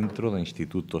 directores de centro, de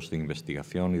institutos de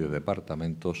investigación y de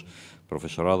departamentos,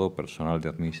 profesorado, personal de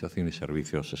administración y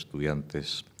servicios,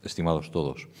 estudiantes, estimados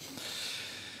todos.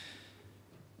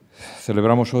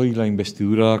 Celebramos hoy la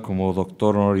investidura como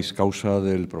doctor honoris causa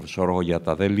del profesor Hojjat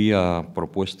Adeli a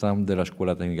propuesta de la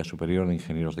Escuela Técnica Superior de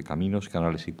Ingenieros de Caminos,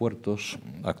 Canales y Puertos,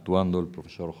 actuando el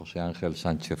profesor José Ángel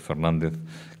Sánchez Fernández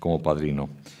como padrino.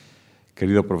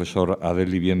 Querido profesor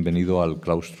Adeli, bienvenido al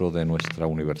claustro de nuestra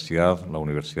universidad, la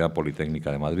Universidad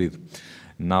Politécnica de Madrid.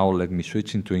 Now let me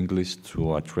switch into English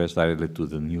to address directly to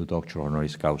the new doctor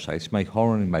honoris causa. It's my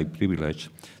honor and my privilege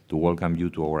to welcome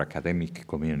you to our academic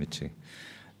community.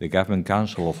 The Government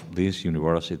Council of this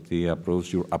university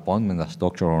approves your appointment as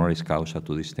Doctor Honoris Causa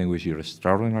to distinguish your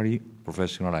extraordinary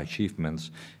professional achievements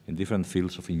in different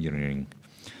fields of engineering.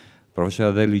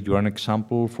 Professor Adeli, you are an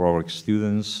example for our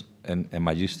students and a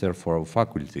magister for our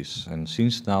faculties. And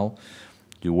since now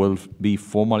you will be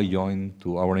formally joined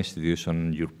to our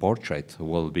institution, your portrait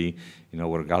will be in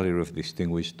our gallery of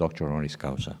distinguished Doctor Honoris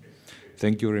Causa.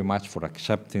 Thank you very much for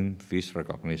accepting this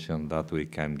recognition that we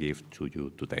can give to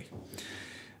you today.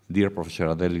 Dear Professor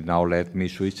Adeli, now let me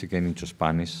switch again into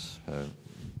Spanish.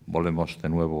 Volvemos de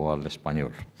nuevo al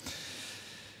español.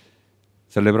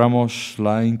 Celebramos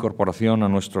la incorporación a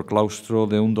nuestro claustro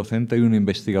de un docente y un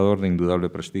investigador de indudable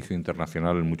prestigio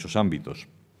internacional en muchos ámbitos,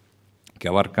 que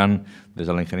abarcan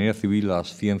desde la ingeniería civil a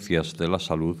las ciencias de la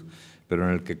salud, pero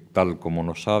en el que, tal como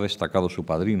nos ha destacado su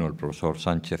padrino, el profesor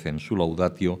Sánchez, en su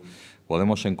laudatio,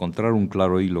 podemos encontrar un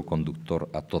claro hilo conductor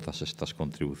a todas estas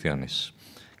contribuciones.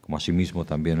 como asimismo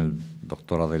también el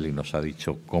doctor Adeli nos ha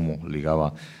dicho cómo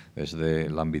ligaba desde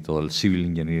el ámbito del Civil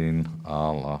Engineering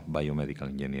a la Biomedical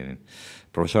Engineering.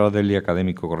 Profesor Adeli,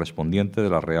 académico correspondiente de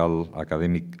la Real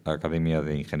Academia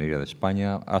de Ingeniería de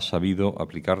España, ha sabido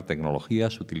aplicar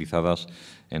tecnologías utilizadas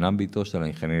en ámbitos de la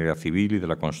ingeniería civil y de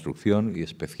la construcción y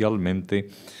especialmente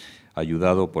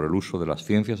ayudado por el uso de las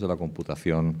ciencias de la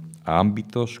computación a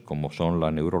ámbitos como son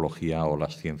la neurología o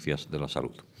las ciencias de la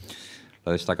salud.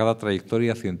 La destacada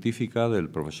trayectoria científica del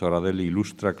profesor Adeli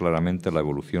ilustra claramente la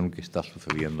evolución que está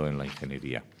sucediendo en la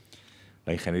ingeniería.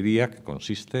 La ingeniería que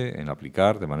consiste en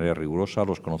aplicar de manera rigurosa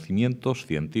los conocimientos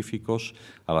científicos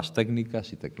a las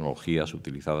técnicas y tecnologías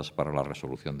utilizadas para la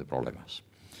resolución de problemas.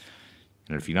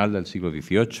 En el final del siglo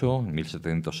XVIII, en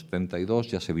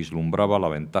 1772, ya se vislumbraba la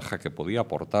ventaja que podía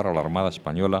aportar a la Armada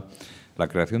Española la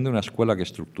creación de una escuela que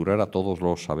estructurara todos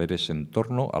los saberes en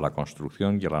torno a la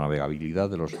construcción y a la navegabilidad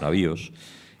de los navíos,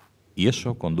 y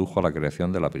eso condujo a la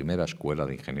creación de la primera escuela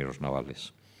de ingenieros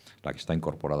navales, la que está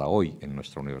incorporada hoy en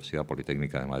nuestra Universidad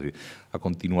Politécnica de Madrid. A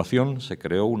continuación, se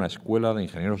creó una escuela de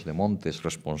ingenieros de montes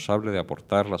responsable de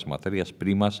aportar las materias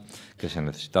primas que se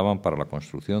necesitaban para la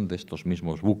construcción de estos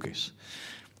mismos buques.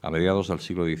 A mediados del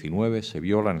siglo XIX se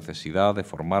vio la necesidad de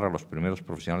formar a los primeros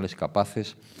profesionales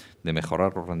capaces de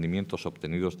mejorar los rendimientos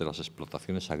obtenidos de las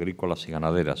explotaciones agrícolas y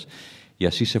ganaderas, y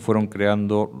así se fueron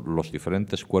creando los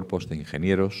diferentes cuerpos de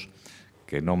ingenieros,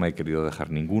 que no me he querido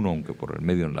dejar ninguno, aunque por el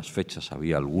medio en las fechas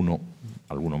había alguno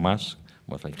más,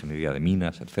 como es la ingeniería de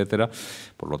minas, etcétera.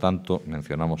 Por lo tanto,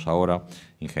 mencionamos ahora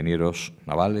ingenieros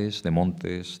navales, de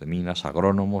montes, de minas,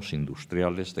 agrónomos,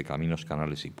 industriales, de caminos,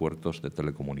 canales y puertos, de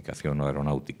telecomunicación o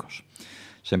aeronáuticos.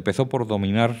 Se empezó por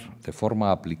dominar de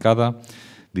forma aplicada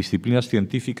disciplinas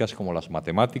científicas como las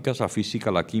matemáticas, la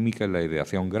física, la química y la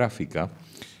ideación gráfica,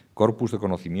 corpus de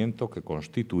conocimiento que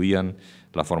constituían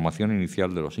la formación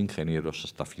inicial de los ingenieros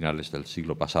hasta finales del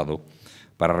siglo pasado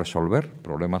para resolver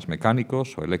problemas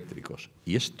mecánicos o eléctricos,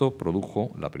 y esto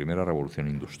produjo la primera revolución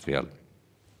industrial.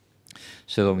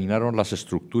 Se dominaron las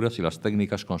estructuras y las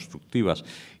técnicas constructivas,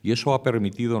 y eso ha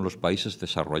permitido en los países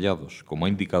desarrollados, como ha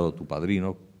indicado tu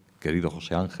padrino, querido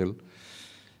José Ángel,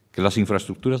 que las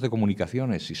infraestructuras de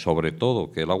comunicaciones y, sobre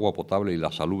todo, que el agua potable y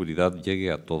la salubridad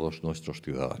llegue a todos nuestros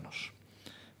ciudadanos.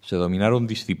 Se dominaron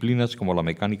disciplinas como la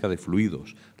mecánica de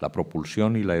fluidos, la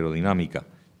propulsión y la aerodinámica,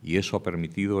 y eso ha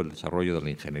permitido el desarrollo de la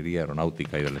ingeniería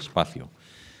aeronáutica y del espacio.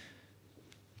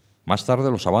 Más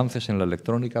tarde, los avances en la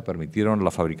electrónica permitieron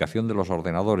la fabricación de los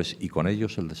ordenadores y con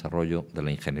ellos el desarrollo de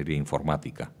la ingeniería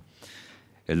informática.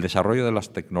 El desarrollo de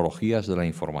las tecnologías de la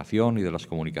información y de las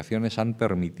comunicaciones han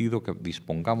permitido que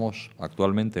dispongamos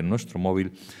actualmente en nuestro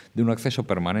móvil de un acceso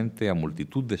permanente a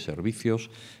multitud de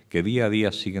servicios que día a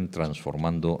día siguen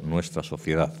transformando nuestra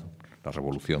sociedad, la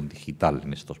revolución digital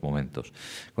en estos momentos.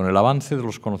 Con el avance de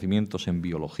los conocimientos en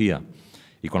biología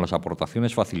y con las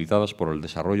aportaciones facilitadas por el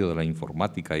desarrollo de la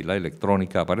informática y la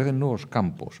electrónica, aparecen nuevos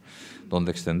campos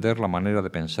donde extender la manera de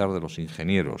pensar de los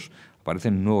ingenieros,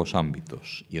 aparecen nuevos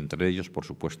ámbitos y entre ellos, por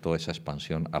supuesto, esa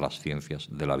expansión a las ciencias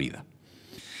de la vida.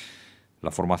 La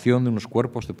formación de unos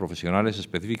cuerpos de profesionales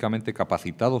específicamente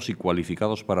capacitados y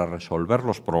cualificados para resolver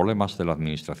los problemas de la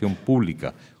administración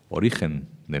pública, origen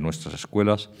de nuestras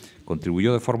escuelas,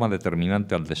 contribuyó de forma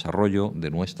determinante al desarrollo de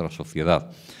nuestra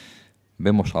sociedad.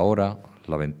 Vemos ahora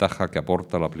la ventaja que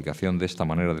aporta la aplicación de esta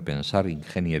manera de pensar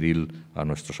ingenieril a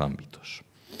nuestros ámbitos.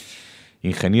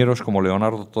 Ingenieros como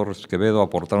Leonardo Torres Quevedo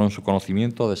aportaron su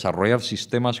conocimiento a desarrollar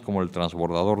sistemas como el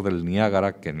transbordador del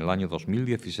Niágara, que en el año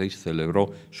 2016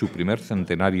 celebró su primer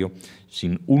centenario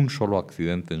sin un solo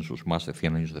accidente en sus más de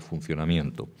 100 años de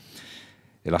funcionamiento.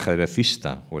 El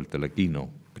ajedrecista o el telequino,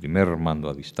 primer mando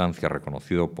a distancia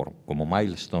reconocido como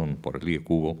milestone por el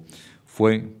IECubo,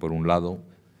 fue, por un lado,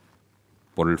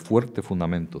 por el fuerte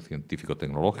fundamento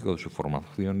científico-tecnológico de su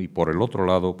formación y por otro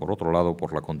lado,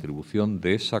 por la contribución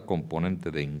de esa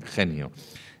componente de ingenio,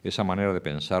 esa manera de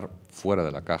pensar fuera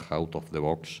de la caja, out of the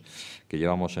box, que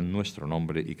llevamos en nuestro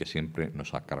nombre y que siempre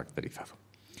nos ha caracterizado.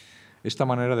 Esta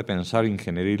manera de pensar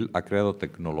ingenieril ha creado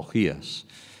tecnologías.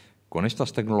 Con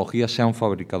estas tecnologías se han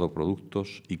fabricado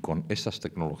productos y con estas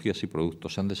tecnologías y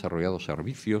productos se han desarrollado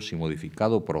servicios y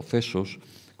modificado procesos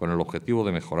con el objetivo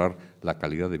de mejorar la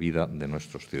calidad de vida de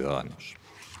nuestros ciudadanos.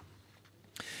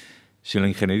 Si la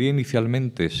ingeniería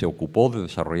inicialmente se ocupó de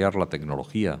desarrollar la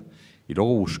tecnología y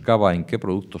luego buscaba en qué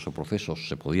productos o procesos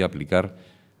se podía aplicar,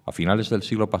 a finales del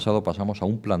siglo pasado pasamos a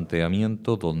un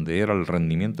planteamiento donde era el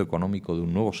rendimiento económico de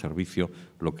un nuevo servicio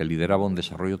lo que lideraba un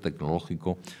desarrollo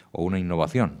tecnológico o una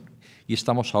innovación. Y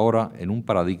estamos ahora en un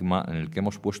paradigma en el que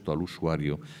hemos puesto al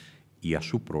usuario y a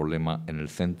su problema en el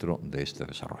centro de este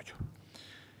desarrollo.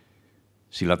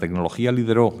 Si la tecnología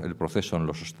lideró el proceso en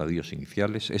los estadios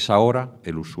iniciales, es ahora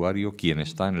el usuario quien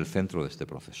está en el centro de este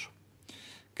proceso.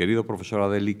 Querido profesor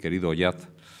Adeli, querido Hojjat,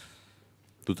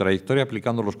 tu trayectoria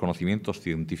aplicando los conocimientos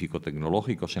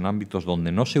científico-tecnológicos en ámbitos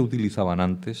donde no se utilizaban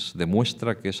antes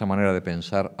demuestra que esa manera de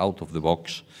pensar out of the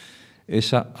box,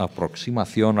 esa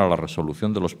aproximación a la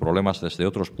resolución de los problemas desde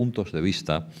otros puntos de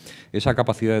vista, esa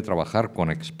capacidad de trabajar con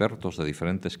expertos de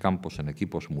diferentes campos en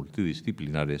equipos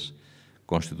multidisciplinares,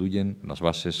 constituyen las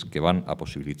bases que van a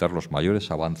posibilitar los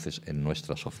mayores avances en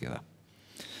nuestra sociedad.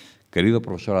 Querido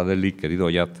profesor Adeli, querido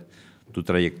Hojjat, tu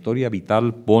trayectoria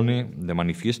vital pone de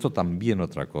manifiesto también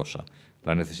otra cosa,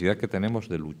 la necesidad que tenemos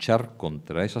de luchar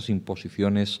contra esas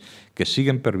imposiciones que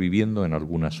siguen perviviendo en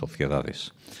algunas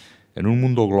sociedades. En un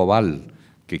mundo global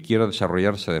que quiera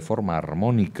desarrollarse de forma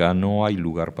armónica, no hay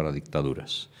lugar para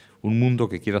dictaduras. Un mundo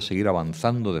que quiera seguir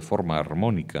avanzando de forma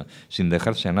armónica, sin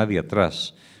dejarse a nadie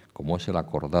atrás, como es el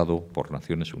acordado por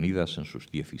Naciones Unidas en sus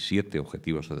 17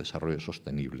 Objetivos de Desarrollo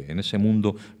Sostenible. En ese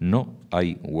mundo no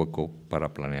hay hueco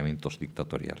para planeamientos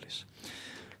dictatoriales.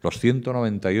 Los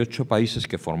 198 países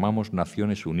que formamos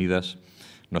Naciones Unidas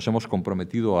nos hemos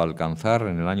comprometido a alcanzar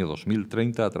en el año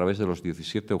 2030, a través de los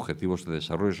 17 Objetivos de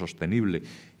Desarrollo Sostenible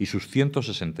y sus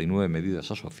 169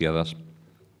 medidas asociadas,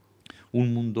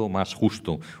 un mundo más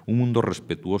justo, un mundo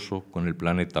respetuoso con el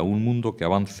planeta, un mundo que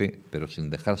avance pero sin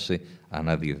dejarse a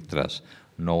nadie detrás.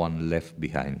 No one left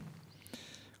behind.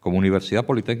 Como Universidad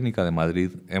Politécnica de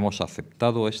Madrid hemos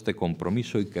aceptado este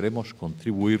compromiso y queremos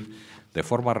contribuir de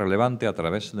forma relevante a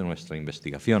través de nuestra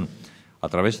investigación, a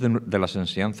través de las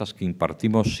enseñanzas que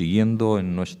impartimos, siguiendo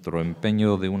en nuestro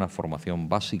empeño de una formación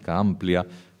básica amplia,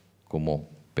 como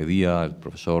pedía el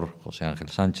profesor José Ángel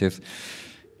Sánchez,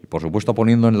 y, por supuesto,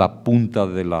 poniendo en la punta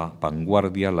de la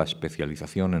vanguardia la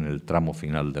especialización en el tramo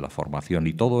final de la formación,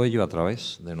 y todo ello a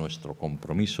través de nuestro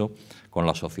compromiso con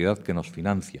la sociedad que nos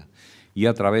financia y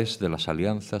a través de las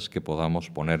alianzas que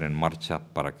podamos poner en marcha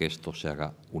para que esto se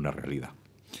haga una realidad.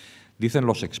 Dicen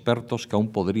los expertos que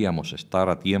aún podríamos estar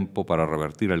a tiempo para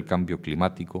revertir el cambio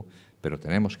climático, pero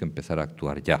tenemos que empezar a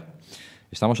actuar ya.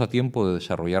 Estamos a tiempo de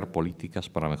desarrollar políticas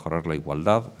para mejorar la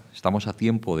igualdad, estamos a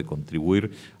tiempo de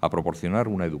contribuir a proporcionar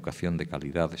una educación de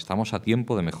calidad, estamos a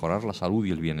tiempo de mejorar la salud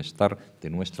y el bienestar de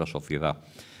nuestra sociedad,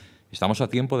 estamos a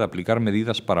tiempo de aplicar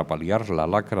medidas para paliar la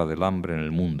lacra del hambre en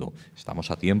el mundo, estamos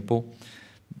a tiempo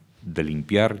de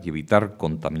limpiar y evitar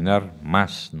contaminar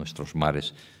más nuestros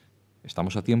mares.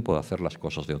 Estamos a tiempo de hacer las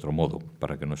cosas de otro modo,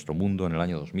 para que nuestro mundo en el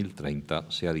año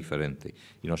 2030 sea diferente.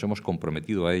 Y nos hemos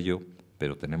comprometido a ello,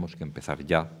 pero tenemos que empezar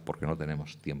ya, porque no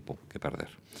tenemos tiempo que perder.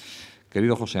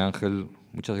 Querido José Ángel,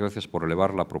 muchas gracias por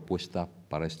elevar la propuesta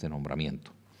para este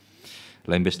nombramiento.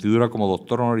 La investidura como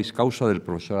doctor honoris causa del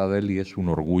profesor Adeli es un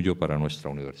orgullo para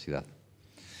nuestra universidad.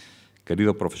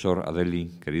 Querido profesor Adeli,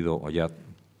 querido Hojjat,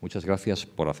 muchas gracias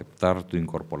por aceptar tu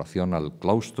incorporación al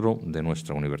claustro de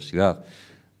nuestra universidad,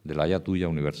 de la ya tuya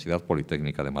Universidad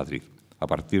Politécnica de Madrid. A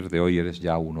partir de hoy eres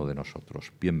ya uno de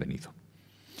nosotros. Bienvenido.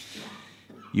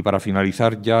 Y para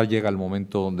finalizar, ya llega el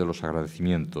momento de los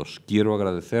agradecimientos. Quiero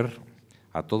agradecer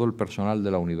a todo el personal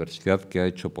de la universidad que ha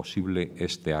hecho posible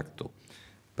este acto.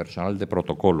 Personal de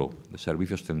protocolo, de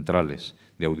servicios centrales,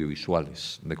 de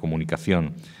audiovisuales, de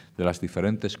comunicación, de las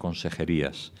diferentes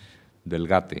consejerías, del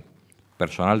GATE,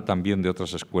 personal también de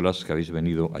otras escuelas que habéis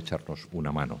venido a echarnos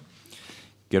una mano.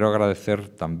 Quiero agradecer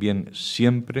también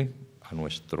siempre a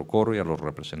nuestro coro y a los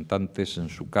representantes, en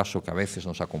su caso, que a veces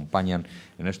nos acompañan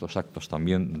en estos actos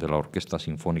también de la Orquesta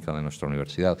Sinfónica de nuestra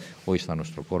universidad. Hoy está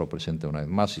nuestro coro presente una vez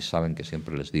más y saben que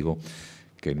siempre les digo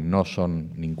que no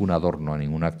son ningún adorno a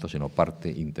ningún acto, sino parte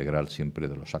integral siempre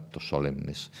de los actos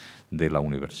solemnes de la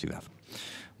universidad.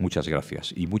 Muchas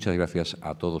gracias y muchas gracias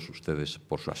a todos ustedes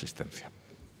por su asistencia.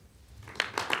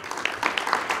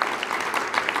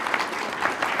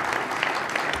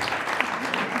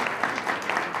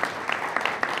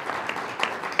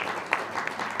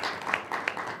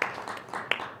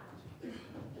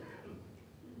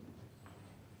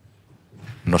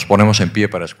 Nos ponemos en pie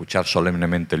para escuchar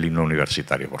solemnemente el himno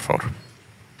universitario, por favor.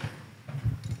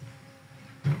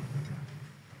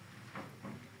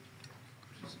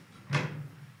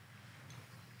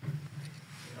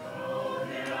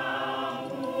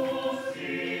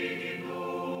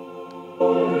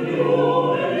 Oh,